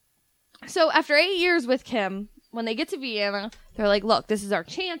 So after 8 years with Kim, when they get to Vienna, they're like, look, this is our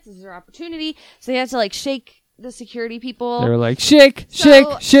chance. This is our opportunity. So they had to shake the security people. They were like, shake,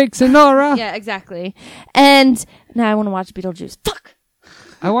 Sonora. Yeah, exactly. And now I want to watch Beetlejuice. Fuck.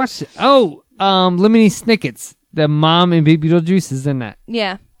 I watched it. Oh, Lemony Snicket's. The mom in Beetlejuice is in that.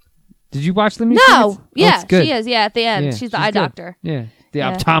 Yeah. Did you watch Lemony No. Snicket's? Yeah, it's good. she is. Yeah, at the end. Yeah, she's the eye good. doctor. Yeah. The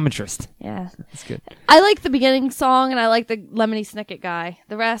Yeah. optometrist. Yeah. That's good. I like the beginning song and I like the Lemony Snicket guy.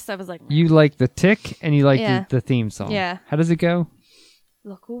 The rest, I was like... You like the tick and you like Yeah. the theme song. Yeah. How does it go?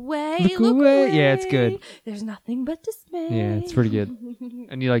 Look away, Look away. Yeah, it's good. There's nothing but dismay. Yeah, it's pretty good.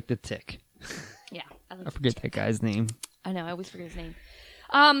 And you like the tick. Yeah. I forget that guy's name. I know, I always forget his name.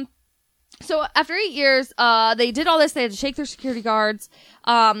 So after 8 years, they did all this. They had to shake their security guards.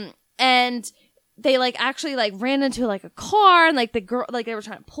 And they actually ran into a car and the girl, they were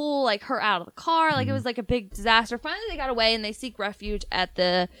trying to pull her out of the car. It was a big disaster. Finally, they got away and they seek refuge at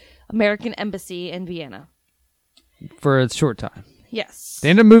the American embassy in Vienna. For a short time. Yes. They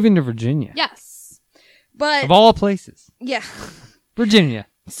ended up moving to Virginia. Yes. But Of all places. yeah. Virginia.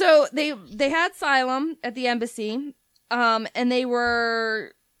 So they had asylum at the embassy, and they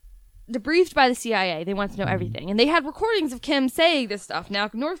were debriefed by the CIA. They wanted to know everything, and they had recordings of Kim saying this stuff. Now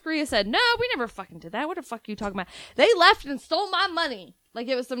North Korea said, "No, we never fucking did that. What the fuck are you talking about?" They left and stole my money like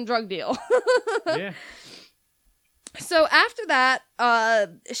it was some drug deal. Yeah. So after that,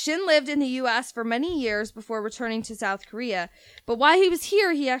 Shin lived in the U.S. for many years before returning to South Korea. But while he was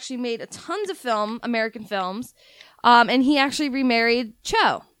here, he actually made tons of American films, and he actually remarried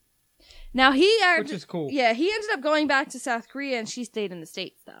Cho. Now which is cool. Yeah, he ended up going back to South Korea, and she stayed in the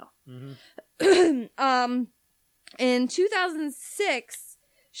States though. Mm-hmm. In 2006,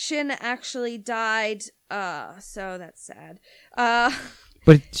 Shin actually died. So that's sad.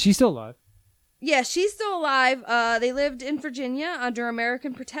 But she's still alive. Yeah, she's still alive. They lived in Virginia under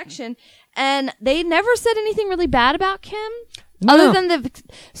American protection, and they never said anything really bad about Kim. No. Other than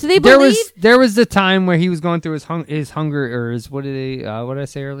so they believe there was the time where he was going through his hunger, or his what did I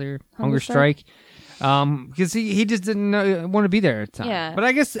say earlier? Hunger strike. Because he just didn't want to be there at the time. Yeah. But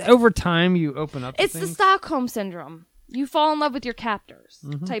I guess over time you open up. It's the Stockholm syndrome. You fall in love with your captors,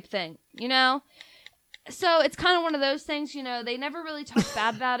 Mm-hmm. type thing. So it's kind of one of those things. They never really talked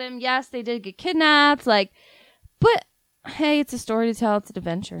bad about him. Yes, they did get kidnapped. But hey, it's a story to tell. It's an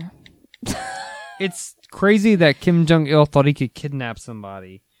adventure. It's crazy that Kim Jong-il thought he could kidnap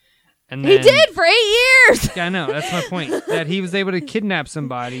somebody. And he then, did for 8 years. Yeah, I know. That's my point. That he was able to kidnap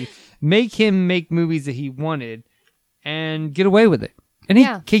somebody, make him make movies that he wanted, and get away with it. And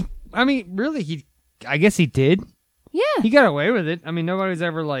I guess he did. Yeah. He got away with it. I mean, nobody's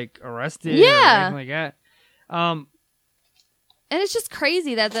ever like arrested or Yeah. anything like that. And it's just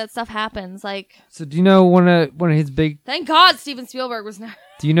crazy that that stuff happens. Like, So do you know one of his big? thank God Steven Spielberg was not.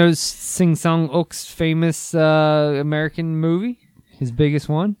 Do you know Sing Song Uk's famous American movie? His biggest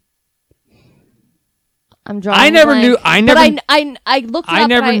one. I'm drawing. I never knew. I never. But I looked. It I up,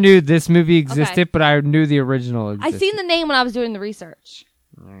 never but knew this movie existed, Okay. but I knew the original I existed. seen the name when I was doing the research.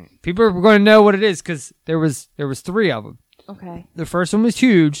 People are going to know what it is because there was 3 of them. Okay. The first one was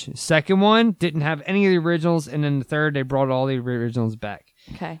huge. The second one didn't have any of the originals, and then the third they brought all the originals back.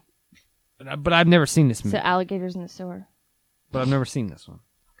 Okay. But I've never seen this movie. So alligators in the sewer. But I've never seen this one.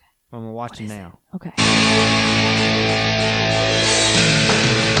 Okay. I'm gonna watch it now. Okay.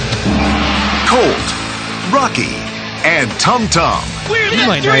 Colt, Rocky, and Tum Tum. You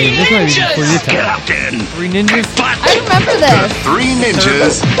might know this might be before your time. Get up, then. 3 ninjas. I remember The this. 3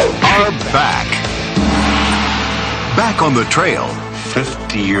 ninjas are back. Back on the trail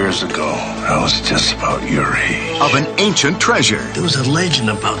 50 years ago, I was just about your age. of an ancient treasure. There was a legend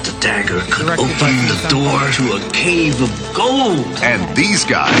about the dagger could open the door to a cave of gold. And these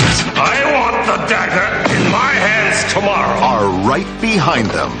guys I want the dagger in my hands tomorrow. are right behind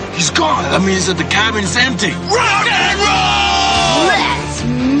them. He's gone. That means that the cabin's empty. Rock and roll! Let's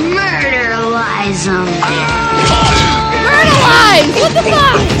murderize them. Murderize! What the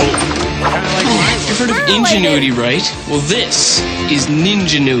fuck? You've heard of ingenuity, right? Well, this is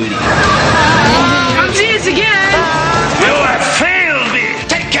ningenuity. Come see us again. You have failed me.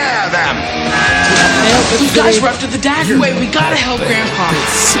 Take care of them. You guys were after the dagger. Wait, we gotta help Grandpa.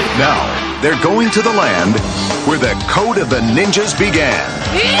 Now, they're going to the land where the code of the ninjas began.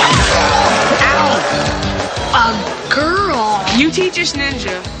 A girl. You teach us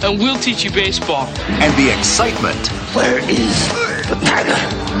ninja, and we'll teach you baseball. And the excitement Where is the dagger?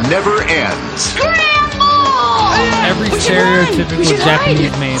 never ends. Grandma! Every stereotypical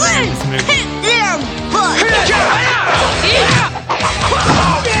Japanese man in this movie. Hit their butt.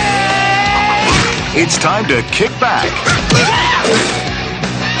 It's time to kick back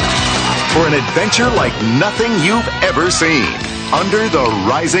for an adventure like nothing you've ever seen under the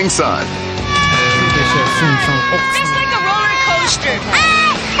rising sun. It's like a roller coaster.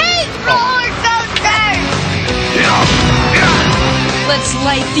 I hate roller coasters. Let's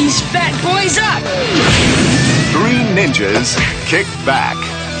light these fat boys up. 3 ninjas kick back.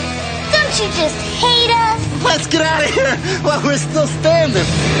 Don't you just hate us? Let's get out of here while we're still standing.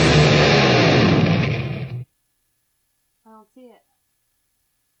 I don't see it.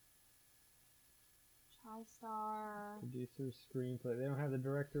 TriStar. Producer, screenplay. They don't have the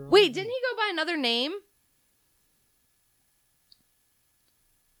director on. Wait, didn't he go by another name?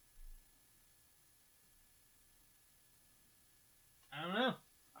 I don't know.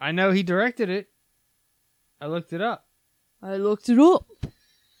 I know he directed it. I looked it up. I looked it up.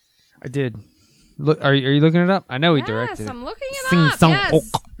 I did. Look, are you looking it up? I know he Yes, directed it. I'm looking it Sing up. Song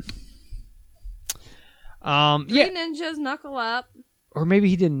Yes. Ok. Three ninjas, knuckle up. Or maybe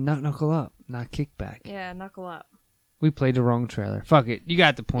he did not knuckle up, not kickback. Yeah, knuckle up. We played the wrong trailer. Fuck it. You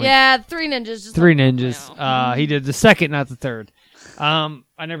got the point. Yeah, Three Ninjas. Just 3 like- ninjas. He did the second, not the third. I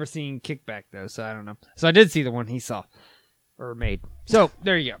never seen Kickback though, so I don't know. So I did see the one he saw or made. So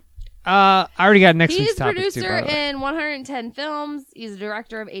there you go. I already got next He's week's topic producer too. By the way. in 110 films. He's a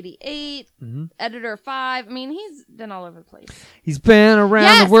director of 88, Mhm. editor of 5. I mean, he's been all over the place. He's been around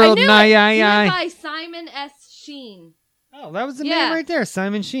Yes, the world. I knew Nah, it. yeah, He yeah. went by Simon S. Sheen. Oh, that was the Yeah. name right there,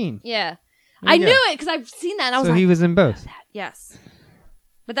 Simon Sheen. Yeah. There I you knew go. it because I've seen that and I was So like, he was in both. yes.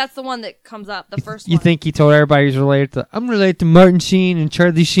 But that's the one that comes up, the first You one. think he told everybody he's related to? I'm related to Martin Sheen and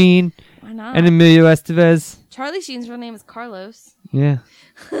Charlie Sheen. Why not? And Emilio Estevez. Charlie Sheen's real name is Carlos. Yeah.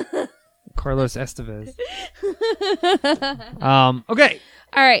 Carlos Estevez. Okay.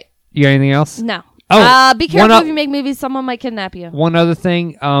 All right. You got anything else? No. Oh, be one careful up- if you make movies. Someone might kidnap you. One other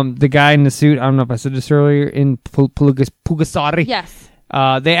thing, the guy in the suit, I don't know if I said this earlier, in Pugasari. Yes.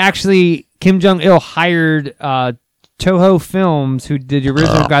 They actually, Kim Jong-il hired Toho Films, who did the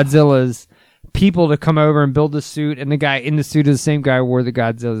original Godzilla's, people to come over and build the suit, and the guy in the suit is the same guy who wore the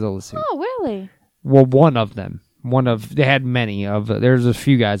Godzilla suit. Oh, really? Well, one of them. They had many of, there's a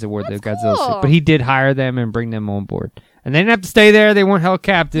few guys that wore the Godzilla cool. suit, but he did hire them and bring them on board. And they didn't have to stay there, they weren't held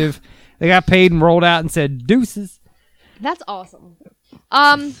captive. They got paid and rolled out and said, deuces. That's awesome.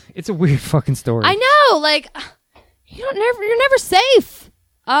 It's a weird fucking story. I know, like you're never safe.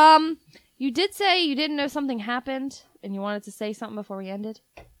 You did say you didn't know something happened and you wanted to say something before we ended.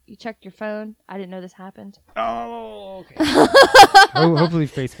 You checked your phone. I didn't know this happened. Oh, okay. Hopefully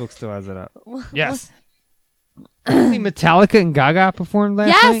Facebook still has it up. Yes. Apparently Metallica and Gaga performed last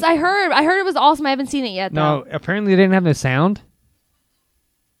night. Yes, I heard. I heard it was awesome. I haven't seen it yet, though. No, apparently they didn't have no sound.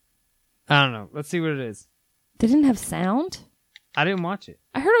 I don't know. Let's see what it is. They didn't have sound? I didn't watch it.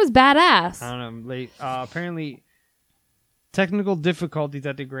 I heard it was badass. I don't know. I'm late. Apparently, technical difficulties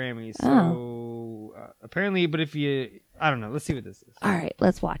at the Grammys. So, apparently, but if you... I don't know. Let's see what this is. All right,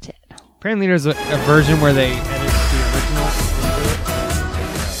 let's watch it. Apparently, there's a version where they edit the original into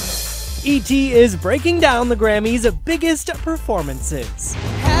it. E.T. is breaking down the Grammys' biggest performances.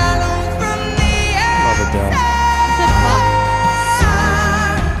 Love Adele.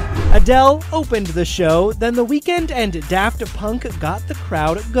 Adele opened the show, then The Weeknd and Daft Punk got the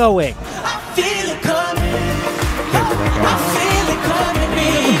crowd going. Doesn't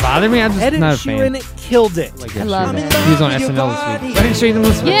bother me. I'm just Ed not a fan. Sheeran killed it. I love it. He was on SNL this week. I didn't show you them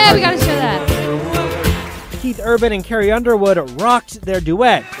this week. Yeah, we gotta show that. Keith Urban and Carrie Underwood rocked their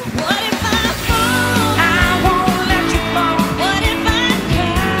duet.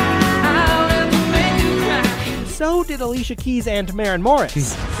 So did Alicia Keys and Maren Morris.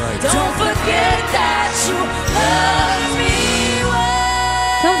 Don't forget that you love me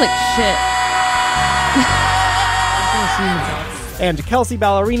Sounds like shit. And Kelsey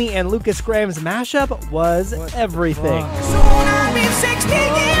Ballerini and Lucas Graham's mashup was everything.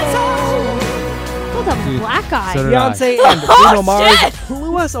 What a black eye. So did Beyonce I. and Bruno Mars shit!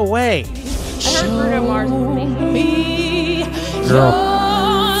 blew us away. I heard Bruno Mars was amazing. Girl.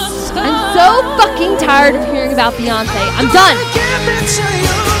 I'm so fucking tired of hearing about Beyonce. I'm done.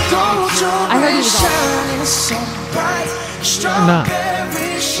 I heard he was awesome. I'm not.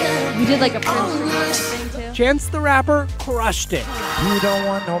 You did like a Prince thing too. Chance the Rapper crushed it. You don't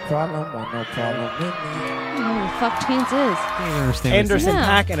want no problem with me. Who the fuck Chance is? I don't understand Anderson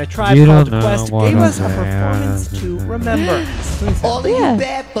Yeah. .Paak and A Tribe You Called don't know Quest what gave us a I'm saying. performance to remember. All of you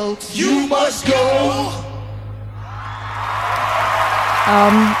bad folks, you must go.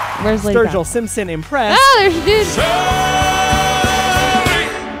 Where's Lady Sturgill Gaga? Simpson impressed. Oh, there she did.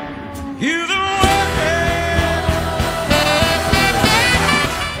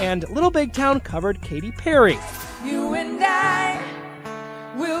 And Little Big Town covered Katy Perry. You and I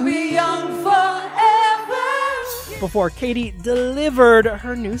will be young forever. Before Katy delivered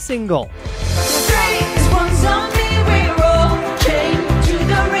her new single. Strings once on me, we roll. Chain to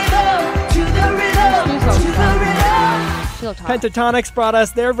the rhythm, to the rhythm, to the rhythm. She looked hot. Pentatonix brought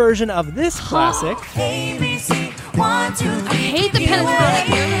us their version of this classic. ABC, 1, 2, 3. I hate the Pentatonix.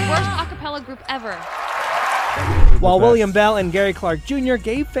 They're the worst acapella group ever. While William Bell and Gary Clark Jr.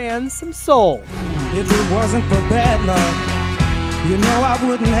 gave fans some soul. If it wasn't for bad luck, you know I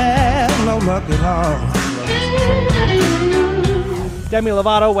wouldn't have no luck at all. Demi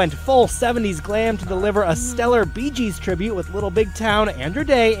Lovato went full 70s glam to deliver a stellar Bee Gees tribute with Little Big Town, Andrew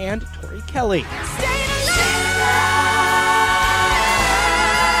Day, and Tori Kelly.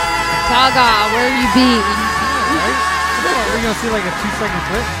 Gaga, where you be? We're going to see like a 2-second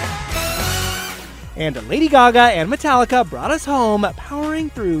clip. And Lady Gaga and Metallica brought us home, powering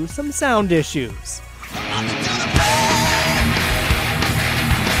through some sound issues.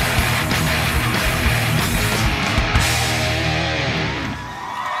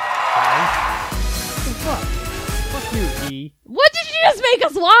 Fuck you, E. What did you just make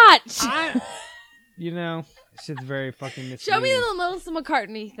us watch? You know, shit's very fucking Show me misleading. the Melissa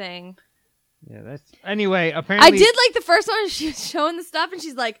McCartney thing. Yeah, that's... Anyway, apparently... I did like the first one. She was showing the stuff, and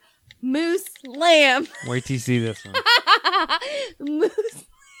she's like, moose, lamb. Wait till you see this one. Moose,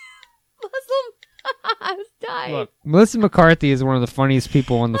 Muslim. I was dying. Look, Melissa McCarthy is one of the funniest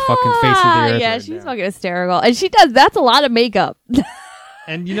people on the fucking face of the earth. Yeah, right she's now. fucking hysterical. And she does. That's a lot of makeup.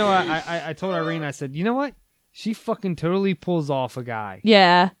 And you know, I told Irene, I said, you know what? She fucking totally pulls off a guy.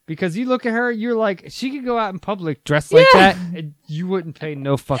 Yeah. Because you look at her, you're like, she could go out in public dressed like that, and you wouldn't pay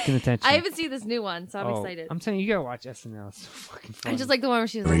no fucking attention. I haven't seen this new one, so I'm excited. I'm telling you, you gotta watch SNL. It's so fucking funny. I just like the one where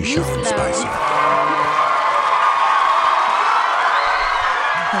she's like, Very sharp and spicy.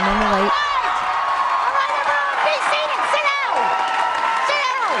 Turn on the light.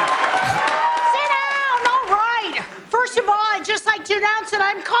 First of all, I'd just like to announce that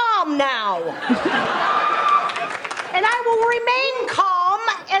I'm calm now. And I will remain calm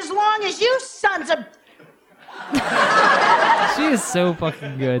as long as you sons of... She is so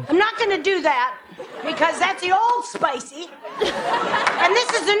fucking good. I'm not going to do that because that's the old spicy. And this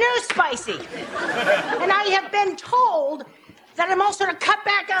is the new spicy. And I have been told that I'm also to cut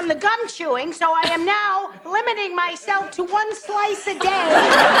back on the gum chewing, so I am now limiting myself to 1 slice a day.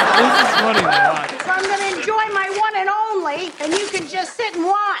 This is funny to watch. So I'm going to enjoy my one and only, and you can just sit and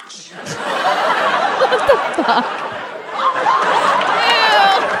watch. What the fuck?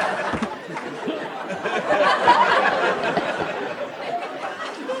 Ew.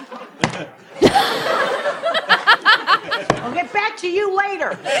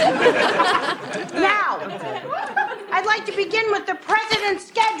 here. Now, I'd like to begin with the president's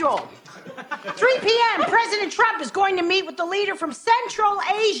schedule. 3 p.m., President Trump is going to meet with the leader from Central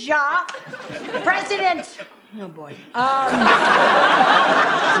Asia. President... Oh, boy.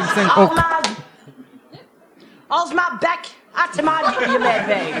 Alsma Atamad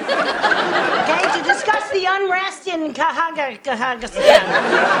Yemedve. Okay, to discuss the unrest in Kazakhstan.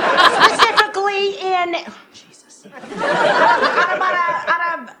 Specifically in... Jesus.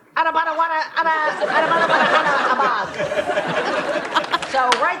 So,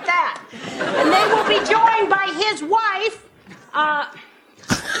 write that. And they will be joined by his wife, I'm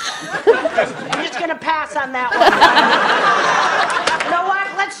just gonna pass on that one. You know what?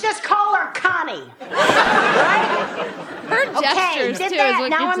 Let's just call her Connie. Right? Her gestures, did too, that. is what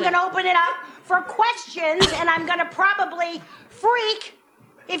Now gets I'm it. gonna open it up for questions, and I'm gonna probably freak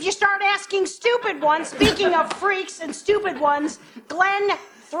if you start asking stupid ones. Speaking of freaks and stupid ones, Glenn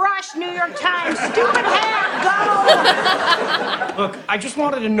Thrush, New York Times, stupid hat, go! Look, I just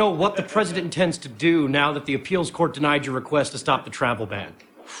wanted to know what the president intends to do now that the appeals court denied your request to stop the travel ban.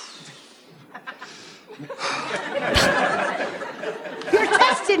 You're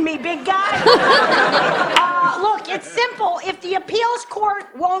testing me, big guy. Look, it's simple. If the appeals court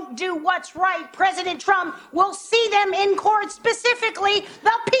won't do what's right, President Trump will see them in court, specifically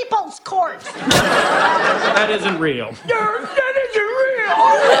the People's Court. That isn't real. That isn't real.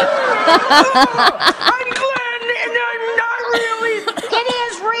 I'm Glenn, and I'm not really. It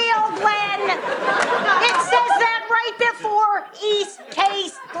is real, Glenn. It says that right before each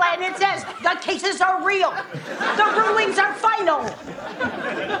case, Glenn. It says the cases are real. The rulings are final.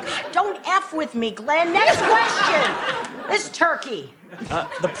 Don't F with me, Glenn. Next question. This turkey.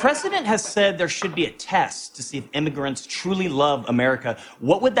 The president has said there should be a test to see if immigrants truly love America.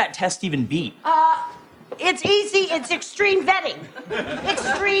 What would that test even be? It's easy. It's extreme vetting.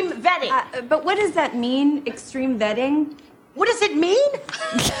 Extreme vetting. But what does that mean, extreme vetting? What does it mean?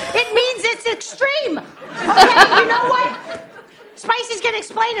 It means it's extreme. Okay, you know what? Spicy's gonna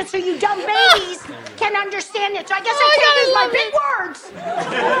explain it so you dumb babies can understand it. So I guess I can't use my big words.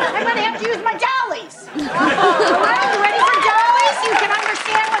 I'm gonna have to use my dollies. All right, you ready for dollies? You can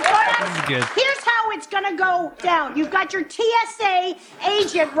understand what's going on. This is good. Here's how it's gonna go down. You've got your TSA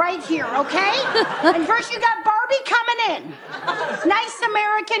agent right here, okay? And first you got Barbie coming in. Nice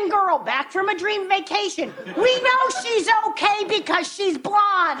American girl back from a dream vacation. We know she's okay because she's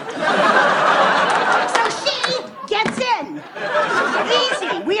blonde. So she gets in.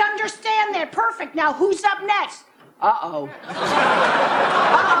 Easy. We understand that. Perfect. Now, who's up next? Uh-oh.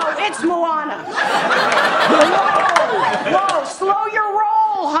 Uh-oh, it's Moana. Whoa, slow your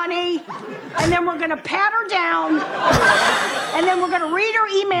roll, honey. And then we're going to pat her down. And then we're going to read her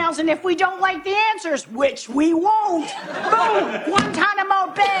emails. And if we don't like the answers, which we won't, boom,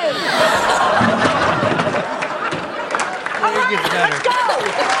 Guantanamo Bay. All right, let's go.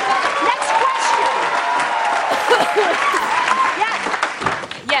 Next question.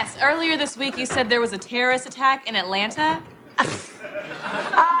 Yes, earlier this week you said there was a terrorist attack in Atlanta.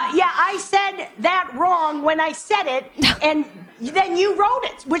 Yeah, I said that wrong when I said it, and then you wrote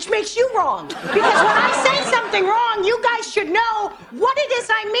it, which makes you wrong. Because when I say something wrong, you guys should know what it is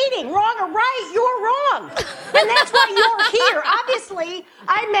I'm meaning. Wrong or right, you're wrong. And that's why you're here. Obviously,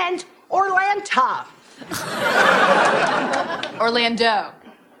 I meant Orlanta. Orlando.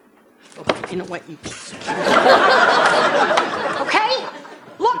 You know what? Okay?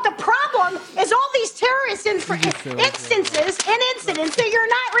 Look, the problem is all these terrorist instances and incidents that you're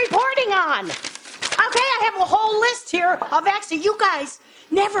not reporting on. Okay, I have a whole list here of acts that you guys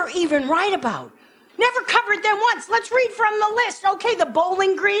never even write about. Never covered them once. Let's read from the list. Okay, the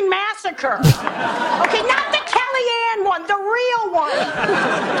Bowling Green Massacre. Okay, not the Kellyanne one, the real one.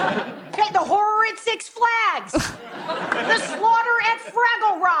 Okay, the horror at Six Flags. The slaughter at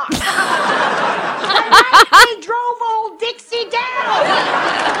Fraggle Rock. The night they drove old Dixie down.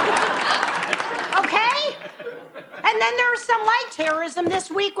 Okay? And then there was some light terrorism this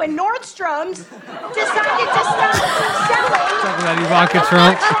week when Nordstrom's decided to stop selling Talking about Ivanka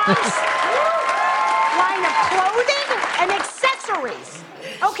Trump. line of clothing and accessories.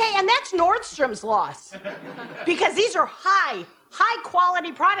 Okay, and that's Nordstrom's loss. Because these are high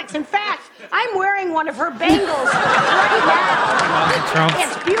quality products. In fact, I'm wearing one of her bangles right now.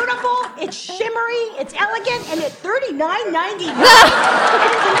 It's beautiful, it's shimmery, it's elegant, and at $39.99, it is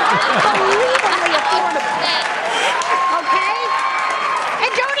unbelievably affordable. Okay?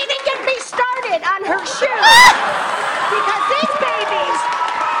 And don't even get me started on her shoes. Because these babies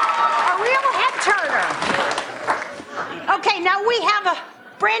are real head turner. Okay, now we have a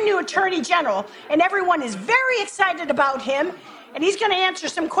brand new attorney general, and everyone is very excited about him. and he's going to answer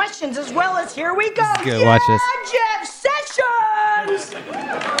some questions as well as here we go. Good, watch this. Jeff Sessions! Look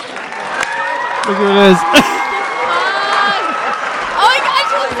who it is. Oh my gosh!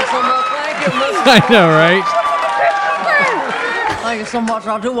 I know, right? Thank you so much.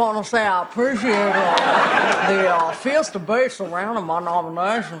 I do want to say I appreciate the fierce debate surrounding my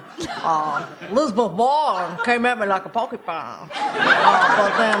nomination. Elizabeth Warren came at me like a porcupine,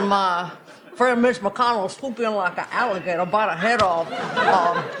 but then my friend Mitch McConnell swooped in like an alligator, bite her head off.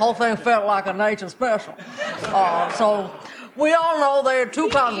 Whole thing felt like a nature special. So we all know there are two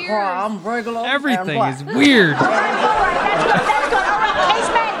kinds of crime: regular Everything and black. is weird. All right,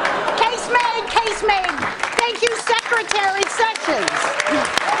 case made. Thank you, Secretary Sessions.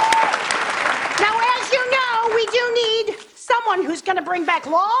 Now, as you know, we do need someone who's going to bring back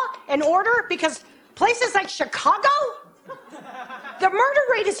law and order, because places like Chicago, the murder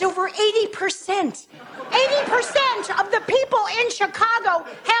rate is over 80%. 80% of the people in Chicago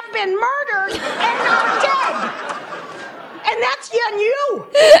have been murdered and not dead. And that's on you.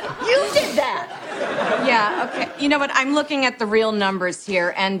 You did that. Yeah, okay. You know what? I'm looking at the real numbers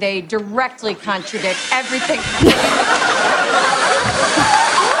here, and they directly contradict everything. What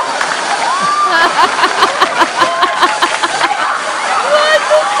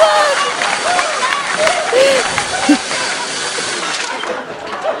the fuck?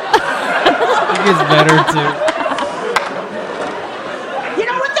 It gets better, too. You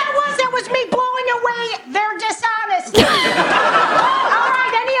know what that was? That was me blowing away their dishonesty. All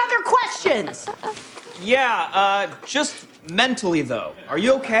right, any other questions? Yeah, just mentally, though. Are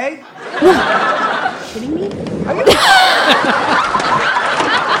you okay? Kidding me? Are you?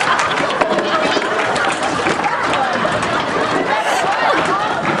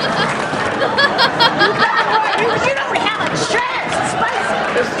 You don't have a chance, Spicy.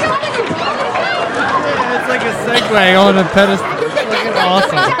 Yeah, it's like a segue on a pedestal. It's fucking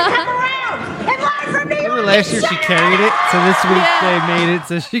awesome. Remember last year she carried it, so this week they made it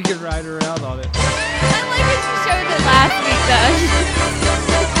so she could ride around on it. I like when she showed it last week, though.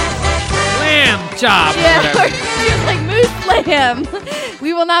 Lamb chop. Yeah, she was like, moose lamb.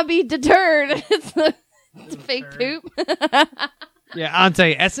 We will not be deterred. It's a fake poop. Yeah, I'll tell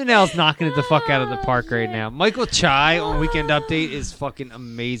you, SNL's knocking it the fuck out of the park right now. Michael Chai on Weekend Update is fucking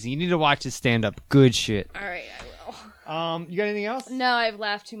amazing. You need to watch his stand-up. Good shit. All right, I will. You got anything else? No, I've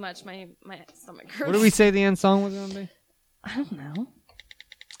laughed too much. My stomach hurts. What did we say the end song was going to be? I don't know.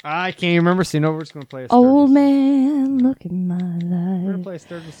 I can't even remember. So you know we're just going to play a Old man, look at my life. We're going to play a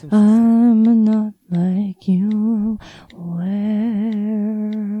Sturgill Simpson. I'm not like you.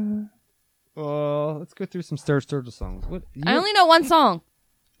 Where? Well, let's go through some Sturgill songs. I only know one song.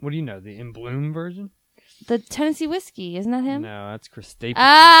 What do you know? The In Bloom version? The Tennessee Whiskey. Isn't that him? No, that's Chris Stapleton.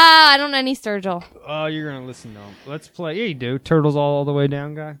 Ah, I don't know any Sturgill. Oh, you're going to listen to him. Let's play. Yeah, you do. Turtles all the way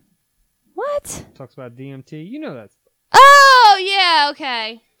down, guy. What? Talks about DMT. You know that. Oh, yeah,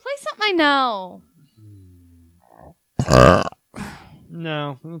 okay. Play something I know.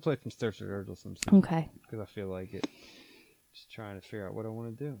 No, I'm going to play some Sturgill Simpson. Okay. Because I feel like it. Just trying to figure out what I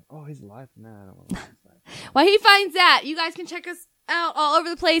want to do. Oh, he's live? Nah, I don't want to. While he finds that, you guys can check us out all over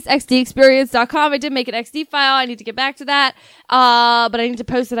the place. xdexperience.com. I did make an XD file. I need to get back to that. But I need to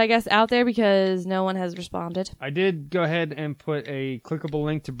post it, I guess, out there because no one has responded. I did go ahead and put a clickable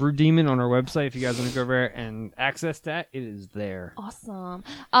link to Brew Demon on our website. If you guys want to go over there and access that, it is there. Awesome.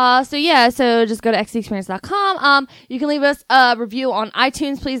 So just go to xdexperience.com. You can leave us a review on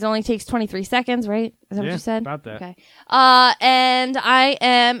iTunes, please. It only takes 23 seconds, right? Is that what you said? About that. Okay. And I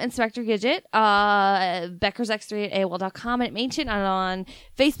am Inspector Gidget, BeckersX3 at AOL.com, and at Manchin. I'm on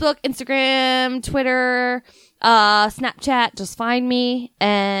Facebook, Instagram, Twitter, Snapchat. Just find me.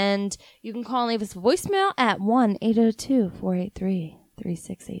 And you can call and leave us a voicemail at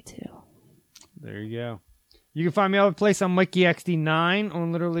 1-802-483-3682. There you go. You can find me all over the place. I'm MikeyXD9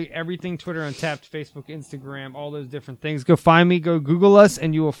 on literally everything, Twitter, Untapped, Facebook, Instagram, all those different things. Go find me. Go Google us,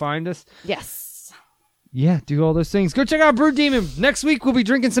 and you will find us. Yes. Yeah, do all those things. Go check out Brew Demon. Next week, we'll be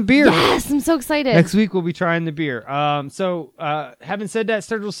drinking some beer. Yes, I'm so excited. Next week, we'll be trying the beer. Having said that,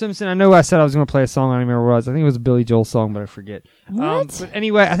 Sturgill Simpson, I know I said I was going to play a song. I don't remember what it was. I think it was a Billy Joel song, but I forget. What? But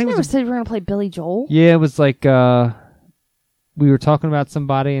anyway, I think it was... said we were going to play Billy Joel? Yeah, it was like... we were talking about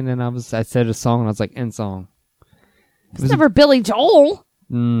somebody, and then I said a song, and I was like, end song. It's never Billy Joel.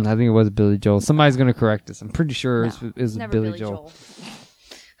 I think it was Billy Joel. Somebody's going to correct us. I'm pretty sure it was never Billy Joel.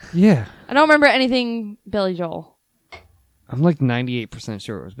 Yeah. I don't remember anything Billy Joel. I'm like 98%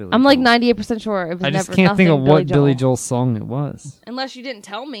 sure it was Billy Joel. I'm like 98% sure it was I just never can't think of what Joel. Billy Joel's song it was. Unless you didn't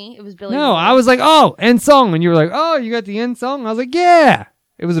tell me it was Billy No, Joel. I was like, oh, end song. And you were like, oh, you got the end song? I was like, yeah.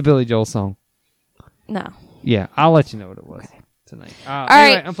 It was a Billy Joel song. No. Yeah, I'll let you know what it was. tonight. All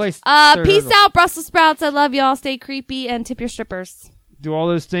Anyway, right. I'm placed Peace out, Brussels sprouts. I love y'all. Stay creepy and tip your strippers. Do all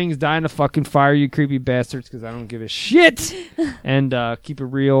those things, die in a fucking fire, you creepy bastards, because I don't give a shit. And keep it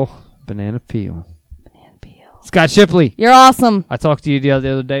real. Banana peel. Scott Shipley. You're awesome. I talked to you the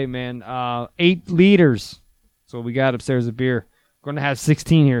other day, man. 8 liters. That's what we got upstairs of beer. Going to have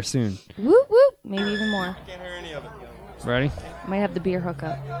 16 here soon. Whoop, whoop. Maybe even more. Can't hear any of it. Ready? Might have the beer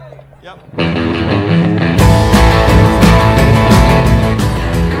hookup. Yep.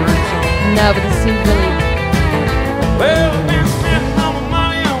 No, but this seems really... Well, I've been spending all my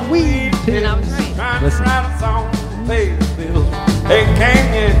money on weed. And I was right. Trying Listen. to write a song to pay the bills. They came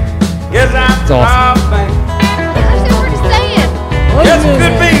in. Yes, I'm It's awesome. bank. That's what we're saying. Yes, it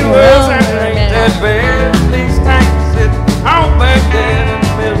could be worse, and it ain't that bad. These tanks sitting on back there in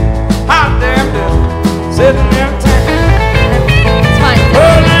the middle. Hot damn middle. Sitting there tanking. It's fine.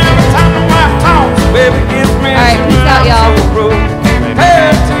 Well, now every time my wife talks, baby gets me. All right, peace out, y'all.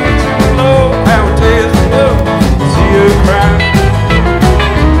 Pay attention, Lord, how it tastes to know. See her cry.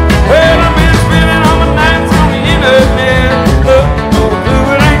 Well, I've been spending all my nights on the internet. Look, no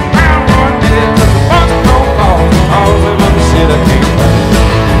blue, it ain't round one dead. Just a bunch of phone calls. All them other shit I can't find.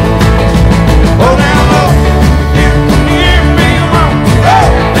 Oh, now look, you can hear me wrong.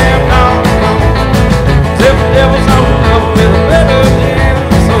 Oh, damn dog, except the devil's on the level with a better than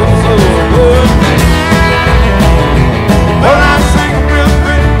so good. Well, I sing real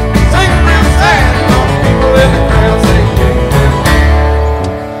pretty, sing real sad. All the people in the crowd say,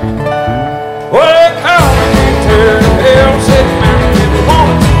 well, they call me turn hell, sit down if you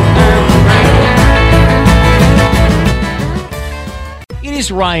want to down the It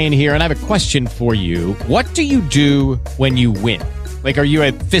is Ryan here, and I have a question for you. What do you do when you win? Like, are you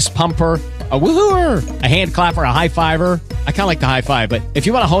a fist pumper, a woohooer, a hand clapper, a high fiver? I kind of like the high five, but if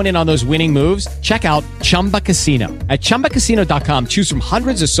you want to hone in on those winning moves, check out Chumba Casino. At ChumbaCasino.com, choose from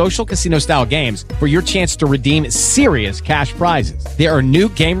hundreds of social casino-style games for your chance to redeem serious cash prizes. There are new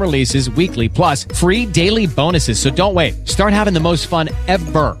game releases weekly, plus free daily bonuses. So don't wait. Start having the most fun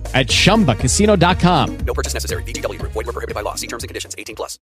ever at ChumbaCasino.com. No purchase necessary. VGW Group. Void where prohibited by law. See terms and conditions. 18+.